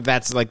 I think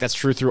that's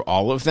true through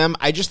all of them.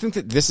 I just think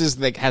that this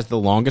is has the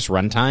longest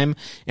runtime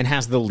and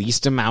has the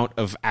least amount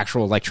of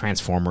actual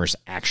Transformers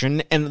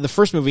action, and the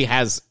first movie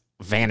has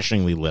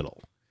vanishingly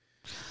little.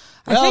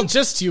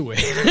 Just you wait.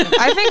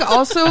 I think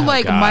also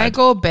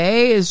Michael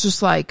Bay is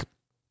just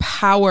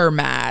power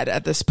mad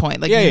at this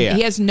point.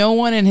 He has no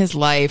one in his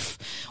life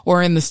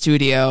or in the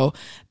studio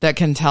that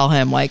can tell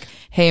him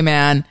hey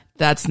man,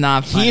 that's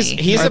not funny.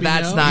 He's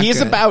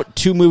about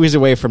 2 movies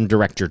away from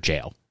director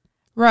jail.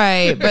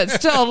 Right, but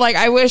still,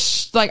 I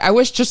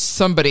wish just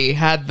somebody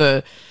had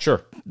the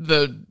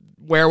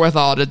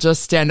wherewithal to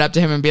just stand up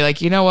to him and be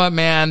like, you know what,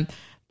 man,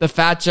 the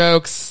fat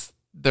jokes,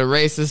 the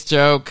racist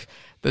joke,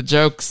 the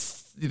jokes,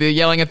 the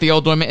yelling at the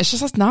old woman. It's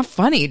just not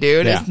funny,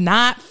 dude. Yeah. It's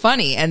not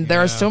funny. And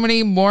there are so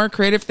many more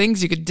creative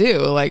things you could do.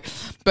 Like,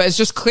 but it's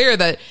just clear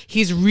that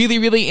he's really,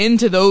 really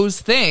into those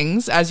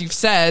things, as you've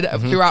said,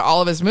 throughout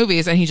all of his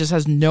movies. And he just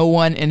has no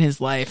one in his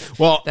life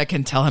that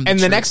can tell him. And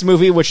the next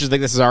movie, which is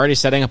like, this is already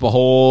setting up a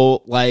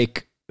whole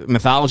like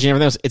mythology and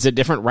everything else. It's a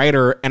different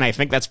writer. And I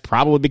think that's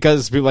probably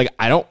because people are like,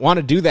 I don't want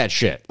to do that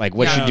shit. Like,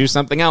 what should do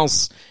something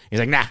else? He's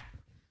like, nah.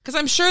 Because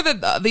I'm sure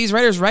that these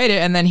writers write it,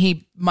 and then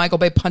Michael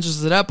Bay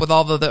punches it up with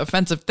all the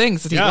offensive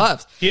things that he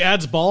loves. He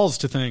adds balls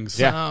to things.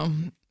 Yeah.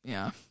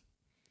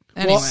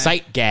 Anyway.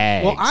 Sight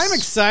gags. Well, I'm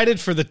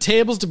excited for the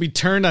tables to be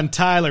turned on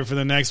Tyler for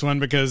the next one,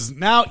 because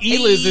now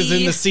Eliz is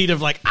in the seat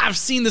of like, I've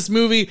seen this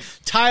movie.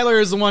 Tyler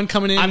is the one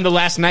coming in. I'm the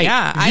last night.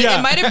 Yeah.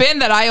 It might have been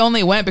that I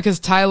only went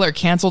because Tyler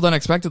canceled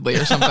unexpectedly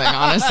or something,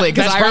 honestly.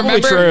 Because That's I probably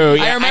remember, true.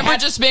 Yeah, I remember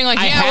just being like,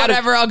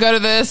 whatever, I'll go to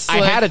this. I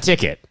had a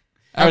ticket.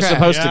 I was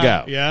supposed to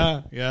go.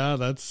 Yeah,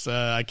 that's,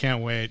 I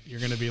can't wait. You're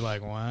going to be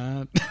like,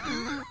 what?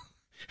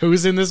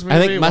 Who's in this movie? I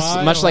think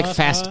much like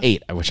Fast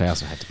 8, which I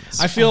also had to miss.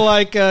 I feel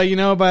like,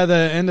 by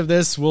the end of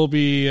this, we'll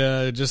be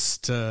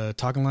just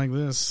talking like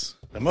this.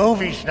 The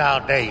movies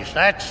nowadays,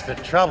 that's the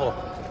trouble.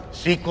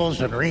 Sequels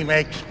and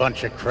remakes,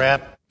 bunch of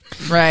crap.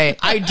 Right.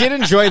 I did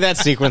enjoy that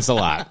sequence a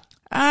lot.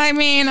 I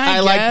mean, I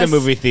like the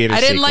movie theater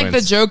I didn't sequence.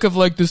 like the joke of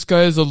like, this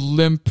guy is a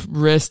limp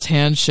wrist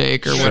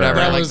handshake or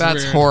whatever. That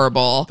That's weird.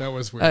 horrible. That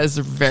was weird. That is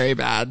very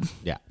bad.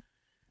 Yeah.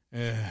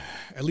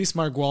 At least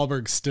Mark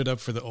Wahlberg stood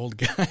up for the old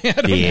guy.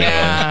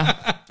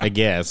 I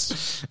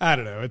guess. I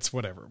don't know. It's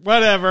whatever.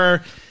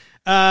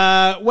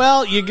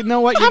 Well, you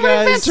know what, you I'm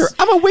guys. an inventor.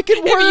 I'm a wicked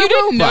warrior. If you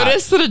didn't robot.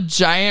 notice that a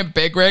giant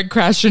big red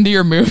crashed into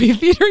your movie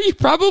theater, you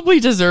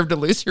probably deserve to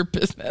lose your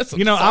business.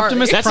 I'm sorry.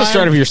 Optimus That's Prime, the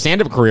start of your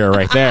stand-up career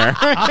right there.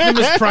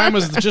 Optimus Prime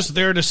was just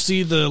there to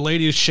see the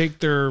ladies shake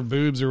their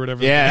boobs or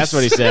whatever. Yeah, that's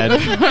what he said.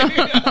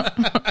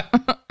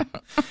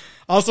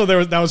 Also,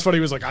 that was funny.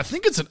 He was like, I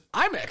think it's an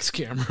IMAX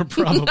camera,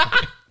 probably.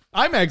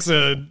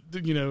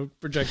 IMAX,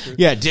 projector.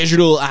 Yeah,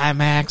 digital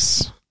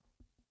IMAX.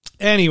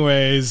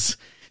 Anyways,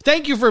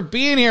 thank you for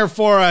being here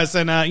for us.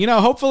 And,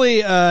 hopefully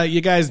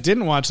you guys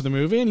didn't watch the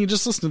movie and you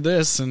just listened to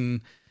this.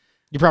 And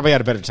you probably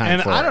had a better time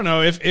and for I it. don't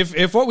know,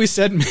 if what we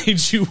said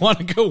made you want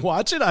to go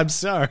watch it, I'm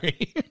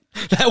sorry.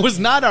 That was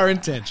not our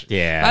intention.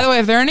 Yeah. By the way,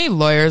 if there are any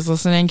lawyers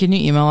listening, can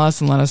you email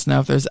us and let us know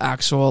if there's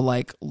actual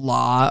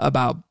law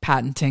about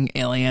patenting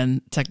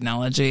alien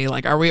technology?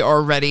 Like, are we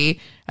already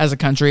as a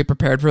country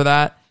prepared for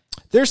that?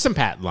 There's some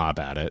patent law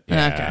about it.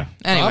 Yeah. Okay.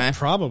 Anyway,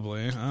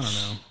 probably. I don't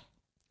know.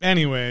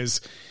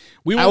 Anyways,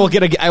 I will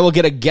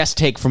get a guest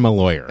take from a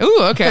lawyer.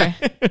 Ooh, okay.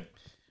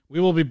 We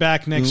will be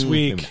back next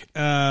week.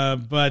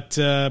 But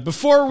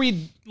before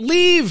we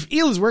leave,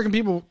 Eliz, where can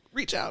people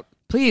reach out?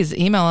 Please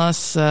email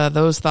us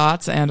those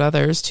thoughts and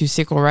others to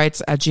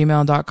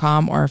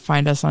sequelrights@gmail.com or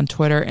find us on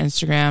Twitter,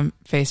 Instagram,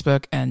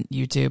 Facebook, and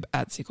YouTube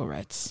at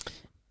sequelrights.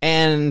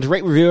 And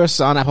rate, review us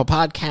on Apple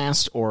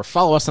Podcasts or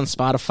follow us on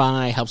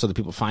Spotify. Helps other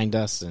people find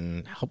us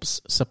and helps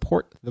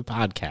support the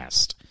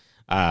podcast.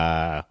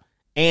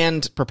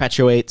 And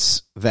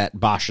perpetuates that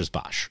Bosch is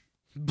Bosch.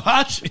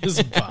 Bosch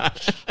is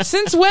Bosch.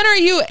 Since when are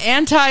you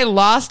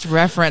anti-Lost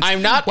reference?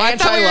 I'm not I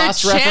thought we were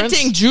anti-Lost reference.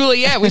 chanting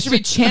Juliet. We should be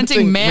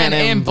chanting Man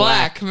in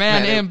Black.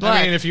 Man in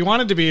Black. I mean, if you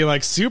wanted to be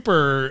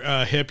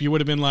super hip, you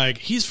would have been like,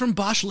 he's from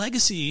Bosch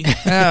Legacy. Oh,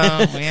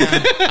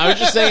 yeah. I was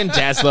just saying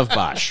dads love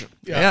Bosch.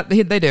 Yeah,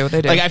 they do.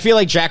 Like, I feel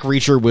like Jack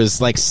Reacher was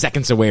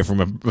seconds away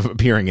from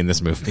appearing in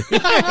this movie.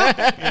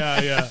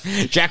 Yeah.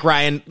 Jack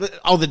Ryan,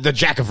 all the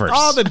Jackiverse.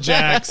 All the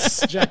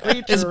Jacks. Jack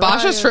Reacher. Is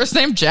Bosch's first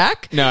name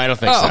Jack? No, I don't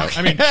think so.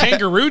 I mean,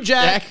 Kangaroo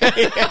Jack.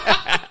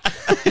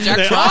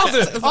 Jack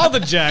Frost. all the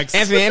Jacks.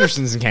 Anthony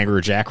Anderson's in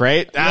Kangaroo Jack,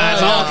 right?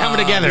 It's all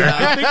coming together.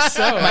 I think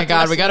so. Oh my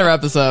God, we got to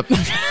wrap this up.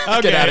 Let's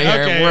get out of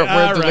here. Okay, We're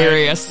all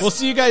delirious. Right. We'll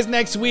see you guys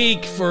next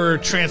week for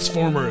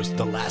Transformers: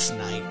 The Last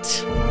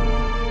Night.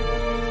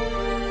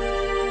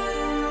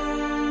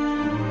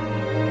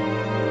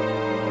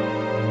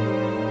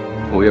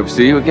 Will we ever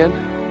see you again?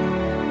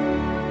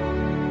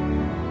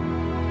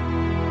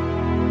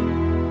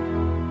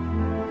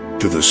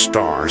 To the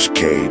stars,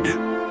 Cade.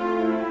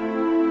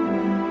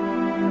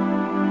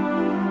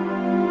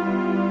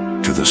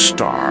 To the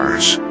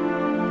stars.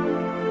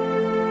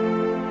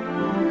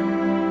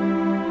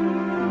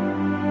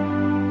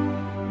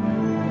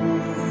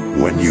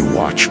 When you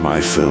watch my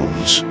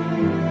films,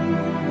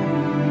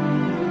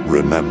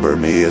 remember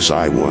me as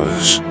I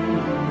was.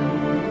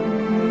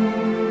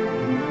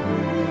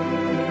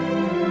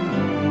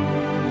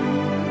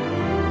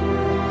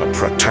 A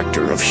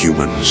protector of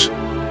humans.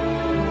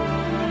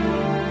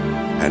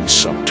 And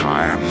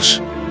sometimes,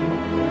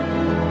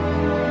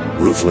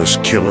 ruthless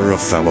killer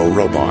of fellow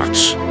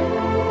robots.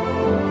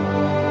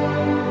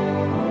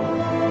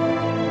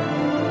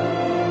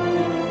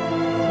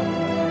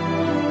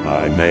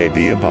 I may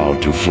be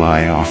about to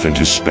fly off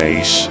into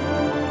space,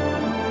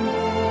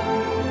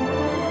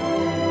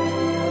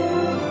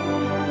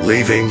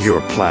 leaving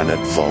your planet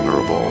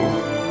vulnerable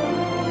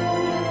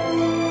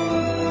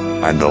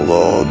and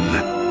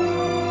alone.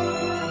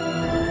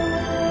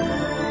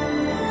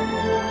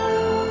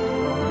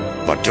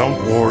 But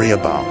don't worry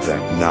about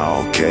that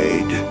now,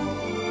 Cade.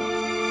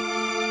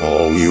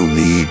 All you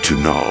need to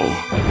know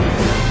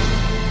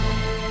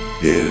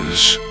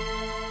is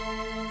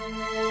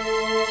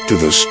to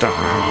the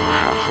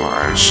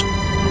stars.